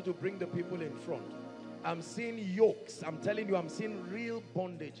 I want you to bring the people in front. I'm seeing yokes. I'm telling you, I'm seeing real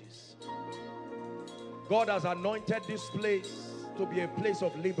bondages. God has anointed this place to be a place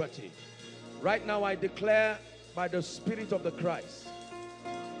of liberty. Right now, I declare by the Spirit of the Christ,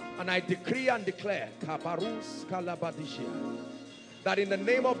 and I decree and declare that in the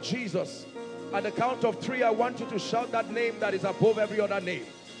name of Jesus, at the count of 3, I want you to shout that name that is above every other name.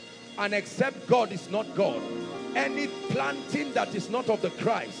 And except God is not God, any planting that is not of the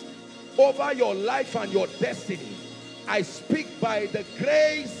Christ over your life and your destiny, I speak by the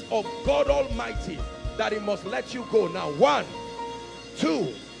grace of God Almighty that He must let you go now. 1,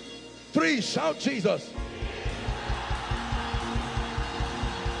 2, 3, shout Jesus.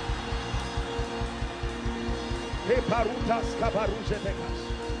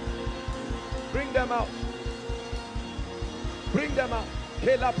 Bring them out. Bring them out.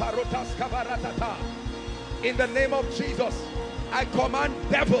 In the name of Jesus, I command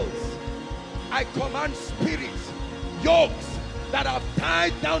devils, I command spirits, yokes that have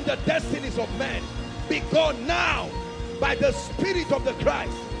tied down the destinies of men, be gone now by the Spirit of the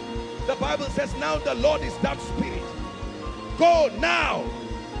Christ. The Bible says now the Lord is that Spirit. Go now.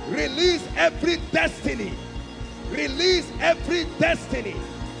 Release every destiny. Release every destiny.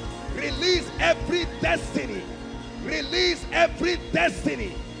 Release every destiny. Release every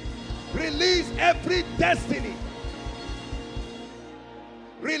destiny. Release every destiny.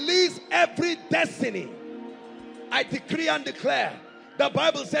 Release every destiny. I decree and declare. The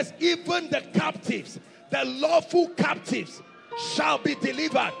Bible says even the captives, the lawful captives, shall be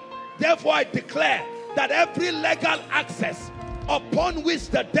delivered. Therefore I declare that every legal access upon which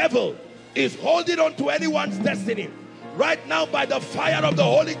the devil is holding on to anyone's destiny, right now by the fire of the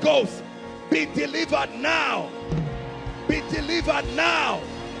Holy Ghost, be delivered now. Be delivered now.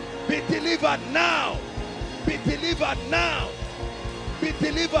 Be delivered now. Be delivered now. Be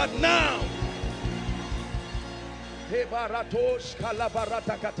delivered now.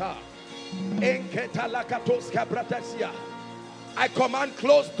 I command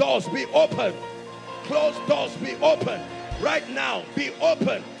closed doors be open. Closed doors be open. Right now, be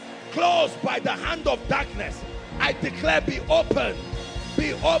open. Closed by the hand of darkness. I declare be open.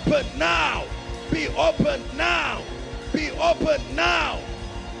 Be open now. Be open now. Be open now.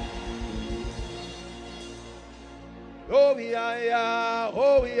 Oh yeah, yeah.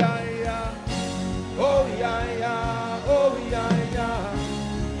 Oh yeah, yeah. Oh yeah, yeah. Oh yeah, yeah.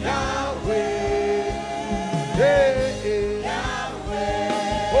 Yahweh. Hey, hey.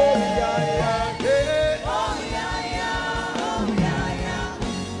 Yahweh. Oh yeah, yeah. Hey. Oh yeah, yeah. Oh yeah, yeah.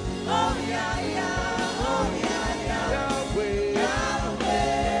 Oh yeah, yeah. Oh yeah, yeah. Yahweh. Yahweh.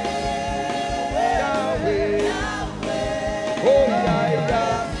 Yahweh. Yahweh. Oh yeah,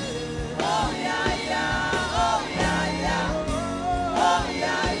 yeah. Oh yeah, yeah. Oh yeah, yeah. Oh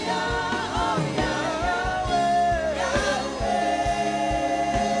yeah, yeah. Oh yeah,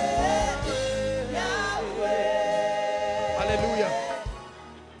 Yahweh. Hallelujah.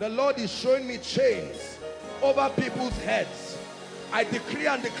 The Lord is showing me chains over people's heads. I decree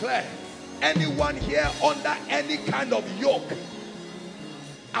and declare, anyone here under any kind of yoke,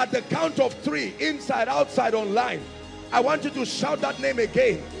 at the count of 3, inside, outside, online, I want you to shout that name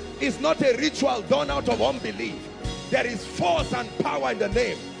again. It's not a ritual done out of unbelief. There is force and power in the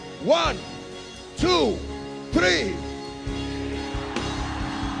name. 1, 2, 3.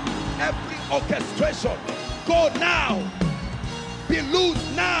 Every orchestration, go now. Be loose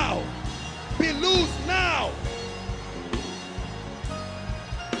now. Be loose now.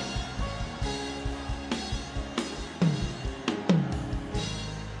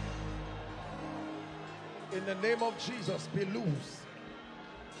 In the name of Jesus, be loose.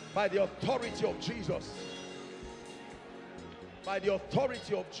 By the authority of Jesus. By the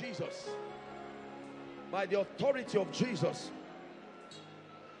authority of Jesus. By the authority of Jesus.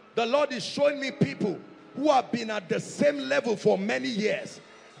 The Lord is showing me people who have been at the same level for many years.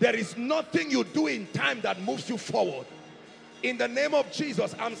 There is nothing you do in time that moves you forward. In the name of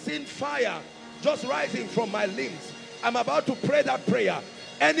Jesus, I'm seeing fire just rising from my limbs. I'm about to pray that prayer.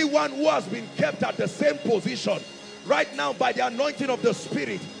 Anyone who has been kept at the same position, right now by the anointing of the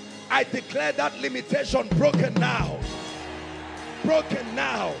Spirit, I declare that limitation broken now. Broken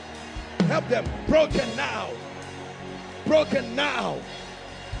now. Help them. Broken now. Broken now.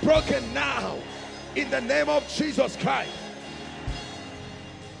 Broken now. In the name of Jesus Christ.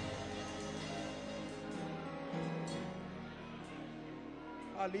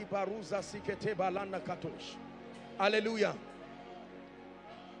 Hallelujah.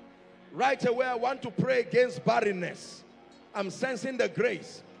 Right away, I want to pray against barrenness. I'm sensing the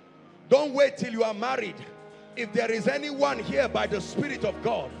grace. Don't wait till you are married. If there is anyone here by the Spirit of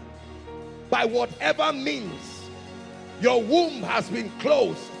God, by whatever means, your womb has been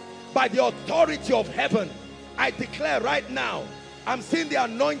closed by the authority of heaven, I declare right now, I'm seeing the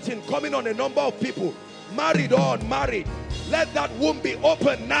anointing coming on a number of people, married or unmarried. Let that womb be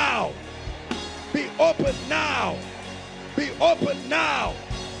open now. Be open now. Be open now.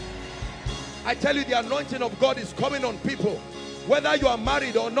 I tell you, the anointing of God is coming on people, whether you are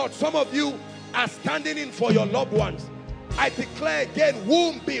married or not. Some of you are standing in for your loved ones. I declare again,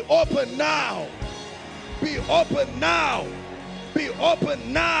 womb be open now. Be open now. Be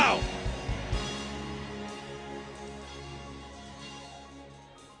open now.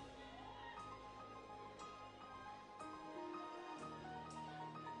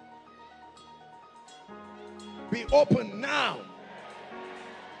 Be open now.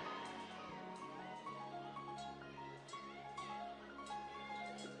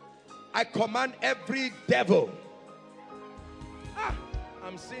 I command every devil.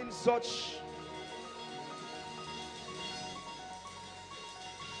 I'm seeing such.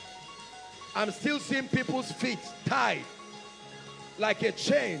 I'm still seeing people's feet tied like a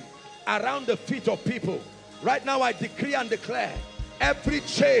chain around the feet of people. Right now I decree and declare, every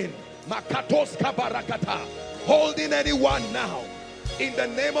chain makatos kabarakata holding anyone now, in the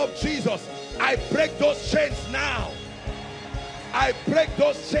name of Jesus, I break those chains now. I break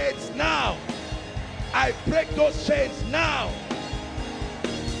those chains now. I break those chains now.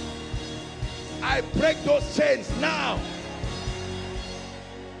 I break those chains now.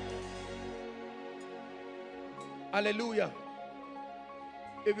 Hallelujah.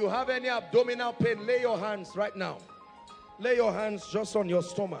 If you have any abdominal pain, lay your hands right now. Lay your hands just on your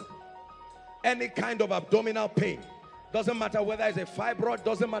stomach. Any kind of abdominal pain, doesn't matter whether it's a fibroid,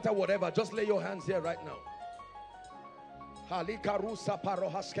 doesn't matter whatever, just lay your hands here right now.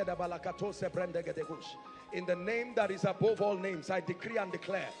 In the name that is above all names, I decree and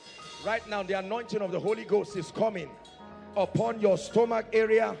declare right now, the anointing of the Holy Ghost is coming upon your stomach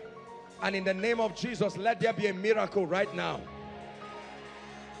area, and in the name of Jesus, let there be a miracle right now.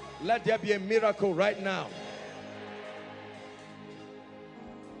 Let there be a miracle right now.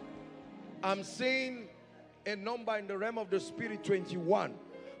 I'm seeing a number in the realm of the Spirit, 21,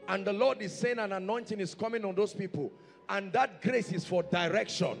 and the Lord is saying an anointing is coming on those people, and that grace is for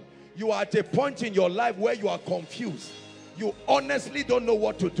direction. You are at a point in your life where you are confused. You honestly don't know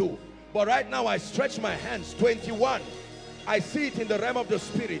what to do. But right now I stretch my hands. 21. I see it in the realm of the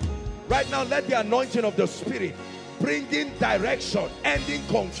Spirit. Right now, let the anointing of the Spirit bring in direction, ending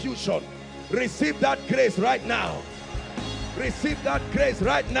confusion. Receive that grace right now. Receive that grace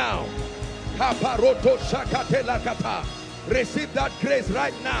right now. Receive that grace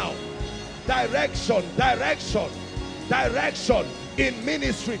right now. Direction, direction, direction in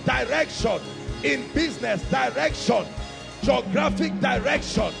ministry, direction in business, direction, geographic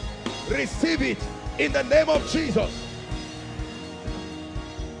direction. Receive it in the name of Jesus.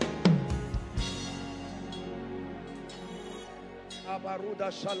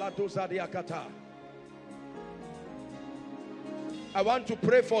 I want to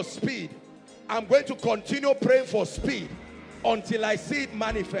pray for speed. I'm going to continue praying for speed until I see it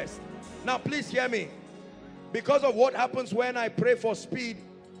manifest. Now please hear me. Because of what happens when I pray for speed,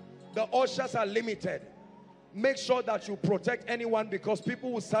 the ushers are limited. Make sure that you protect anyone, because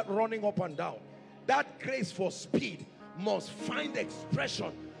people will start running up and down. That grace for speed must find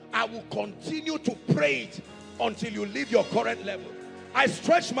expression. I will continue to pray it until you leave your current level. I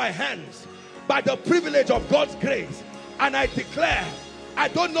stretch my hands by the privilege of God's grace, and I declare, I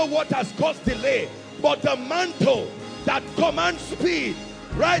don't know what has caused delay, but the mantle that commands speed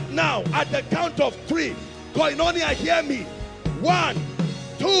right now, at the count of 3, Koinonia, hear me. 1,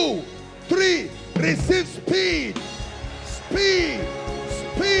 2, 3. Receive speed. Speed.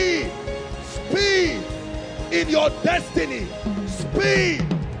 Speed. Speed in your destiny. Speed.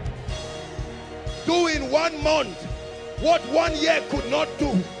 1 month what 1 year could not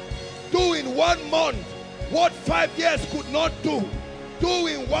do. Do in 1 month what 5 years could not do. Do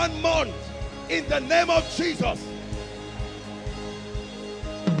in 1 month in the name of Jesus.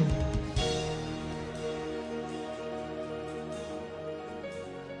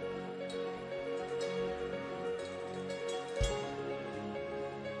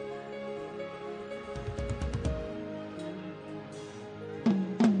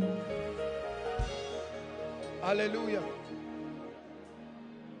 Hallelujah.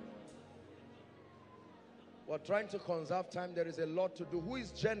 We're trying to conserve time. There is a lot to do. Who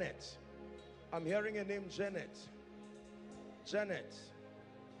is Janet? I'm hearing a name, Janet. Janet.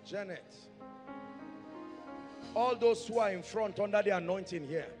 Janet. All those who are in front under the anointing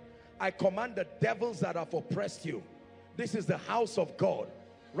here, I command the devils that have oppressed you. This is the house of God.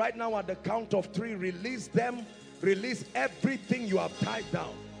 Right now at the count of 3, release them. Release everything you have tied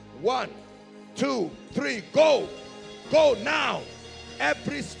down. 1, 2, 3, go. Go now.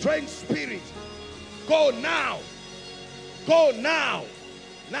 Every strange spirit, go now. Go now.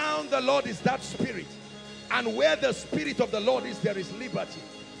 Now the Lord is that spirit. And where the spirit of the Lord is, there is liberty.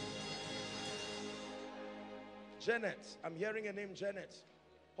 Janet, I'm hearing a name, Janet.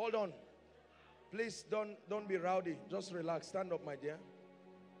 Hold on. Please don't be rowdy. Just relax. Stand up, my dear.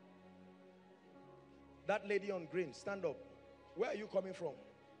 That lady on green, stand up. Where are you coming from?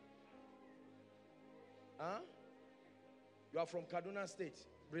 Huh? You are from Kaduna State.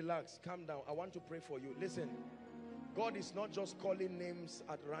 Relax, calm down. I want to pray for you. Listen, God is not just calling names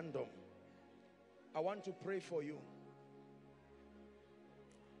at random. I want to pray for you.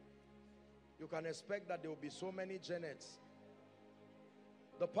 You can expect that there will be so many Janets.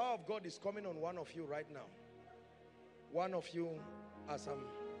 The power of God is coming on one of you right now. One of you, as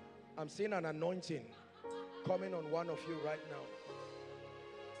I'm seeing an anointing coming on one of you right now.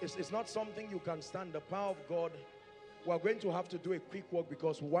 It's not something you can stand. The power of God. We're going to have to do a quick walk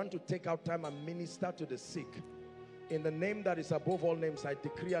because we want to take out time and minister to the sick. In the name that is above all names, I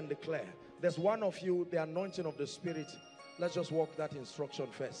decree and declare. There's one of you, the anointing of the Spirit. Let's just walk that instruction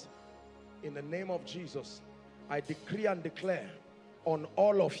first. In the name of Jesus, I decree and declare on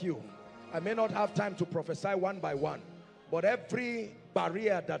all of you. I may not have time to prophesy one by one, but every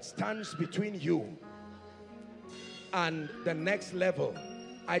barrier that stands between you and the next level,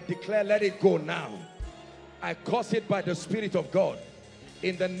 I declare, let it go now. I curse it by the Spirit of God.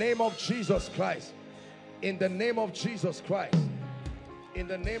 In the name of Jesus Christ. In the name of Jesus Christ. In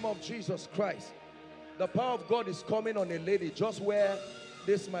the name of Jesus Christ. The power of God is coming on a lady just where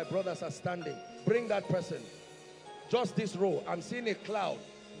this, my brothers, are standing. Bring that person. Just this row. I'm seeing a cloud.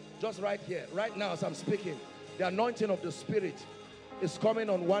 Just right here. Right now as I'm speaking. The anointing of the Spirit is coming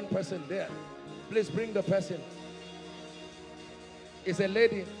on one person there. Please bring the person. It's a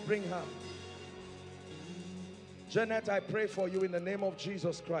lady. Bring her. Janet, I pray for you in the name of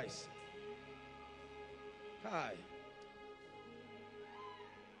Jesus Christ. Hi.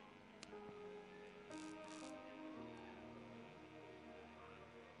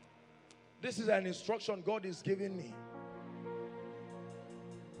 This is an instruction God is giving me.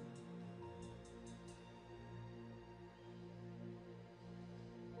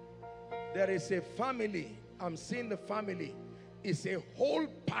 There is a family. I'm seeing the family. It's a whole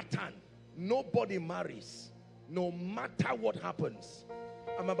pattern. Nobody marries. No matter what happens.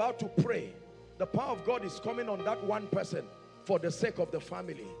 I'm about to pray. The power of God is coming on that one person for the sake of the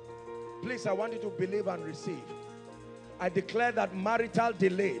family. Please, I want you to believe and receive. I declare that marital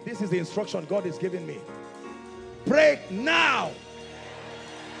delay, this is the instruction God is giving me. Break now.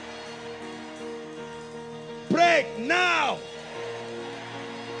 Break now.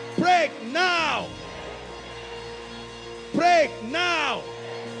 Break now. Break now.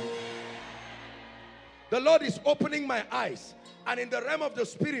 The Lord is opening my eyes, and in the realm of the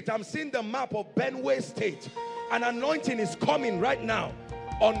Spirit, I'm seeing the map of Benue State. An anointing is coming right now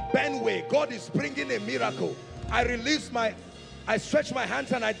on Benue. God is bringing a miracle. I stretch my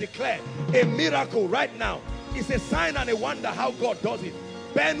hands and I declare a miracle right now. It's a sign and a wonder how God does it.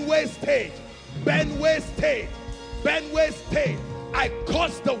 Benue State, Benue State, Benue State. I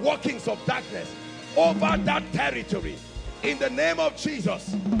curse the workings of darkness over that territory in the name of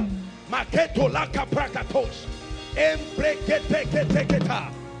Jesus.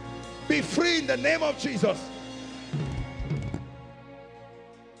 Be free in the name of Jesus.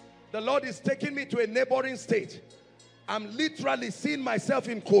 The Lord is taking me to a neighboring state. I'm literally seeing myself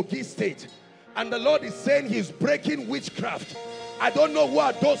in Kogi State. And the Lord is saying he's breaking witchcraft. I don't know who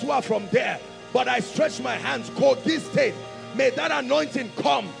are those who are from there, but I stretch my hands. Kogi State, may that anointing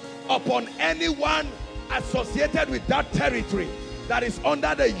come upon anyone associated with that territory that is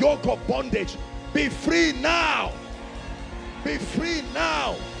under the yoke of bondage. Be free now. Be free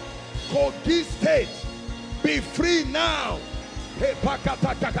now. Kogi State. Be free now.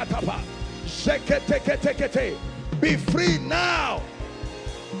 Be free now.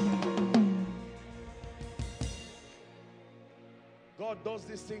 God does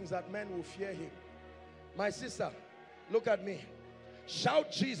these things that men will fear him. My sister, look at me.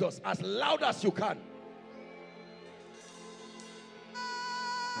 Shout Jesus as loud as you can.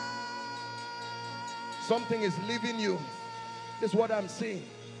 Something is leaving you. This is what I'm seeing.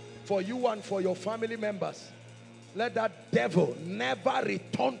 For you and for your family members. Let that devil never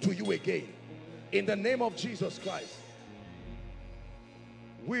return to you again. In the name of Jesus Christ.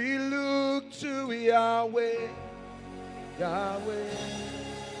 We look to Yahweh. Yahweh.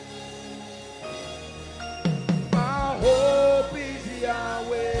 Our hope is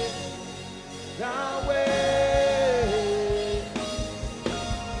Yahweh. Yahweh.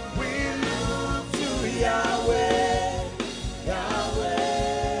 We look to Yahweh. Yahweh.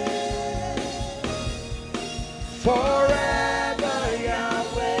 Forever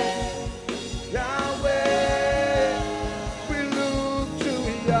Yahweh. Yahweh. We look to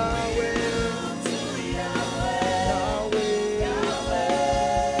Yahweh.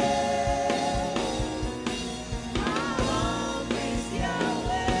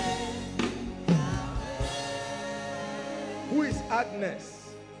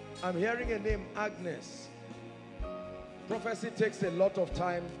 Agnes. I'm hearing a name, Agnes. Prophecy takes a lot of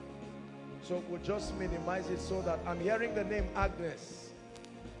time, so we'll just minimize it so that I'm hearing the name Agnes.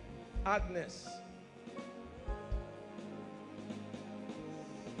 Agnes.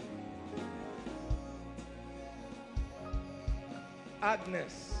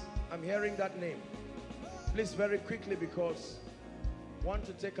 Agnes. I'm hearing that name. Please, very quickly, because I want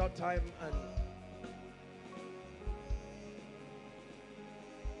to take out time and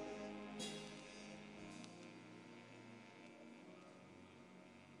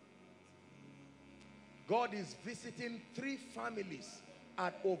God is visiting 3 families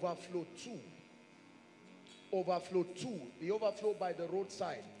at Overflow 2. Overflow 2, the overflow by the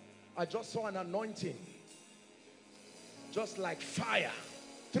roadside. I just saw an anointing, just like fire.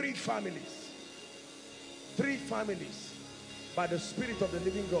 3 families. 3 families by the Spirit of the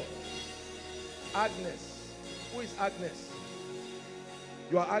living God. Agnes. Who is Agnes?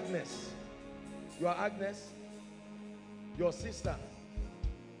 You are Agnes. You are Agnes. Your sister.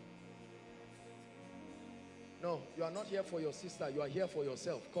 No, you are not here for your sister. You are here for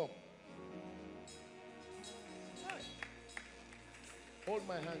yourself. Come. Hi. Hold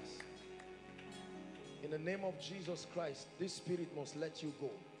my hands. In the name of Jesus Christ, this spirit must let you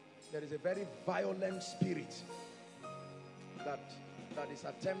go. There is a very violent spirit that is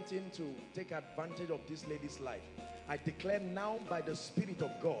attempting to take advantage of this lady's life. I declare now by the Spirit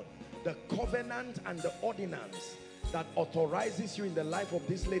of God, the covenant and the ordinance that authorizes you in the life of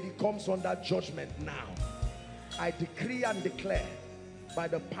this lady comes under judgment now. I decree and declare by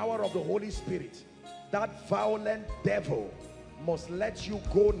the power of the Holy Spirit, that violent devil must let you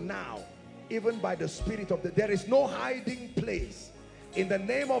go now, even by the Spirit of the... There is no hiding place. In the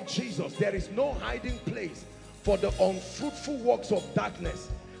name of Jesus, there is no hiding place for the unfruitful works of darkness.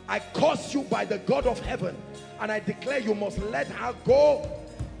 I curse you by the God of heaven, and I declare you must let her go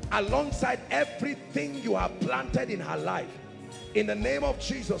alongside everything you have planted in her life. In the name of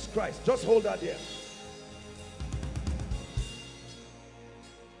Jesus Christ. Just hold her there.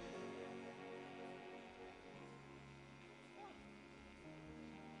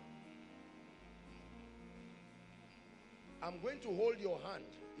 I'm going to hold your hand.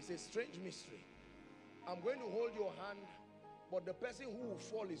 It's a strange mystery. I'm going to hold your hand, but the person who will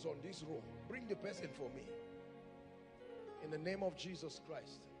fall is on this row. Bring the person for me. In the name of Jesus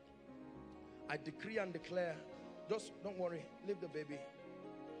Christ. I decree and declare, just don't worry, leave the baby.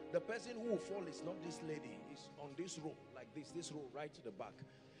 The person who will fall is not this lady. It's on this row, like this row right to the back.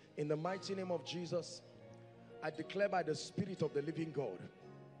 In the mighty name of Jesus, I declare by the Spirit of the living God,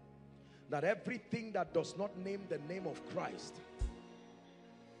 that everything that does not name the name of Christ,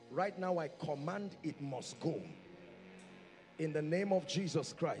 right now I command it must go. In the name of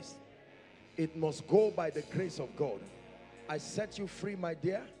Jesus Christ, it must go by the grace of God. I set you free, my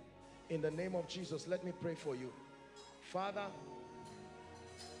dear. In the name of Jesus, let me pray for you. Father,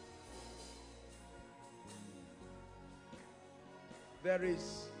 there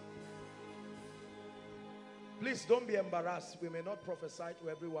is... Please don't be embarrassed. We may not prophesy to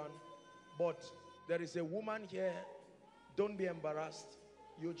everyone, but there is a woman here. Don't be embarrassed.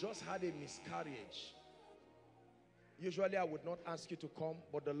 You just had a miscarriage. Usually I would not ask you to come,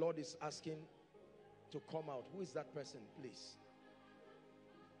 but the Lord is asking to come out. Who is that person, please?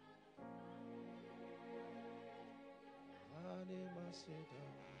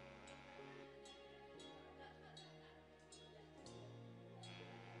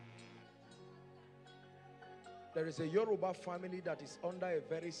 There is a Yoruba family that is under a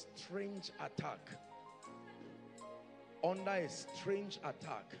very strange attack. Under a strange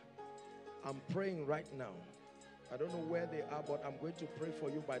attack. I'm praying right now. I don't know where they are, but I'm going to pray for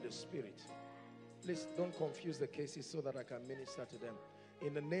you by the Spirit. Please don't confuse the cases so that I can minister to them.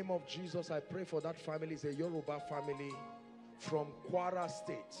 In the name of Jesus, I pray for that family. It's a Yoruba family from Kwara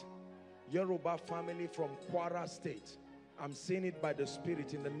State. Yoruba family from Kwara State. I'm seeing it by the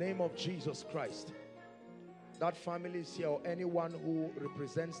Spirit in the name of Jesus Christ. That family is here, or anyone who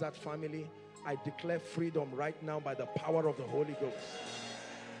represents that family, I declare freedom right now by the power of the Holy Ghost.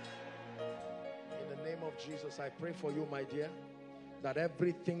 In the name of Jesus, I pray for you, my dear, that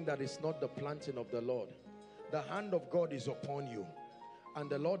everything that is not the planting of the Lord, the hand of God is upon you. And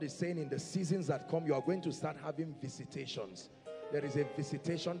the Lord is saying in the seasons that come, you are going to start having visitations. There is a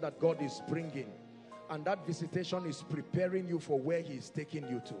visitation that God is bringing. And that visitation is preparing you for where He is taking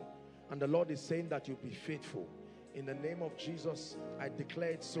you to. And the Lord is saying that you be faithful. In the name of Jesus, I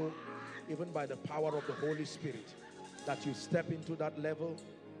declare it so, even by the power of the Holy Spirit, that you step into that level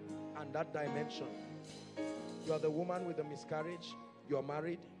and that dimension. You are the woman with the miscarriage. You are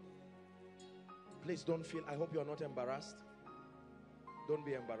married. Please don't feel, I hope you are not embarrassed. Don't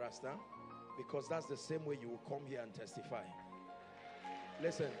be embarrassed, huh? Because that's the same way you will come here and testify.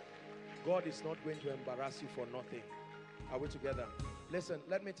 Listen, God is not going to embarrass you for nothing. Are we together? Listen,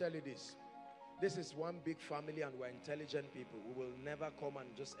 let me tell you this. This is one big family and we're intelligent people. We will never come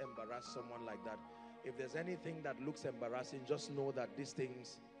and just embarrass someone like that. If there's anything that looks embarrassing, just know that these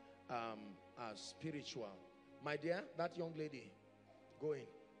things are spiritual. My dear, that young lady, go in.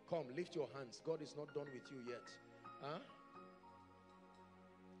 Come, lift your hands. God is not done with you yet. Huh?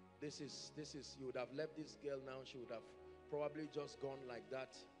 This is, you would have left this girl now. She would have probably just gone like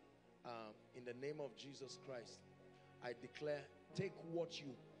that. In the name of Jesus Christ, I declare, take what you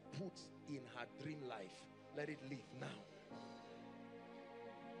put in her dream life. Let it live now.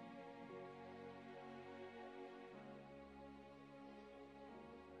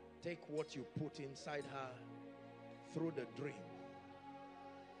 Take what you put inside her through the dream.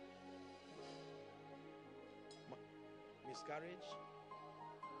 Miscarriage?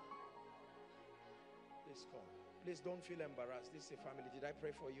 Please come. Please don't feel embarrassed. This is a family. Did I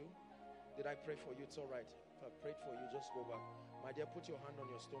pray for you? Did I pray for you? It's all right. If I prayed for you, just go back. My dear, put your hand on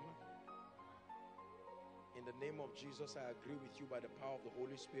your stomach. In the name of Jesus, I agree with you by the power of the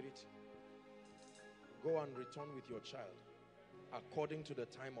Holy Spirit. Go and return with your child according to the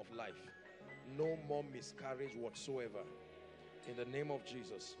time of life. No more miscarriage whatsoever. In the name of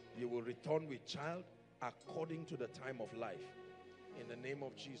Jesus, you will return with child according to the time of life. In the name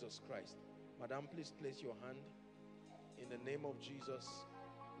of Jesus Christ. Madam, please place your hand. In the name of Jesus,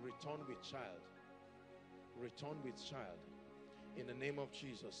 return with child. Return with child. In the name of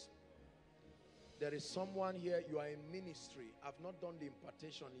Jesus. There is someone here, you are in ministry. I've not done the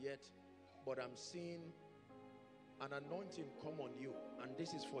impartation yet, but I'm seeing an anointing come on you, and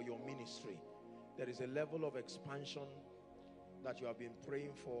this is for your ministry. There is a level of expansion that you have been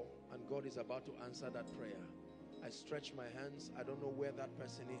praying for, and God is about to answer that prayer. I stretch my hands. I don't know where that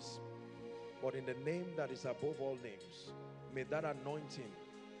person is, but in the name that is above all names, may that anointing,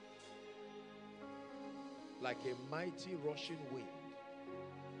 like a mighty rushing wind,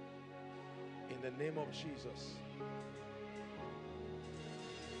 in the name of Jesus,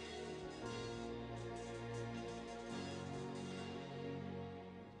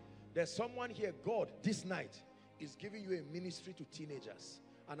 there's someone here, God, this night is giving you a ministry to teenagers.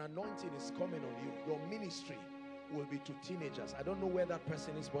 An anointing is coming on you. Your ministry will be to teenagers. I don't know where that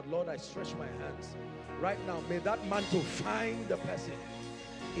person is, but Lord, I stretch my hands. Right now, may that mantle find the person.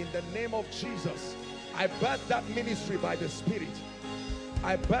 In the name of Jesus, I birth that ministry by the Spirit.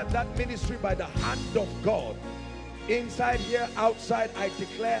 I birth that ministry by the hand of God. Inside here, outside, I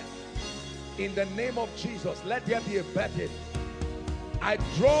declare, in the name of Jesus, let there be a birthing. I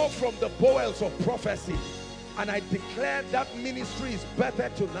draw from the bowels of prophecy, and I declare that ministry is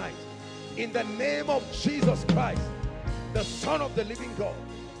birthed tonight. In the name of Jesus Christ, the Son of the living God.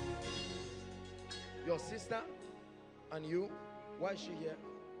 Your sister and you, why is she here?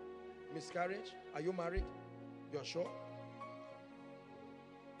 Miscarriage? Are you married? You're sure?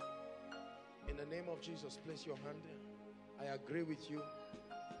 In the name of Jesus, place your hand there. I agree with you.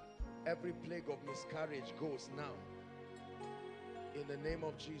 Every plague of miscarriage goes now. In the name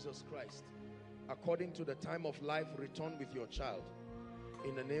of Jesus Christ. According to the time of life, return with your child.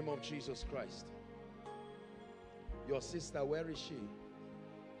 In the name of Jesus Christ. Your sister, where is she?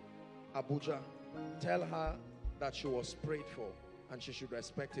 Abuja. Tell her that she was prayed for and she should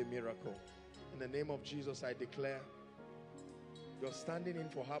expect a miracle. In the name of Jesus, I declare, you're standing in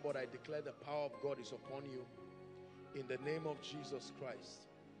for her, but I declare the power of God is upon you. In the name of Jesus Christ.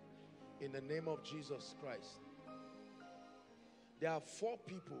 In the name of Jesus Christ. There are 4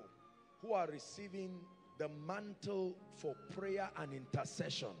 people who are receiving the mantle for prayer and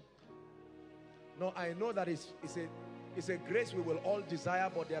intercession. Now, I know that it's a grace we will all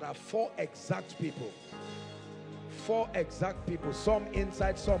desire, but there are 4 exact people. 4 exact people, some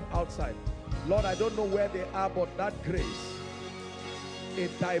inside, some outside. Lord, I don't know where they are, but that grace, a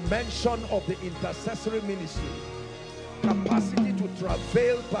dimension of the intercessory ministry, capacity to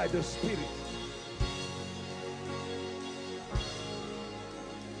travail by the Spirit.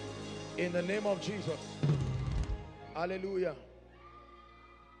 In the name of Jesus. Hallelujah.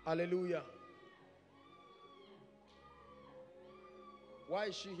 Hallelujah. Why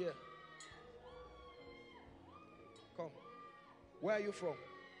is she here? Come. Where are you from?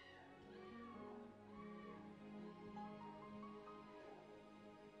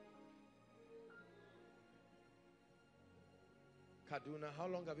 Kaduna. How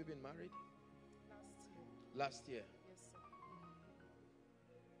long have you been married? Last year. Last year. Yes, sir.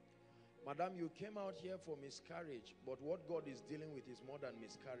 Madam, you came out here for miscarriage, but what God is dealing with is more than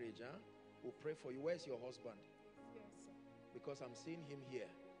miscarriage. Huh? We'll pray for you. Where's your husband? Yes, sir. Because I'm seeing him here.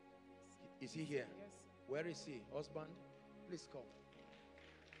 Is he here? Yes, sir. Where is he? Husband, please come.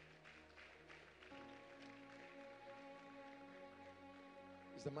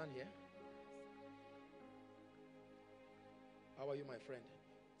 Is the man here? How are you, my friend?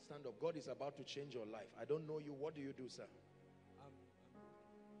 Stand up. God is about to change your life. I don't know you. What do you do, sir?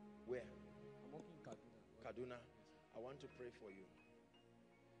 Where? I'm working in Kaduna. Kaduna. I want to pray for you.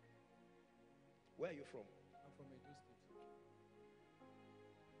 Where are you from? I'm from Edo State.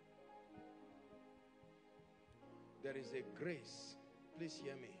 There is a grace. Please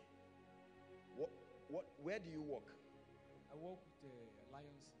hear me. Where do you work? I work with the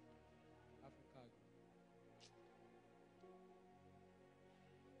Alliance Africa.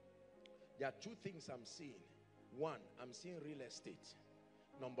 There are 2 things I'm seeing. 1, I'm seeing real estate.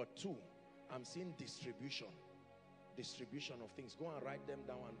 Number 2, I'm seeing distribution. Distribution of things. Go and write them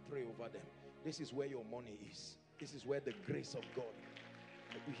down and pray over them. This is where your money is. This is where the grace of God.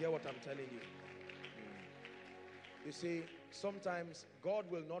 You hear what I'm telling you? You see, sometimes God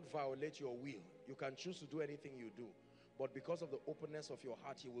will not violate your will. You can choose to do anything you do. But because of the openness of your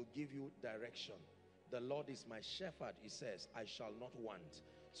heart, He will give you direction. The Lord is my shepherd, He says, I shall not want.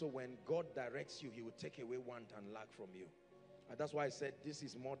 So when God directs you, He will take away want and lack from you. And that's why I said this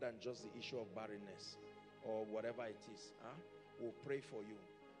is more than just the issue of barrenness or whatever it is. Huh? We'll pray for you.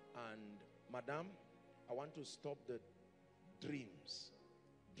 And madam, I want to stop the dreams.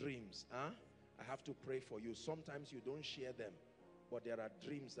 Dreams. Huh? I have to pray for you. Sometimes you don't share them, but there are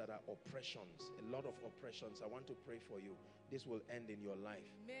dreams that are oppressions, a lot of oppressions. I want to pray for you. This will end in your life.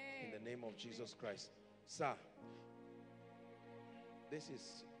 Amen. In the name of Jesus Christ. Sir, this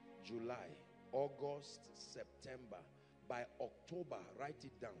is July, August, September. By October, write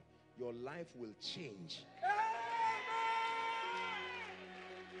it down. Your life will change.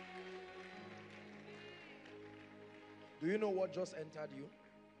 Do you know what just entered you?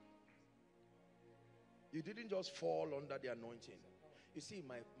 You didn't just fall under the anointing. You see,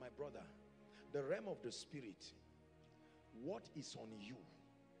 my brother, the realm of the Spirit, what is on you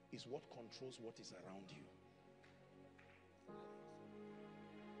is what controls what is around you.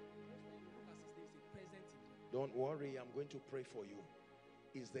 Don't worry, I'm going to pray for you.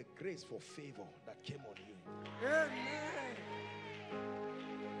 It's the grace for favor that came on you. Amen.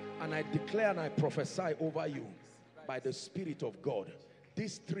 And I declare and I prophesy over you by the Spirit of God.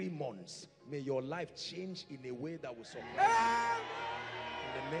 These 3 months, may your life change in a way that will surprise you.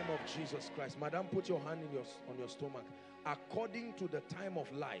 In the name of Jesus Christ. Madam, put your hand on your stomach. According to the time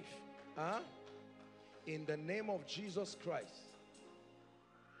of life, in the name of Jesus Christ.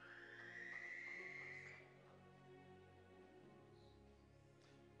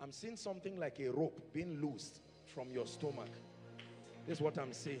 I'm seeing something like a rope being loosed from your stomach. This is what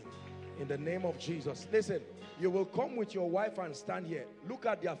I'm saying. In the name of Jesus. Listen, you will come with your wife and stand here. Look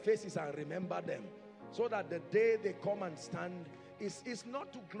at their faces and remember them. So that the day they come and stand, it's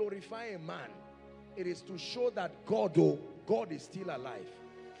not to glorify a man. It is to show that God is still alive.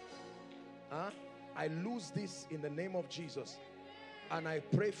 I lose this in the name of Jesus. And I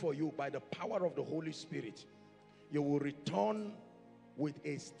pray for you by the power of the Holy Spirit. You will return with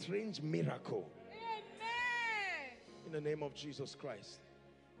a strange miracle. Amen. In the name of Jesus Christ.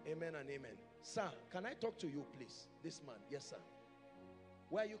 Amen and amen. Sir, can I talk to you, please? This man. Yes, sir.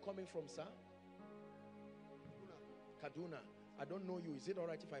 Where are you coming from, sir? Kaduna. I don't know you. Is it all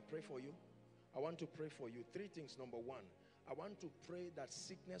right if I pray for you? I want to pray for you. 3 things. Number 1, I want to pray that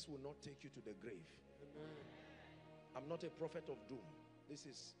sickness will not take you to the grave. Amen. I'm not a prophet of doom. This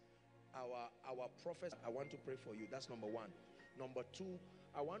is our prophet. I want to pray for you. That's number 1. Number 2,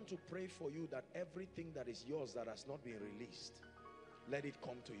 I want to pray for you that everything that is yours that has not been released, let it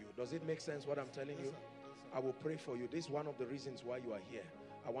come to you. Does it make sense what I'm telling you? Yes, sir. I will pray for you. This is one of the reasons why you are here.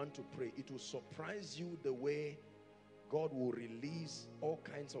 I want to pray. It will surprise you the way God will release all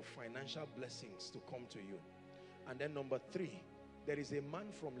kinds of financial blessings to come to you. And then number 3, there is a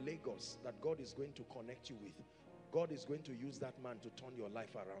man from Lagos that God is going to connect you with. God is going to use that man to turn your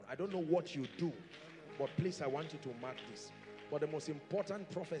life around. I don't know what you do, but please, I want you to mark this. But the most important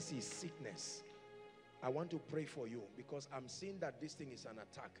prophecy is sickness. I want to pray for you because I'm seeing that this thing is an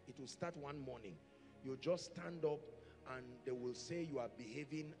attack. It will start one morning. You just stand up and they will say you are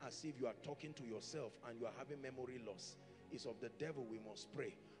behaving as if you are talking to yourself and you are having memory loss. It's of the devil. We must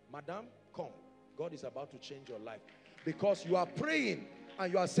pray. Madam, come. God is about to change your life because you are praying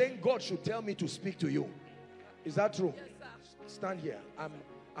and you are saying God should tell me to speak to you. Is that true? Yes, sir. Stand here.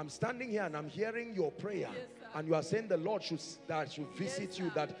 I'm standing here and I'm hearing your prayer. Yes, and you are saying the Lord should visit yes, you,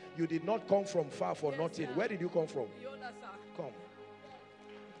 that you did not come from far for yes, nothing. Sir. Where did you come from? Yola, sir. Come.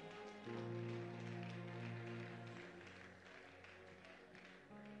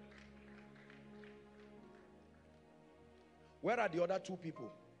 Where are the other 2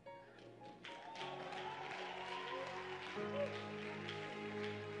 people?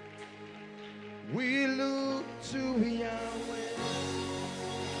 We look to Yahweh,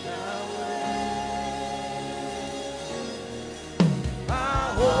 Yahweh.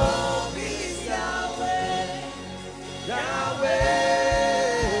 Our hope is Yahweh, Yahweh.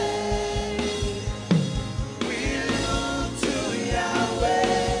 We look to Yahweh,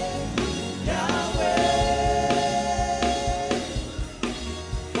 Yahweh.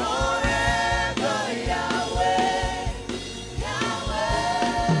 Forever Yahweh, Yahweh.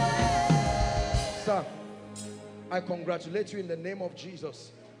 Sir, I congratulate you in the name of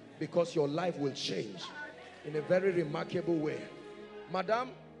Jesus because your life will change in a very remarkable way.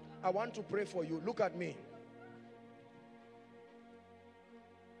 Madam, I want to pray for you. Look at me.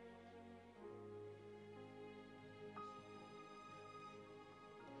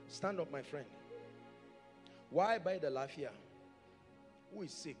 Stand up, my friend. Why by the lafia? Who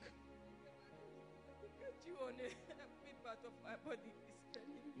is sick?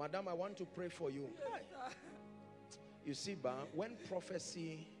 Madam, I want to pray for you. Yes, you see, when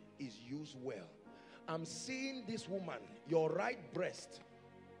prophecy is used well, I'm seeing this woman, your right breast.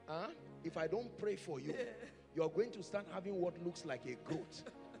 If I don't pray for you, you're going to start having what looks like a growth,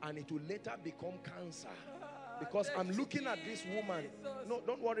 and it will later become cancer. Because I'm looking at this woman. No,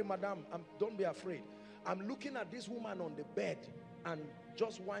 don't worry, madam. Don't be afraid. I'm looking at this woman on the bed, and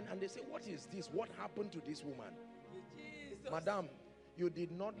just one, and they say, what is this? What happened to this woman? Jesus. Madam, you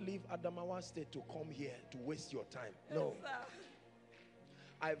did not leave Adamawa State to come here to waste your time. No. Yes,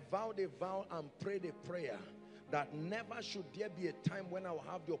 I vowed a vow and prayed a prayer that never should there be a time when I will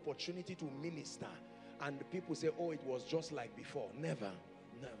have the opportunity to minister and the people say, oh, it was just like before. Never,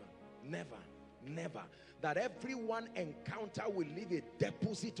 never, never, never. That everyone encounter will leave a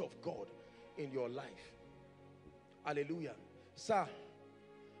deposit of God in your life. Hallelujah. Sir,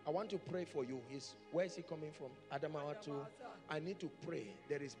 I want to pray for you. Where is he coming from? Adamawa too. I need to pray.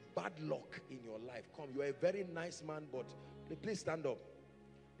 There is bad luck in your life. Come, you are a very nice man, but please stand up.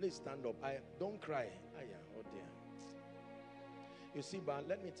 Please stand up. Don't cry. Oh dear. You see, but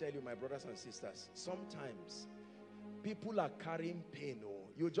let me tell you, my brothers and sisters, sometimes people are carrying pain.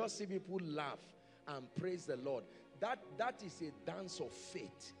 You just see people laugh and praise the Lord. That is a dance of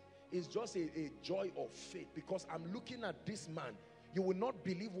faith. It's just a joy of faith, because I'm looking at this man. You will not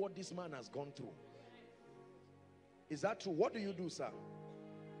believe what this man has gone through. Is that true? What do you do, sir?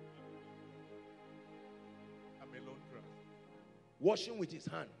 I'm a launderer. Washing with his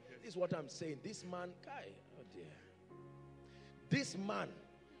hand. Yes. This is what I'm saying. This man, oh dear. This man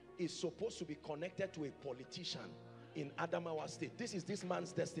is supposed to be connected to a politician in Adamawa State. This is this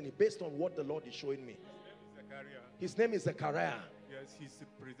man's destiny based on what the Lord is showing me. His name is Zechariah. Yes, he's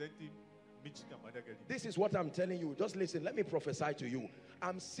presenting Michigan. This is what I'm telling you. Just listen. Let me prophesy to you.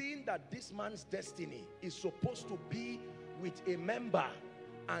 I'm seeing that this man's destiny is supposed to be with a member,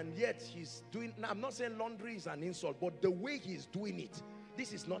 and yet he's doing. Now, I'm not saying laundry is an insult, but the way he's doing it,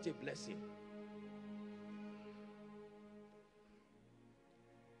 this is not a blessing.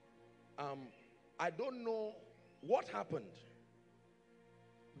 I don't know what happened.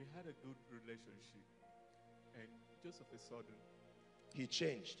 We had a good relationship, and just of a sudden, he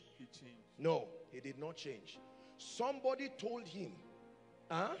changed. He changed. No, he did not change. Somebody told him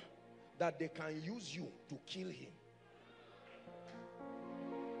that they can use you to kill him.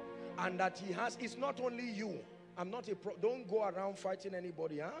 And that he has, it's not only you. I'm not don't go around fighting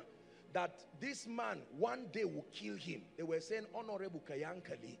anybody, that this man one day will kill him. They were saying, Honorable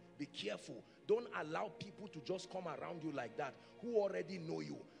Kayankali, be careful. Don't allow people to just come around you like that who already know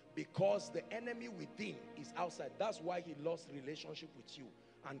you, because the enemy within is outside. That's why he lost relationship with you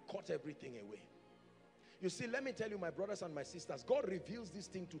and cut everything away. You see, let me tell you, my brothers and my sisters, God reveals this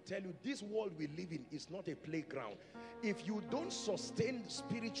thing to tell you this world we live in is not a playground. If you don't sustain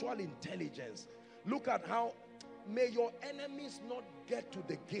spiritual intelligence, look at how, may your enemies not get to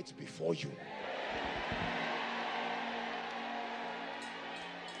the gate before you.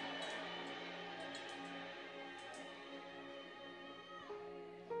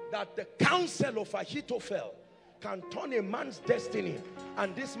 That the counsel of Ahithophel can turn a man's destiny.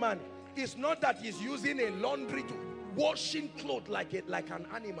 And this man, it's not that he's using a laundry to washing clothes like an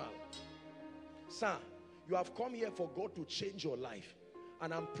animal. Sir, you have come here for God to change your life.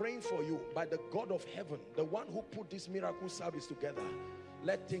 And I'm praying for you by the God of heaven, the one who put this miracle service together.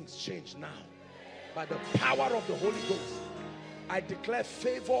 Let things change now. By the power of the Holy Ghost, I declare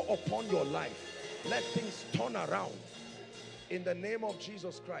favor upon your life. Let things turn around in the name of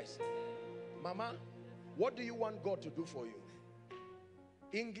Jesus Christ. Mama, what do you want God to do for you?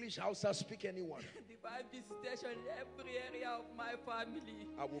 English, Hausa, speak anyone. Divine visitation in every area of my family.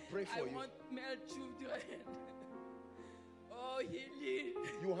 I will pray for you. I want male children. Oh, healing.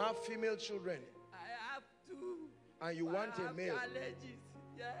 You have female children. I have two. And you want a male. Allergies.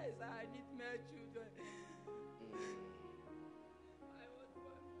 Yes, I need male children. I want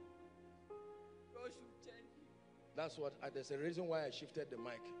one. God should change me. That's what, there's a reason why I shifted the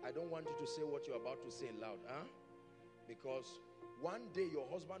mic. I don't want you to say what you're about to say loud. Because one day your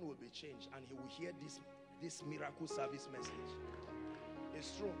husband will be changed and he will hear this miracle service message.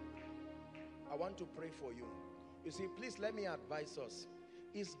 It's true. I want to pray for you. You see, please let me advise us.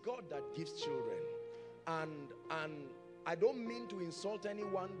 It's God that gives children. And I don't mean to insult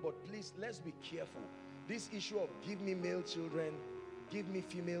anyone, but please, let's be careful. This issue of give me male children, give me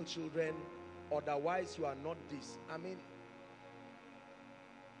female children, otherwise you are not this. I mean,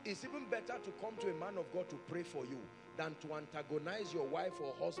 it's even better to come to a man of God to pray for you than to antagonize your wife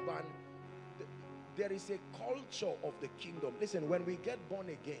or husband. There is a culture of the kingdom. Listen, when we get born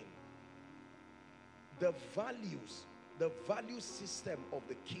again, the value system of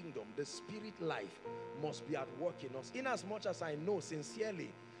the kingdom, the spirit life must be at work in us. In as much as I know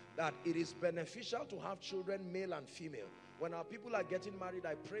sincerely that it is beneficial to have children, male and female. When our people are getting married,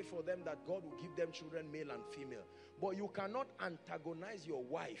 I pray for them that God will give them children, male and female. But you cannot antagonize your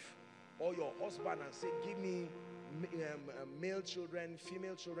wife or your husband and say, give me male children,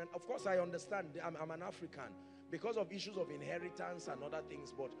 female children. Of course, I understand. I'm an African because of issues of inheritance and other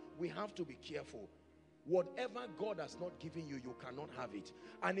things, but we have to be careful. Whatever God has not given you, you cannot have it.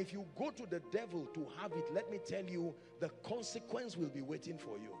 And if you go to the devil to have it, let me tell you, the consequence will be waiting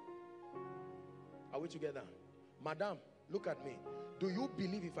for you. Are we together? Madam, look at me. Do you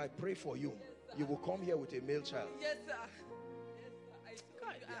believe if I pray for you, yes, you will come here with a male child? Yes, sir. Yes,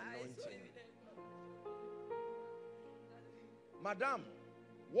 sir. Madam,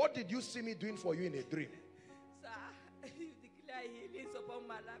 what did you see me doing for you in a dream? Sir, you declare healing upon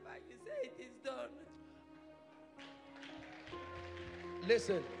my life and you say it is done.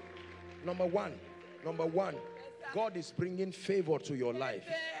 Listen, number one, God is bringing favor to your life.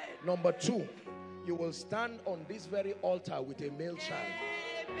 Number two, you will stand on this very altar with a male child.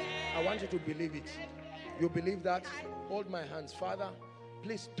 I want you to believe it. You believe that? Hold my hands. Father,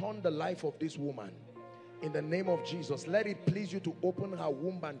 please turn the life of this woman. In the name of Jesus, let it please you to open her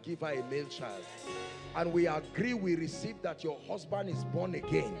womb and give her a male child. And we agree, we receive that your husband is born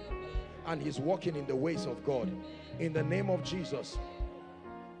again and he's walking in the ways of God. In the name of Jesus.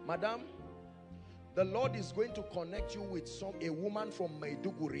 Madam, the Lord is going to connect you with a woman from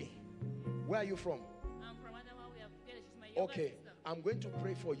Maiduguri. Where are you from? I'm from Adamawa. We are together. She's my younger Okay, sister. I'm going to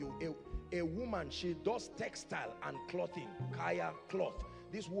pray for you. A woman, she does textile and clothing, kaya cloth.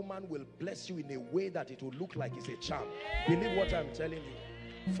 This woman will bless you in a way that it will look like it's a charm. Believe what I'm telling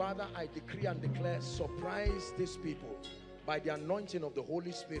you. Father, I decree and declare, surprise these people by the anointing of the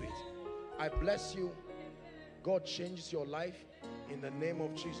Holy Spirit. I bless you. God changes your life in the name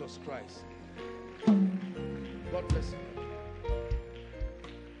of Jesus Christ. God bless you.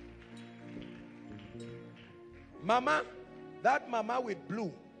 Mama, that mama with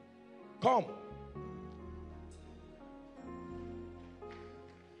blue, come.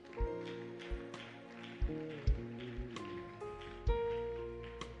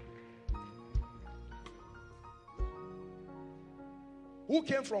 Who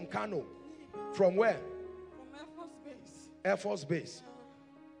came from Kano? From where? From Air Force Base. Air Force Base.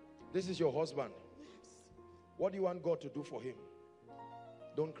 This is your husband. Yes. What do you want God to do for him?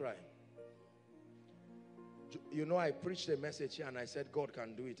 Don't cry. You know, I preached a message here and I said God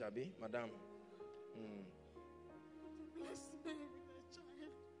can do it, Abi, madam. Bless me with a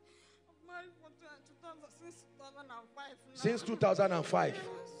child. I'm married for since 2005 now. Since 2005? Yes.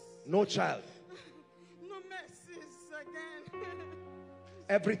 No child? No mercies again.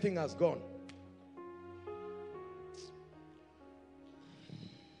 Everything has gone.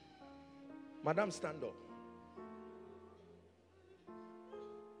 Madam, stand up.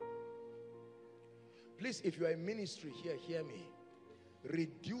 Please, if you are in ministry here, hear me.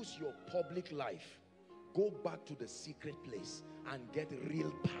 Reduce your public life. Go back to the secret place and get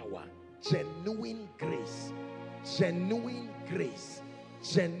real power. Genuine grace. Genuine grace.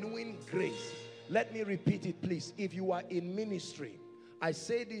 Genuine grace. Let me repeat it, please. If you are in ministry, I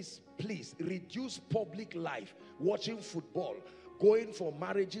say this, please, reduce public life. Watching football, going for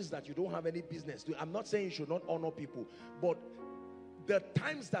marriages that you don't have any business to. I'm not saying you should not honor people, but the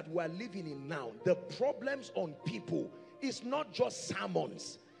times that we are living in now, the problems on people is not just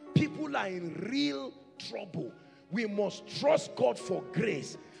sermons. People are in real trouble. We must trust God for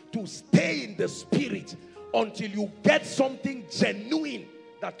grace to stay in the spirit until you get something genuine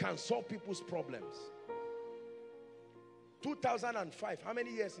that can solve people's problems. 2005, how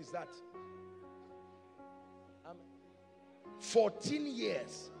many years is that? 14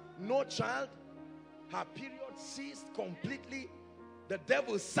 years, no child. Her period ceased completely. The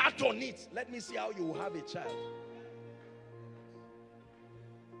devil sat on it. Let me see how you will have a child.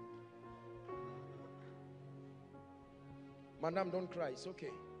 Madam, don't cry. It's okay.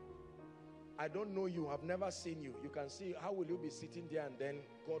 I don't know you. I've never seen you. You can see, how will you be sitting there and then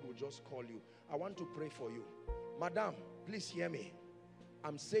God will just call you? I want to pray for you. Madam, please hear me.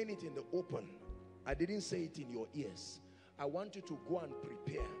 I'm saying it in the open. I didn't say it in your ears. I want you to go and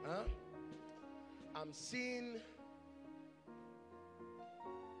prepare. Huh? I'm seeing...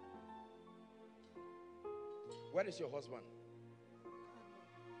 Where is your husband?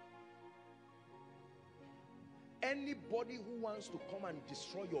 Anybody who wants to come and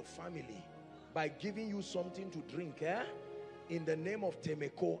destroy your family by giving you something to drink, in the name of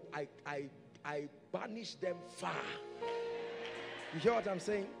Temeko, I banish them far. You hear what I'm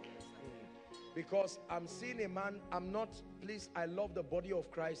saying? Because I'm seeing a man, please, I love the body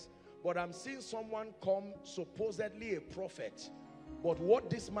of Christ, but I'm seeing someone come, supposedly a prophet, but what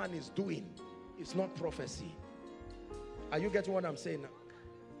this man is doing is not prophecy. Are you getting what I'm saying now?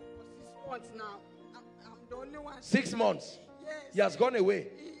 For 6 months now. I'm the only one. 6 months? Yes. He has gone away.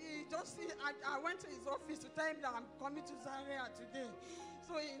 I went to his office to tell him that I'm coming to Zaria today.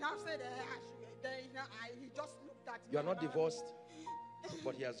 So he now said he just looked at me. You are not divorced,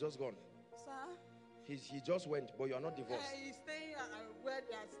 but he has just gone. Sir? He just went, but you are not divorced. He's staying where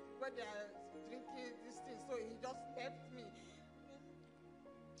they are drinking this thing, so he just left me.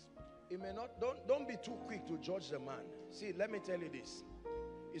 It may not, don't be too quick to judge the man. See, let me tell you this.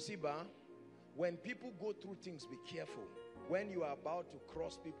 You see, when people go through things, be careful. When you are about to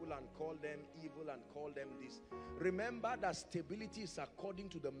cross people and call them evil and call them this, remember that stability is according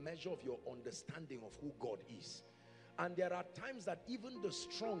to the measure of your understanding of who God is. And there are times that even the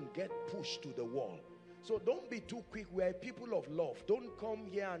strong get pushed to the wall. So don't be too quick. We are people of love. Don't come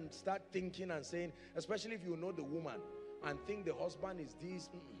here and start thinking and saying, especially if you know the woman, and think the husband is this.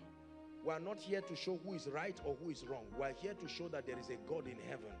 We are not here to show who is right or who is wrong. We are here to show that there is a God in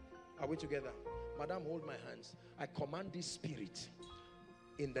heaven. Are we together? Madam, hold my hands. I command this spirit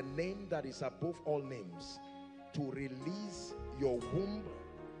in the name that is above all names to release your womb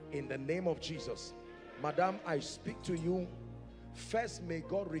in the name of Jesus. Madam, I speak to you. First, may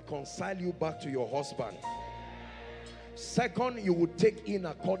God reconcile you back to your husband. Second, you will take in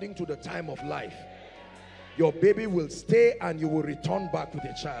according to the time of life. Your baby will stay and you will return back with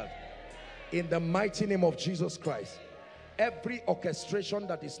a child. In the mighty name of Jesus Christ. Every orchestration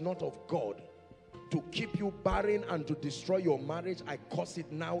that is not of God to keep you barren and to destroy your marriage, I curse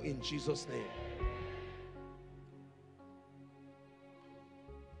it now in Jesus' name.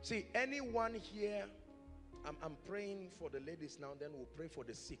 See, anyone here, I'm praying for the ladies now, then we'll pray for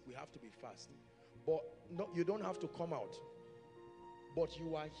the sick. We have to be fast. But no, you don't have to come out. But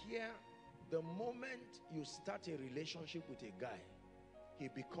you are here, the moment you start a relationship with a guy, he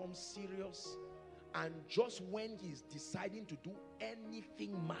becomes serious, and just when he's deciding to do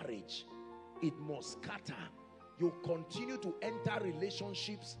anything marriage, it must scatter. You continue to enter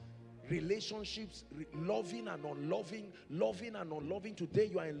relationships, loving and unloving, loving and unloving. Today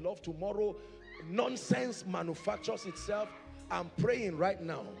you are in love, tomorrow nonsense manufactures itself, I'm praying right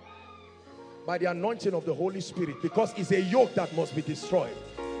now by the anointing of the Holy Spirit, because it's a yoke that must be destroyed.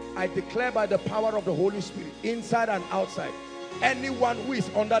 I declare by the power of the Holy Spirit, inside and outside, anyone who is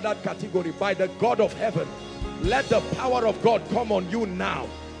under that category, by the God of heaven, let the power of God come on you now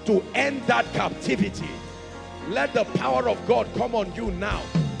to end that captivity. Let the power of God come on you now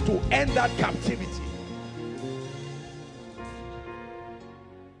to end that captivity.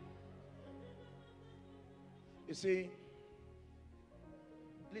 You see,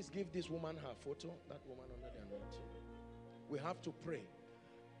 please give this woman her photo, that woman under the anointing. We have to pray.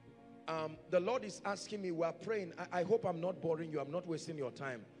 The Lord is asking me, we are praying. I hope I'm not boring you. I'm not wasting your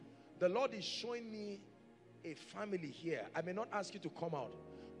time. The Lord is showing me a family here. I may not ask you to come out,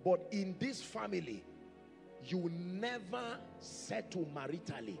 but in this family, you will never settle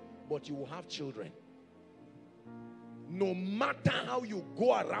maritally, but you will have children. No matter how you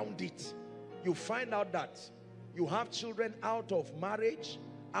go around it, you find out that you have children out of marriage,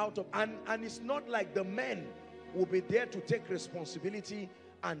 and it's not like the men will be there to take responsibility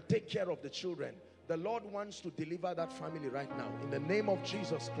and take care of the children. The Lord wants to deliver that family right now in the name of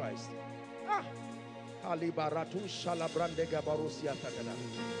Jesus Christ. Why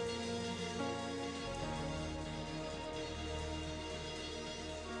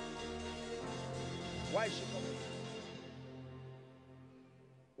is she coming?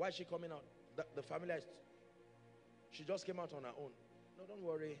 Why is she coming out? The family is, she just came out on her own. No, don't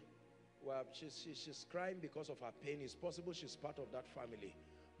worry. Well, she's crying because of her pain. It's possible she's part of that family.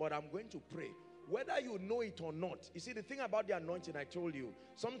 But I'm going to pray. Whether you know it or not. You see, the thing about the anointing, I told you,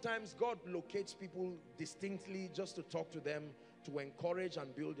 sometimes God locates people distinctly just to talk to them, to encourage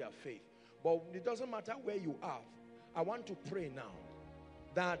and build their faith. But it doesn't matter where you are. I want to pray now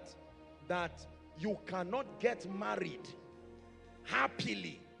that you cannot get married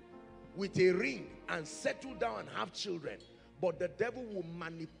happily with a ring and settle down and have children, but the devil will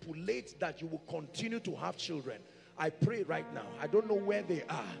manipulate that you will continue to have children. I pray right now, I don't know where they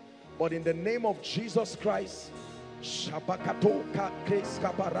are, but in the name of Jesus Christ,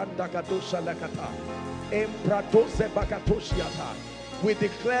 we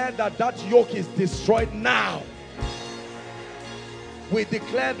declare that that yoke is destroyed now. We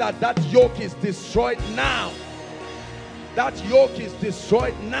declare that that yoke is destroyed now. That yoke is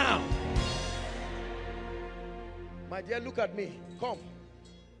destroyed now. My dear, look at me. Come.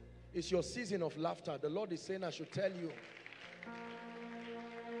 It's your season of laughter. The Lord is saying I should tell you.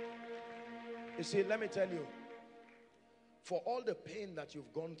 You see, let me tell you. For all the pain that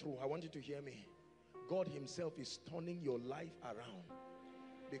you've gone through, I want you to hear me. God himself is turning your life around.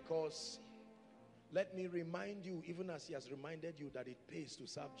 Because let me remind you, even as he has reminded you, that it pays to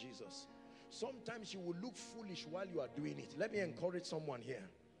serve Jesus. Sometimes you will look foolish while you are doing it. Let me encourage someone here.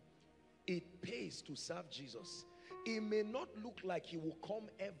 It pays to serve Jesus. It may not look like he will come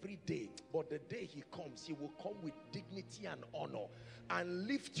every day, but the day he comes, he will come with dignity and honor and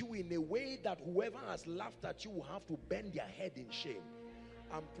lift you in a way that whoever has laughed at you will have to bend their head in shame.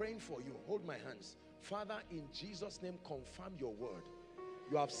 I'm praying for you. Hold my hands. Father, in Jesus' name, confirm your word.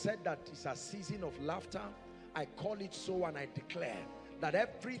 You have said that it's a season of laughter. I call it so, and I declare that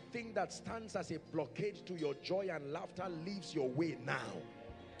everything that stands as a blockade to your joy and laughter leaves your way now.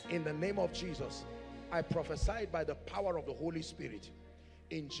 In the name of Jesus, I prophesy by the power of the Holy Spirit.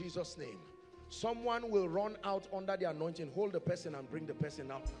 In Jesus' name. Someone will run out under the anointing. Hold the person and bring the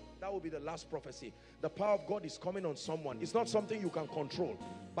person out. That will be the last prophecy. The power of God is coming on someone. It's not something you can control.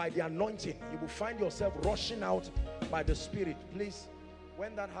 By the anointing, you will find yourself rushing out by the Spirit. Please,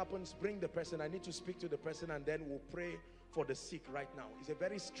 when that happens, bring the person. I need to speak to the person, and then we'll pray for the sick right now. It's a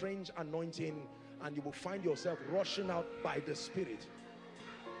very strange anointing, and you will find yourself rushing out by the Spirit.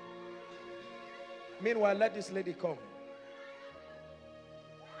 Meanwhile, let this lady come.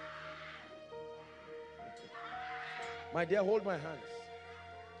 My dear, hold my hands.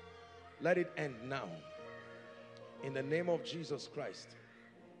 Let it end now. In the name of Jesus Christ.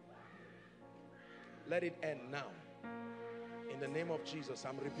 Let it end now. In the name of Jesus.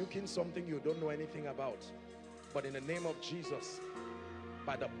 I'm rebuking something you don't know anything about. But in the name of Jesus,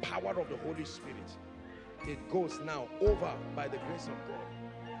 by the power of the Holy Spirit, it goes now over by the grace of God.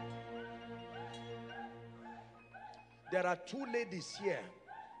 There are two ladies here.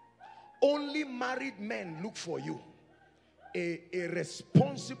 Only married men look for you. A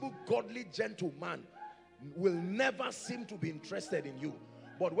responsible, godly gentleman will never seem to be interested in you.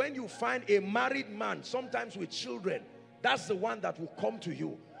 But when you find a married man, sometimes with children, that's the one that will come to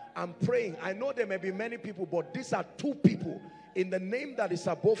you. I'm praying. I know there may be many people, but these are two people in the name that is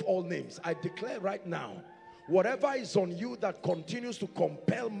above all names. I declare right now, whatever is on you that continues to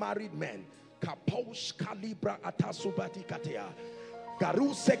compel married men Kapaush kalibra atasubati katea.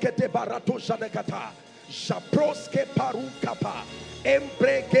 Garu sekete barato shadekata. Japroske paru kapa.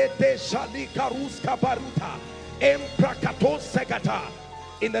 Embregete shali karus kabaruta. Emprakato sekata.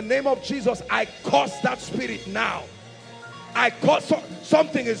 In the name of Jesus, I curse that spirit now. I curse,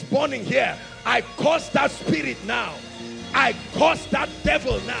 something is burning here. I curse that spirit now. I curse that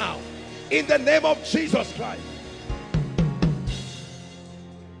devil now. In the name of Jesus Christ.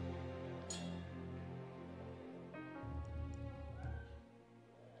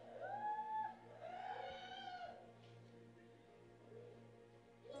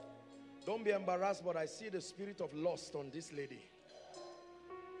 Don't be embarrassed, but I see the spirit of lust on this lady.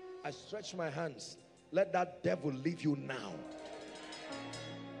 I stretch my hands. Let that devil leave you now.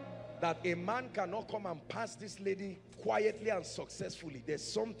 That a man cannot come and pass this lady quietly and successfully. There's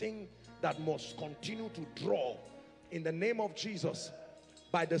something that must continue to draw. In the name of Jesus,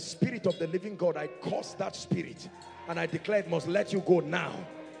 by the Spirit of the living God, I curse that spirit. And I declare it must let you go now.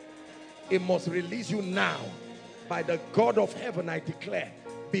 It must release you now. By the God of heaven, I declare,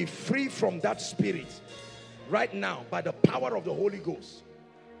 be free from that spirit right now by the power of the Holy Ghost.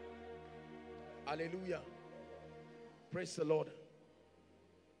 Hallelujah. Praise the Lord.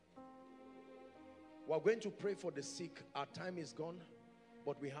 We're going to pray for the sick. Our time is gone,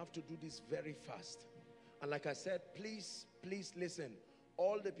 but we have to do this very fast. And like I said, please listen.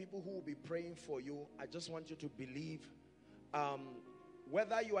 All the people who will be praying for you, I just want you to believe,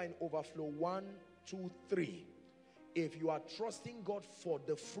 whether you are in overflow 1, 2, 3, if you are trusting God for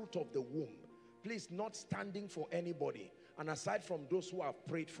the fruit of the womb, please, not standing for anybody. And aside from those who have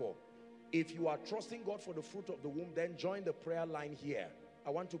prayed for, if you are trusting God for the fruit of the womb, then join the prayer line here. I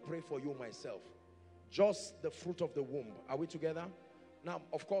want to pray for you myself. Just the fruit of the womb. Are we together? Now,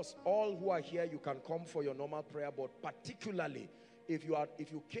 of course, all who are here, you can come for your normal prayer, but particularly if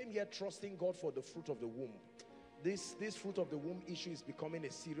you came here trusting God for the fruit of the womb, this fruit of the womb issue is becoming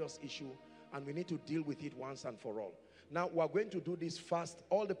a serious issue, and we need to deal with it once and for all. Now, we're going to do this fast.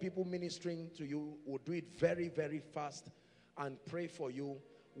 All the people ministering to you will do it very, very fast and pray for you.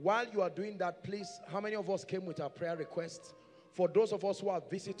 While you are doing that, please, how many of us came with our prayer requests? For those of us who are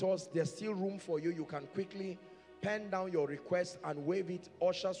visitors, there's still room for you. You can quickly pen down your request and wave it.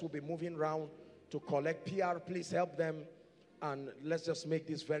 Ushers will be moving around to collect PR. Please help them, and let's just make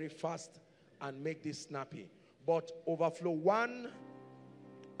this very fast and make this snappy. But overflow 1,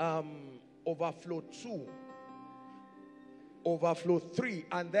 overflow 2, overflow 3,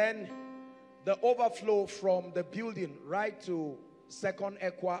 and then the overflow from the building right to second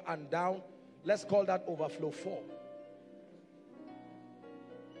Equa and down, let's call that overflow 4.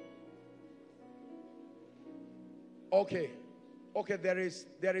 Okay, there is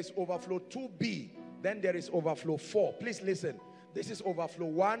overflow 2B, then there is overflow 4. Please listen. This is overflow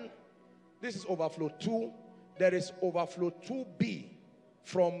 1, this is overflow 2, there is overflow 2B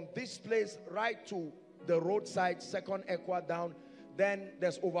from this place right to the roadside, second Equa down. Then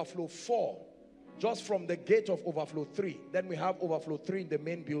there's overflow 4 just from the gate of overflow 3. Then we have overflow 3 in the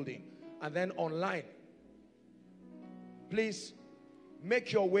main building, and then online. Please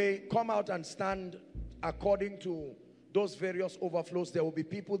make your way, come out and stand according to those various overflows. There will be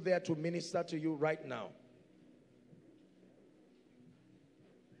people there to minister to you right now.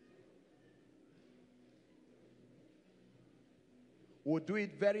 We'll do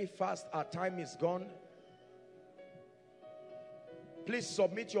it very fast. Our time is gone. Please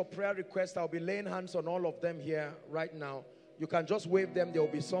submit your prayer request. I'll be laying hands on all of them here right now. You can just wave them. There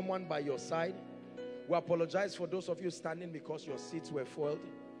will be someone by your side. We apologize for those of you standing because your seats were foiled.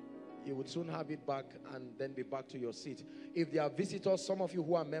 You would soon have it back and then be back to your seat. If there are visitors, some of you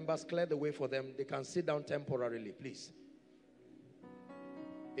who are members, clear the way for them. They can sit down temporarily, please.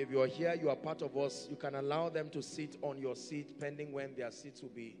 If you are here, you are part of us, you can allow them to sit on your seat pending when their seats will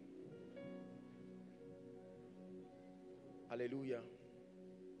be. Hallelujah.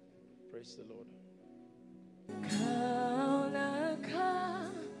 Praise the Lord.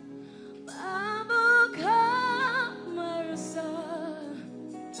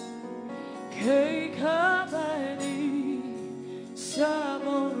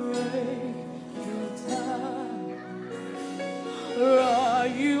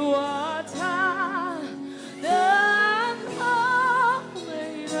 You are tired and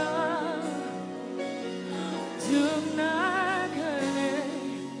tonight.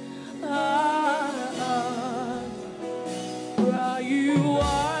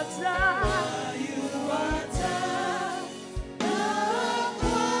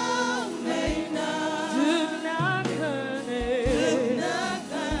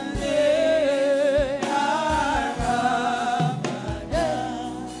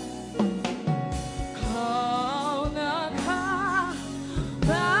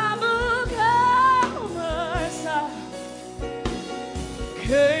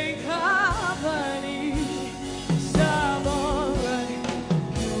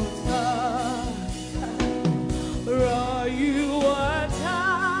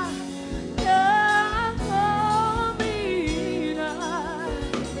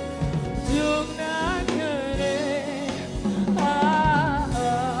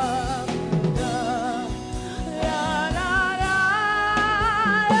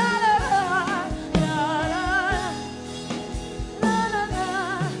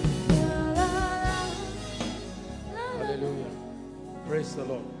 Praise the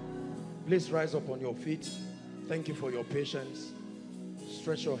Lord. Please rise up on your feet. Thank you for your patience.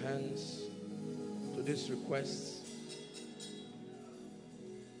 Stretch your hands to these requests.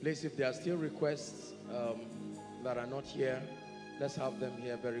 Please, if there are still requests that are not here, let's have them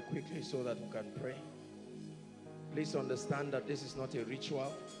here very quickly so that we can pray. Please understand that this is not a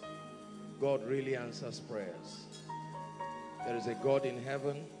ritual. God really answers prayers. There is a God in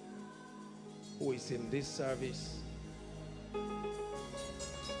heaven who is in this service.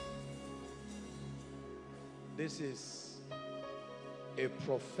 This is a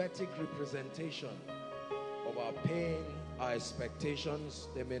prophetic representation of our pain, our expectations.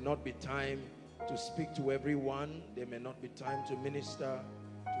 There may not be time to speak to everyone. There may not be time to minister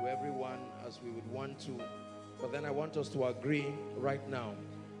to everyone as we would want to. But then I want us to agree right now.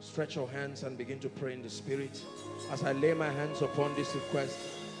 Stretch your hands and begin to pray in the Spirit. As I lay my hands upon this request,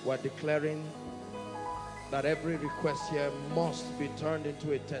 we're declaring that every request here must be turned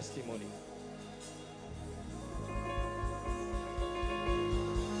into a testimony.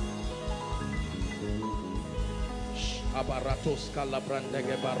 Abaratos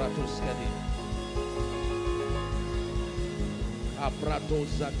kalabrandege baratos kedi. Abratos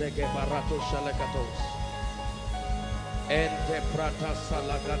zadege baratos shalakatos. Ente prata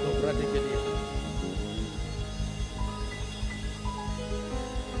salagado bradigedi.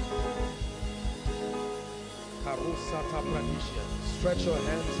 Karusata pradisha. Stretch your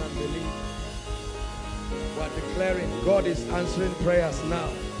hands and believe. We're declaring God is answering prayers now.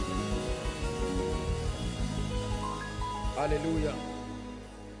 Hallelujah.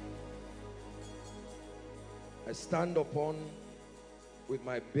 I stand upon with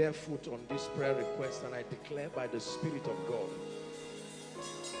my bare foot on this prayer request, and I declare by the Spirit of God,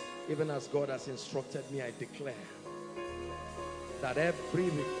 even as God has instructed me, I declare that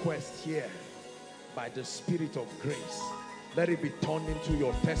every request here by the Spirit of grace, let it be turned into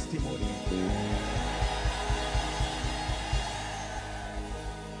your testimony.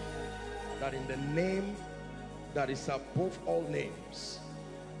 That in the name that is above all names,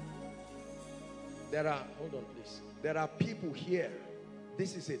 there are, hold on please, there are people here,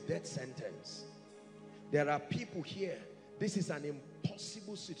 this is a death sentence. There are people here, this is an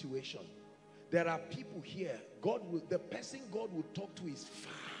impossible situation. There are people here, the person God will talk to is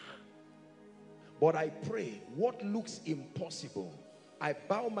far. But I pray, what looks impossible, I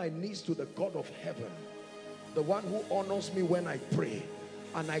bow my knees to the God of heaven, the one who honors me when I pray,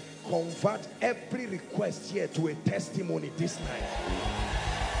 and I convert every request here to a testimony this night.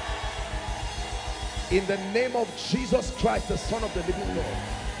 In the name of Jesus Christ, the Son of the living God,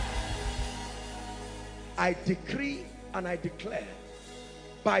 I decree and I declare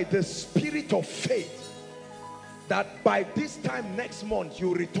by the Spirit of faith that by this time next month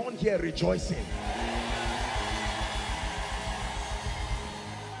you return here rejoicing.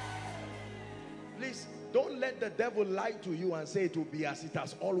 Please don't let the devil lie to you and say it will be as it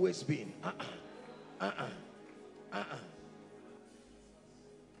has always been.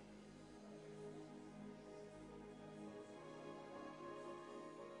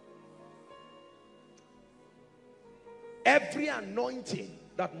 Every anointing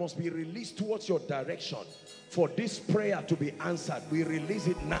that must be released towards your direction for this prayer to be answered, we release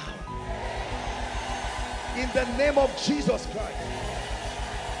it now. In the name of Jesus Christ.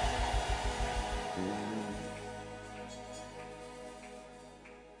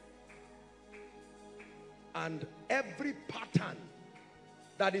 And every pattern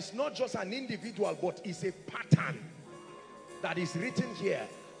that is not just an individual but is a pattern that is written here,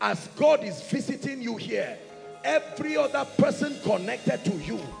 as God is visiting you here, every other person connected to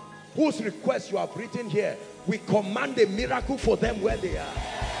you whose request you have written here, we command a miracle for them where they are.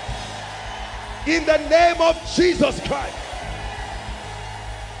 In the name of Jesus Christ.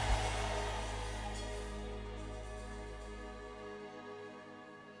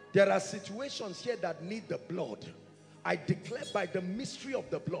 There are situations here that need the blood. I declare by the mystery of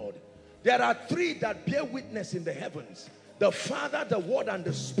the blood, there are three that bear witness in the heavens: the Father, the Word, and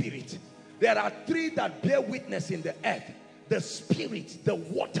the Spirit. There are three that bear witness in the earth: the Spirit, the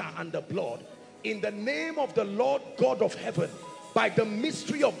water, and the blood. In the name of the Lord God of heaven, by the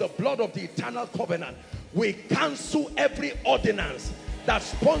mystery of the blood of the eternal covenant, we cancel every ordinance that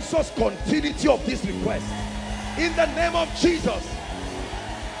sponsors continuity of this request. In the name of Jesus.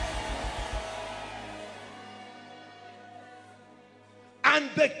 And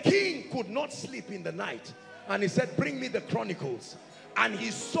the king could not sleep in the night. And he said, bring me the chronicles. And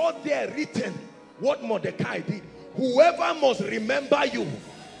he saw there written what Mordecai did. Whoever must remember you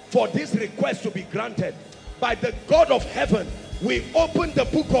for this request to be granted, by the God of heaven, we open the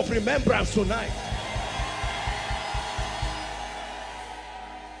book of remembrance tonight.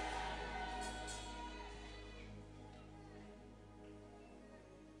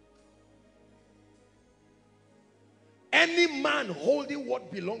 Any man holding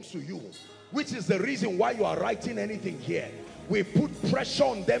what belongs to you, which is the reason why you are writing anything here, we put pressure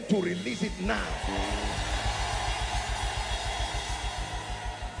on them to release it now.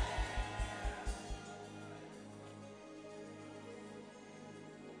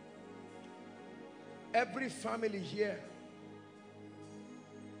 Every family here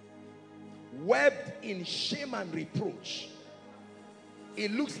webbed in shame and reproach. It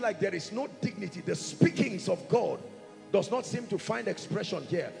looks like there is no dignity. The speakings of God does not seem to find expression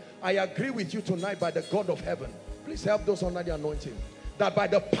here. I agree with you tonight by the God of heaven. Please help those under the anointing. That by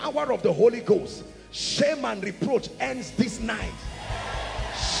the power of the Holy Ghost, shame and reproach ends this night.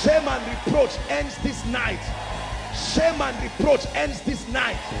 Shame and reproach ends this night. Shame and reproach ends this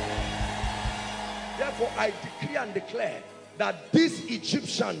night. Therefore, I decree and declare that these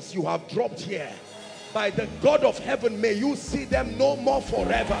Egyptians you have dropped here, by the God of heaven, may you see them no more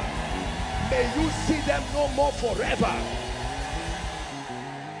forever. May you see them no more forever.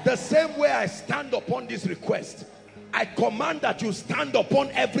 The same way I stand upon this request, I command that you stand upon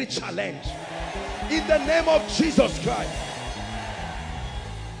every challenge. In the name of Jesus Christ.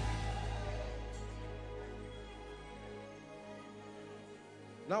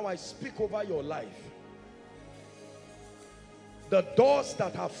 Now I speak over your life. The doors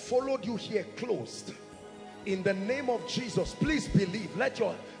that have followed you here closed. In the name of Jesus, please believe.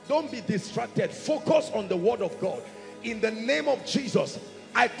 Don't be distracted. Focus on the word of God. In the name of Jesus,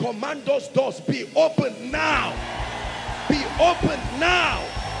 I command those doors be open now. Be open now.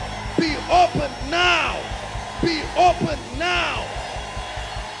 Be open now. Be open now.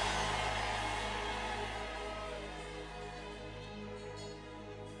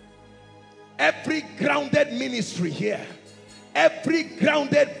 Every grounded ministry here, every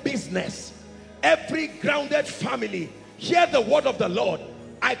grounded business, every grounded family, hear the word of the Lord.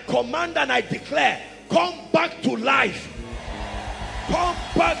 I command and I declare, come back to life. Come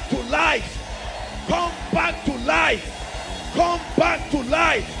back to life. Come back to life. Come back to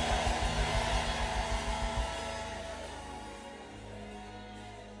life.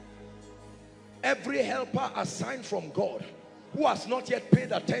 Every helper assigned from God who has not yet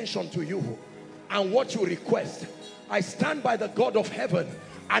paid attention to you and what you request, I stand by the God of heaven,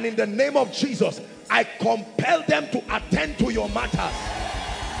 and in the name of Jesus, I compel them to attend to your matters.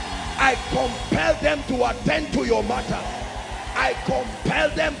 I compel them to attend to your matters. I compel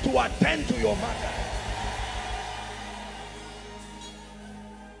them to attend to your matters.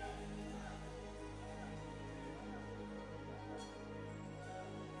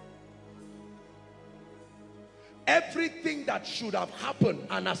 Everything that should have happened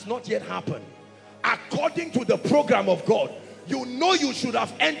and has not yet happened, according to the program of God, you know you should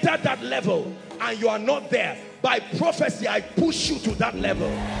have entered that level and you are not there. By prophecy, I push you to that level.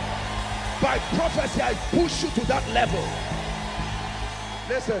 By prophecy, I push you to that level.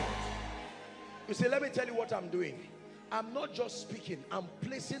 Listen, you see, let me tell you what I'm doing. I'm not just speaking, I'm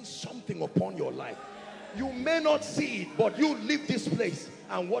placing something upon your life. You may not see it, but you leave this place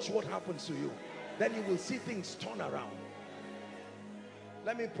and watch what happens to you. Then you will see things turn around.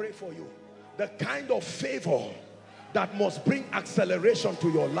 Let me pray for you. The kind of favor that must bring acceleration to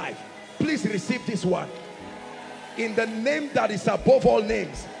your life. Please receive this one. In the name that is above all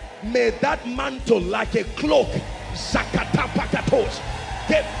names, may that mantle like a cloak, Zakata Pakatos,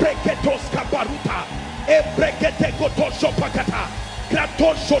 Gebreketos Kabaruta, Ebreketekotos Pakata,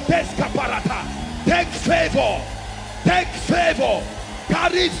 Kratosotes Kaparata. Take favor, take favor,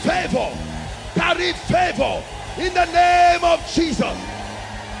 carry favor, carry favor in the name of Jesus.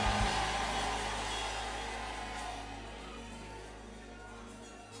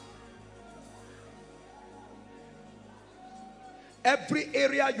 Every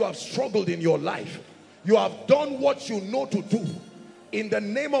area you have struggled in your life, you have done what you know to do. In the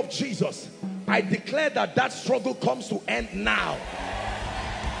name of Jesus, I declare that that struggle comes to end now.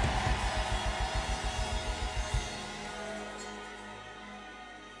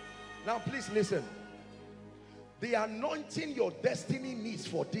 Now please listen. The anointing your destiny needs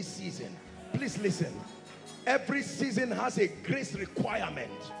for this season. Please listen. Every season has a grace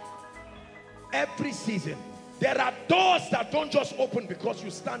requirement. Every season. There are doors that don't just open because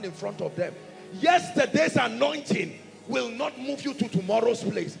you stand in front of them. Yesterday's anointing will not move you to tomorrow's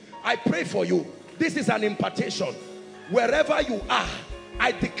place. I pray for you. This is an impartation. Wherever you are,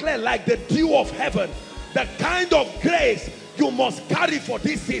 I declare like the dew of heaven, the kind of grace you must carry for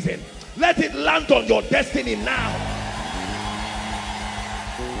this season. Let it land on your destiny now.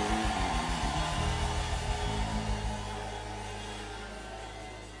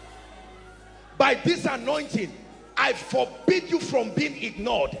 By this anointing, I forbid you from being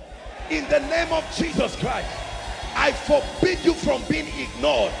ignored. In the name of Jesus Christ. I forbid you from being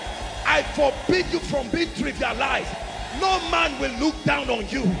ignored. I forbid you from being trivialized. No man will look down on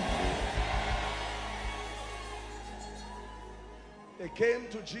you. They came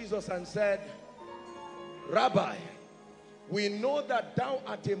to Jesus and said, Rabbi, we know that thou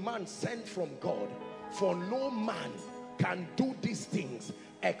art a man sent from God, for no man can do these things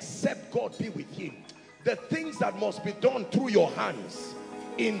except God be with him. The things that must be done through your hands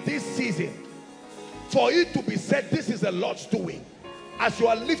in this season, for it to be said this is the Lord's doing, as you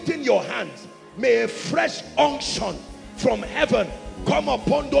are lifting your hands, may a fresh unction from heaven come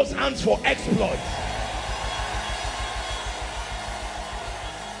upon those hands for exploits.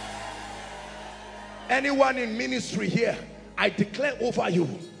 Anyone in ministry here, I declare over you,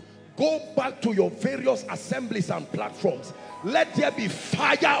 go back to your various assemblies and platforms. Let there be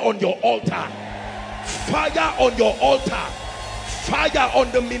fire on your altar. Fire on your altar. Fire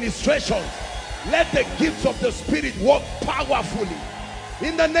on the ministrations. Let the gifts of the Spirit work powerfully.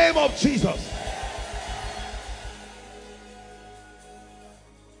 In the name of Jesus.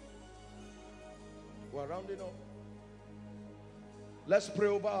 We're rounding up. Let's pray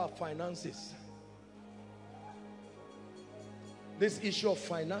over our finances. This issue of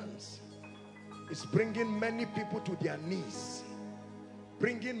finance is bringing many people to their knees,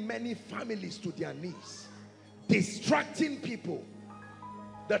 bringing many families to their knees, distracting people.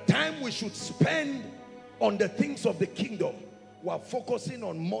 The time we should spend on the things of the kingdom, we are focusing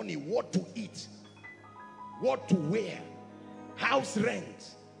on money, what to eat, what to wear, house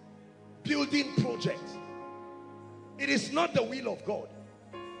rent, building projects. It is not the will of God.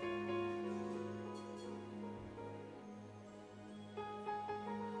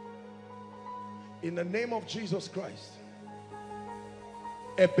 In the name of Jesus Christ,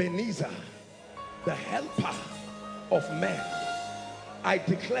 Ebenezer, the helper of men, I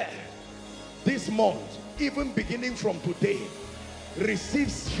declare this month, even beginning from today,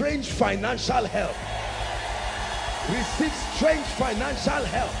 receive strange financial help. Receive strange financial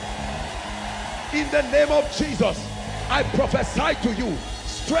help. In the name of Jesus, I prophesy to you,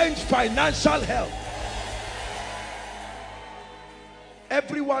 strange financial help.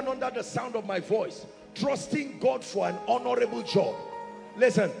 Everyone under the sound of my voice, trusting God for an honorable job.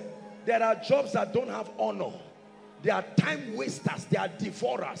 Listen, there are jobs that don't have honor. They are time wasters. They are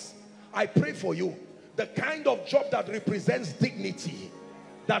devourers. I pray for you, the kind of job that represents dignity,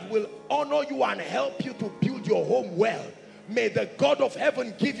 that will honor you and help you to build your home well. May the God of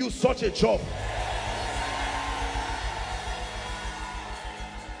heaven give you such a job.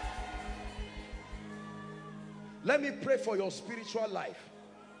 Let me pray for your spiritual life.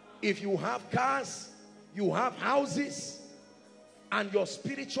 If you have cars, you have houses, and your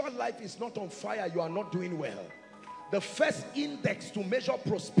spiritual life is not on fire, you are not doing well. The first index to measure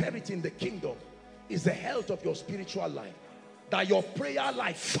prosperity in the kingdom is the health of your spiritual life. That your prayer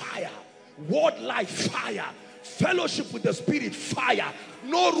life, fire. Word life, fire. Fellowship with the Spirit, fire.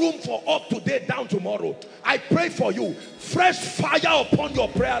 No room for up today, down tomorrow. I pray for you, fresh fire upon your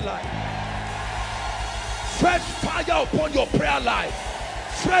prayer life. Fresh fire upon your prayer life.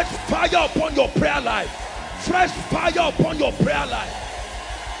 Fresh fire upon your prayer life. Fresh fire upon your prayer life.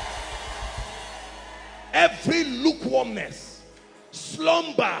 Every lukewarmness,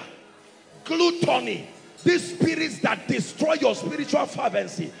 slumber, gluttony, these spirits that destroy your spiritual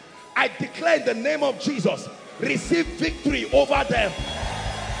fervency, I declare in the name of Jesus, receive victory over them.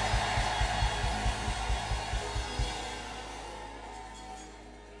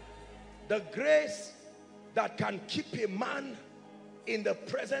 The grace that can keep a man in the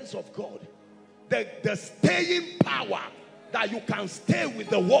presence of God, the staying power that you can stay with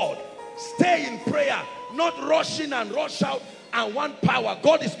the word, stay in prayer, not rush in and rush out and want power.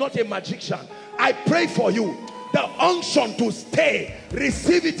 God is not a magician. I pray for you, the unction to stay,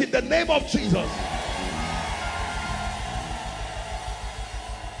 receive it in the name of Jesus.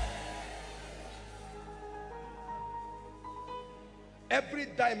 Every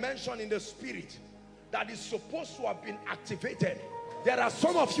dimension in the spirit that is supposed to have been activated. There are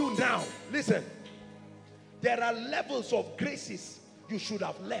some of you now, listen, there are levels of graces you should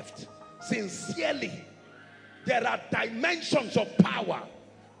have left sincerely. There are dimensions of power.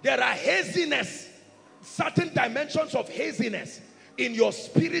 There are haziness, certain dimensions of haziness in your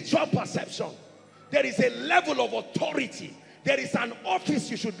spiritual perception. There is a level of authority. There is an office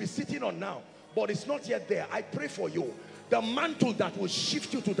you should be sitting on now, but it's not yet there. I pray for you, the mantle that will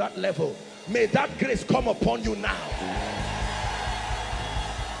shift you to that level, may that grace come upon you now.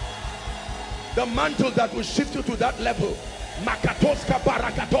 The mantle that will shift you to that level.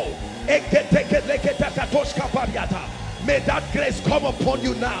 May that grace come upon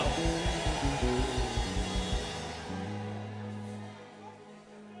you now.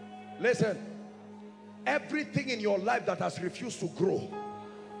 Listen, everything in your life that has refused to grow,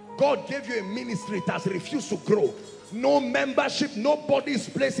 God gave you a ministry, it has refused to grow. No membership, nobody is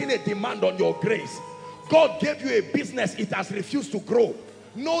placing a demand on your grace. God gave you a business, it has refused to grow.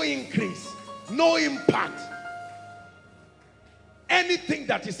 No increase, no impact. Anything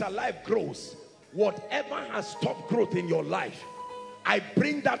that is alive grows. Whatever has stopped growth in your life, I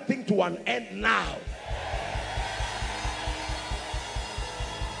bring that thing to an end now.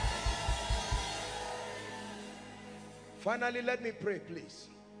 Finally, let me pray, please.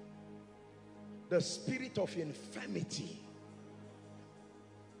 The spirit of infirmity.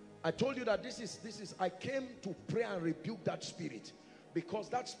 I told you that this is I came to pray and rebuke that spirit, because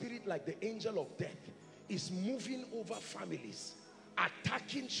that spirit, like the angel of death, is moving over families,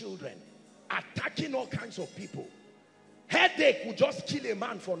 attacking children, attacking all kinds of people. Headache will just kill a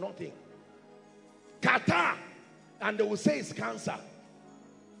man for nothing. Catarrh, and they will say it's cancer.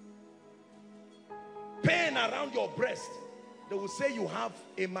 Pain around your breast, they will say you have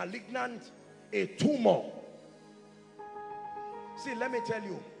a malignant, a tumor. See, let me tell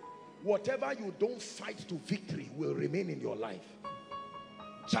you, whatever you don't fight to victory will remain in your life.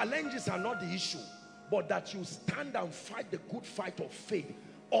 Challenges are not the issue, but that you stand and fight the good fight of faith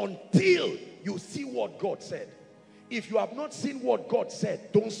until you see what God said. If you have not seen what God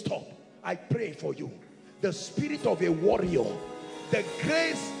said, don't stop. I pray for you. The spirit of a warrior, the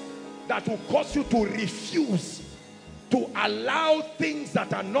grace that will cause you to refuse to allow things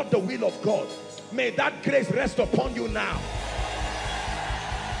that are not the will of God, may that grace rest upon you now.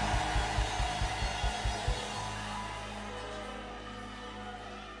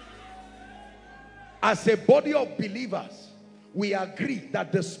 As a body of believers, we agree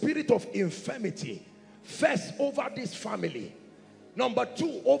that the spirit of infirmity, first over this family, number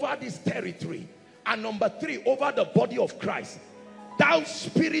two over this territory, and number three over the body of Christ, thou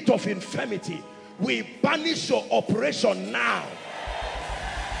spirit of infirmity, we banish your operation now.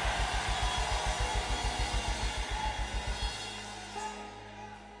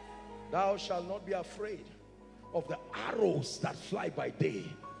 Thou shalt not be afraid of the arrows that fly by day,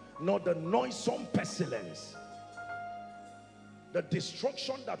 nor the noisome pestilence, the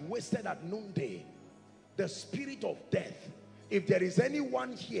destruction that wasted at noonday. The spirit of death, if there is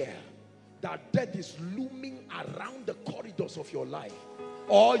anyone here that death is looming around the corridors of your life,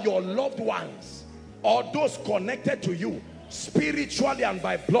 or your loved ones, or those connected to you spiritually and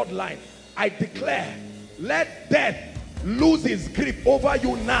by bloodline, I declare, let death lose its grip over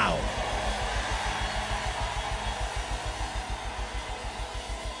you now.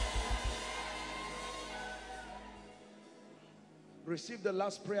 Receive the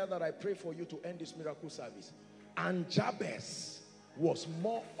last prayer that I pray for you to end this miracle service. And Jabez was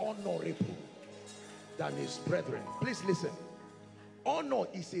more honorable than his brethren. Please listen. Honor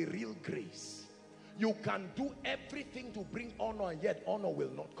is a real grace. You can do everything to bring honor, and yet honor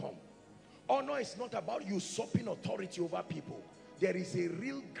will not come. Honor is not about usurping authority over people. There is a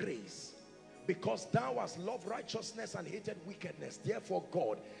real grace. Because thou hast loved righteousness and hated wickedness, therefore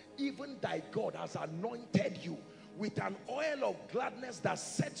God, even thy God, has anointed you with an oil of gladness that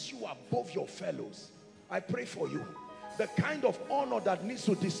sets you above your fellows. I pray for you, the kind of honor that needs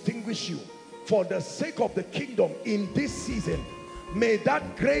to distinguish you for the sake of the kingdom in this season, may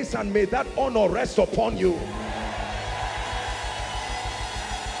that grace and may that honor rest upon you.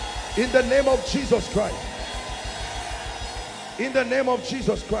 In the name of Jesus Christ. In the name of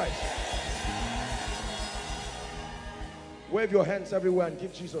Jesus Christ. Wave your hands everywhere and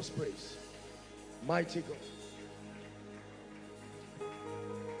give Jesus praise. Mighty God.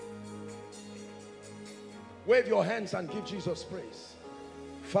 Wave your hands and give Jesus praise.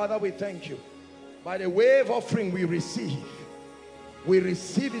 Father, we thank you. By the wave offering we receive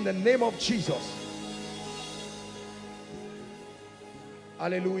in the name of Jesus.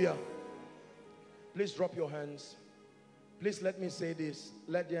 Hallelujah. Please drop your hands. Please let me say this.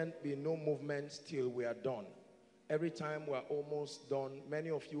 Let there be no movement till we are done. Every time we're almost done, many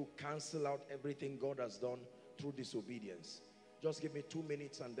of you cancel out everything God has done through disobedience. Just give me 2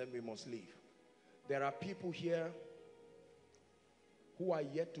 minutes and then we must leave. There are people here who are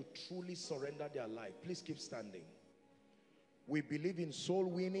yet to truly surrender their life. Please keep standing. We believe in soul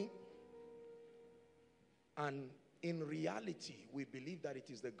winning, and in reality, we believe that it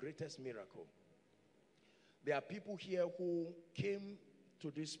is the greatest miracle. There are people here who came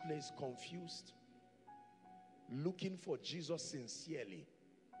to this place confused, looking for Jesus sincerely.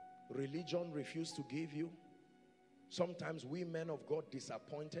 Religion refused to give you. Sometimes we men of God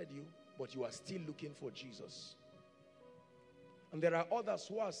disappointed you, but you are still looking for Jesus. And there are others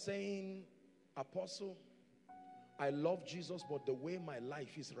who are saying, Apostle, I love Jesus, but the way my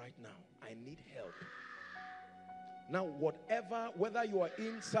life is right now, I need help. Now, whether you are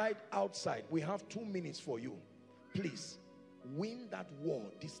inside, outside, we have 2 minutes for you. Please, win that war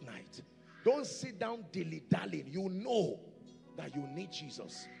this night. Don't sit down dilly-dallying. You know that you need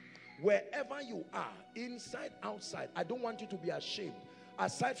Jesus. Wherever you are, inside, outside, I don't want you to be ashamed.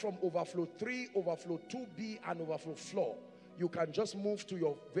 Aside from overflow 3, overflow 2B, and overflow floor, you can just move to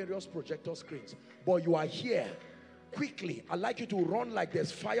your various projector screens. But you are here, quickly. I'd like you to run like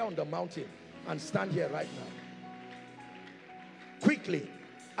there's fire on the mountain and stand here right now. Quickly.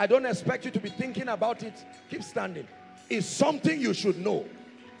 I don't expect you to be thinking about it. Keep standing. It's something you should know.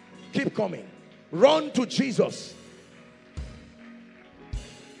 Keep coming. Run to Jesus.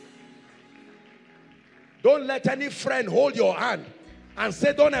 Don't let any friend hold your hand and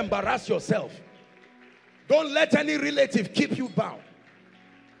say, don't embarrass yourself. Don't let any relative keep you bound.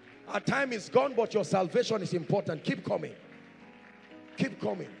 Our time is gone, but your salvation is important. Keep coming. Keep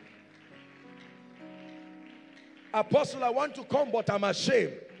coming. Apostle, I want to come, but I'm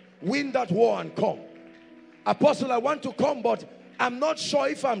ashamed. Win that war and come. Apostle, I want to come, but I'm not sure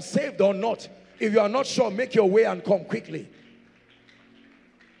if I'm saved or not. If you are not sure, make your way and come quickly.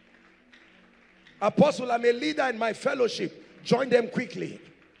 Apostle, I'm a leader in my fellowship. Join them quickly.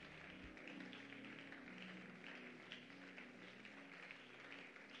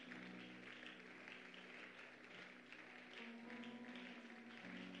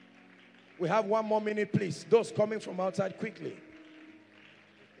 We have 1 more minute, please. Those coming from outside, quickly.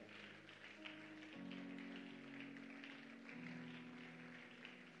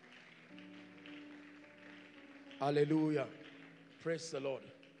 Hallelujah. Praise the Lord.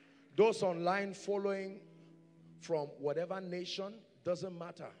 Those online following from whatever nation, doesn't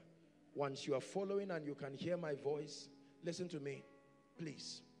matter. Once you are following and you can hear my voice, listen to me.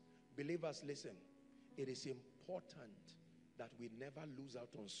 Please, believers, listen. It is important that we never lose out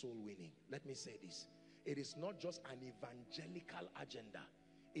on soul winning. Let me say this. It is not just an evangelical agenda.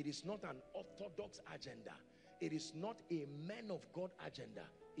 It is not an orthodox agenda. It is not a man of God agenda.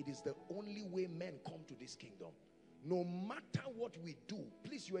 It is the only way men come to this kingdom. No matter what we do,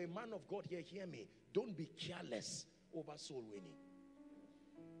 please, you're a man of God here, hear me. Don't be careless over soul winning.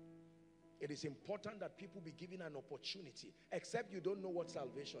 It is important that people be given an opportunity, except you don't know what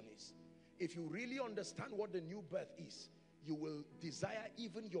salvation is. If you really understand what the new birth is, you will desire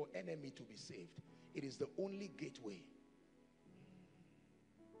even your enemy to be saved. It is the only gateway.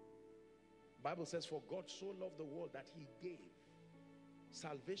 Bible says, for God so loved the world that he gave.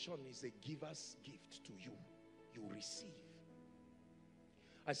 Salvation is a giver's gift to you. You receive.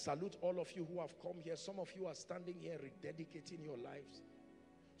 I salute all of you who have come here. Some of you are standing here rededicating your lives.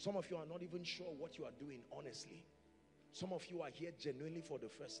 Some of you are not even sure what you are doing honestly. Some of you are here genuinely for the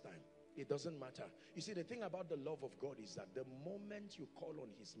first time. It doesn't matter. You see, the thing about the love of God is that the moment you call on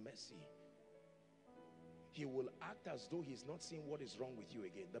his mercy, he will act as though he's not seeing what is wrong with you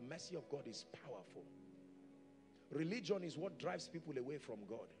again. The mercy of God is powerful. Religion is what drives people away from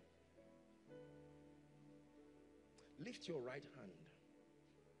God. Lift your right hand.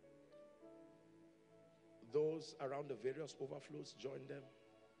 Those around the various overflows, join them.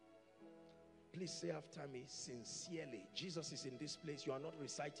 Please say after me, sincerely. Jesus is in this place. You are not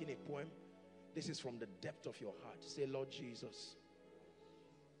reciting a poem. This is from the depth of your heart. Say, Lord Jesus,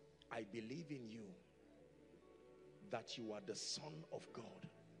 I believe in you that you are the Son of God.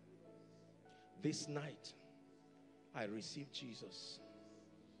 This night, I receive Jesus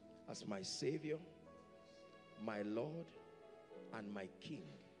as my Savior, my Lord, and my King.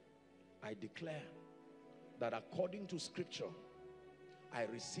 I declare that according to Scripture, I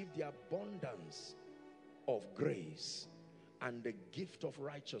receive the abundance of grace and the gift of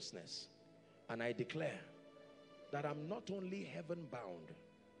righteousness. And I declare that I'm not only heaven bound,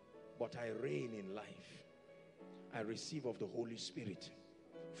 but I reign in life. I receive of the Holy Spirit.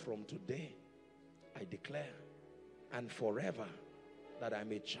 From today, I declare and forever that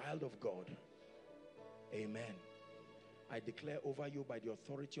I'm a child of God. Amen. I declare over you by the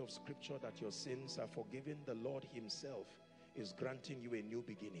authority of Scripture that your sins are forgiven. The Lord himself is granting you a new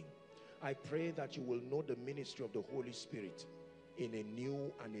beginning. I pray that you will know the ministry of the Holy Spirit in a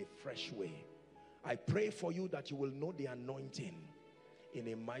new and a fresh way. I pray for you that you will know the anointing in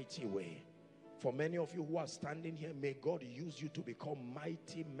a mighty way. For many of you who are standing here, may God use you to become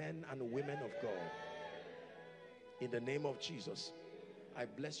mighty men and women of God. In the name of Jesus, I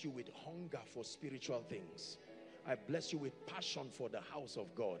bless you with hunger for spiritual things. I bless you with passion for the house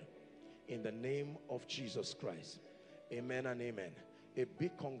of God. In the name of Jesus Christ. Amen and amen. A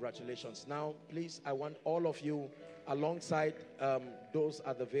big congratulations. Now, please, I want all of you, alongside those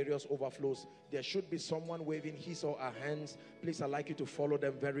at the various overflows, there should be someone waving his or her hands. Please, I'd like you to follow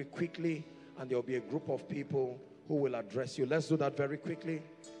them very quickly, and there will be a group of people who will address you. Let's do that very quickly.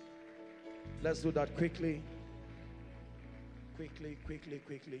 Let's do that quickly.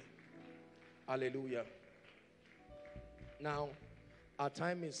 Quickly. Hallelujah. Now, our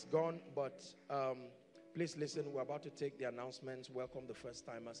time is gone, but please listen. We're about to take the announcements. Welcome the first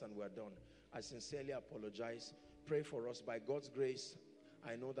timers, and we're done. I sincerely apologize. Pray for us. By God's grace,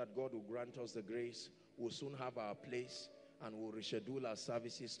 I know that God will grant us the grace. We'll soon have our place, and we'll reschedule our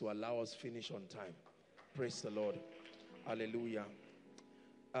services to allow us finish on time. Praise the Lord. Hallelujah.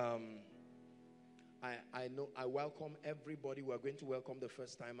 I know I welcome everybody. We're going to welcome the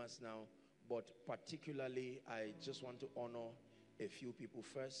first timers now, but particularly I just want to honor a few people.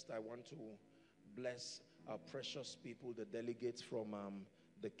 First, I want to bless our precious people, the delegates from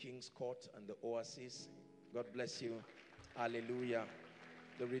the King's Court and the Oasis. God bless you. Hallelujah.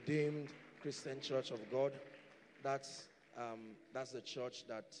 The Redeemed Christian Church of God. That's the church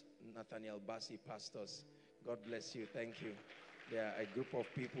that Nathaniel Bassi pastors. God bless you. Thank you. There are a group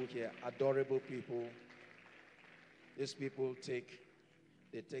of people here, adorable people. These people take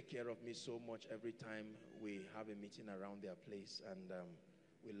care of me so much every time we have a meeting around their place, and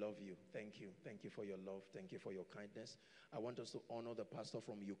we love you. Thank you. Thank you for your love. Thank you for your kindness. I want us to honor the pastor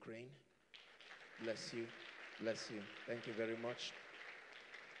from Ukraine. Bless you. Bless you. Thank you very much.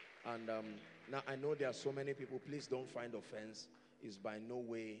 And now I know there are so many people. Please don't find offense. It's by no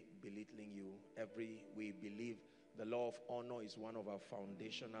way belittling you. We believe the law of honor is one of our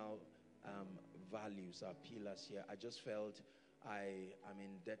foundational values, our pillars here. I just felt I am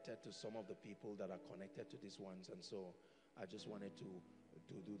indebted to some of the people that are connected to these ones, and so I just wanted to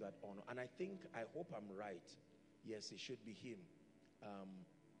do that honor. And I hope I'm right. Yes, it should be him.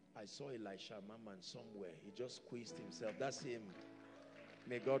 I saw Elisha Maman somewhere. He just squeezed himself. That's him.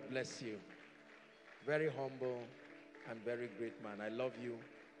 May God bless you. Very humble and very great man. I love you.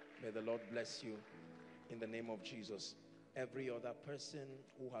 May the Lord bless you in the name of Jesus. Every other person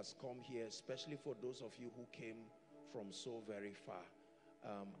who has come here, especially for those of you who came from so very far,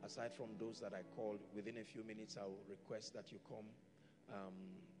 aside from those that I called, within a few minutes I will request that you come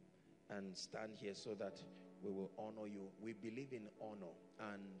and stand here so that we will honor you. We believe in honor,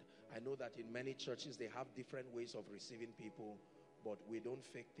 and I know that in many churches they have different ways of receiving people, but we don't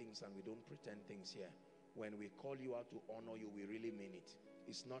fake things and we don't pretend things here. When we call you out to honor you, we really mean it.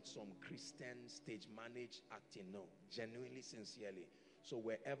 It's not some Christian stage managed acting. No, genuinely, sincerely. So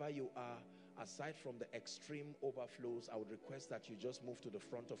wherever you are, aside from the extreme overflows, I would request that you just move to the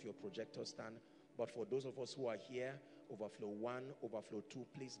front of your projector stand. But for those of us who are here, overflow 1, overflow 2,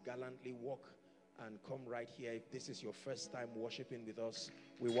 please gallantly walk and come right here. If this is your first time worshiping with us,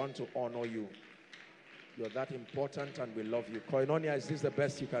 we want to honor you. You're that important and we love you. Koinonia, is this the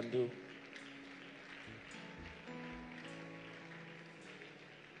best you can do?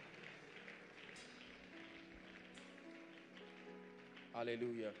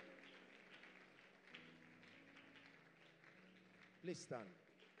 Hallelujah. Please stand.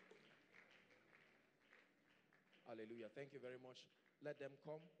 Hallelujah. Thank you very much. Let them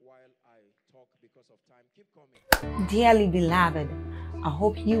come while I talk because of time. Keep coming. Dearly beloved, I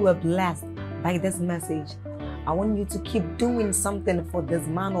hope you were blessed by this message. I want you to keep doing something for this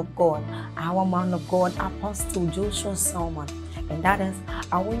man of God, our man of God, Apostle Joshua Selman. And that is,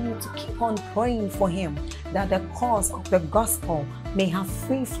 I want you to keep on praying for him, that the cause of the gospel may have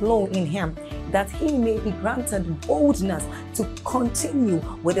free flow in him, that he may be granted boldness to continue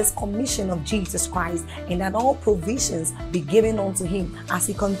with this commission of Jesus Christ, and that all provisions be given unto him as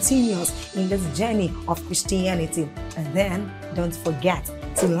he continues in this journey of Christianity. And then don't forget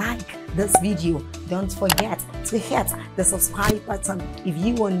to like this video. Don't forget to hit the subscribe button if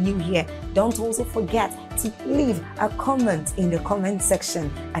you are new here. Don't also forget to leave a comment in the comment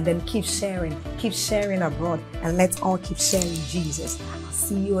section, and then keep sharing abroad, and let's all keep sharing Jesus. I'll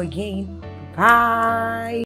see you again. Bye.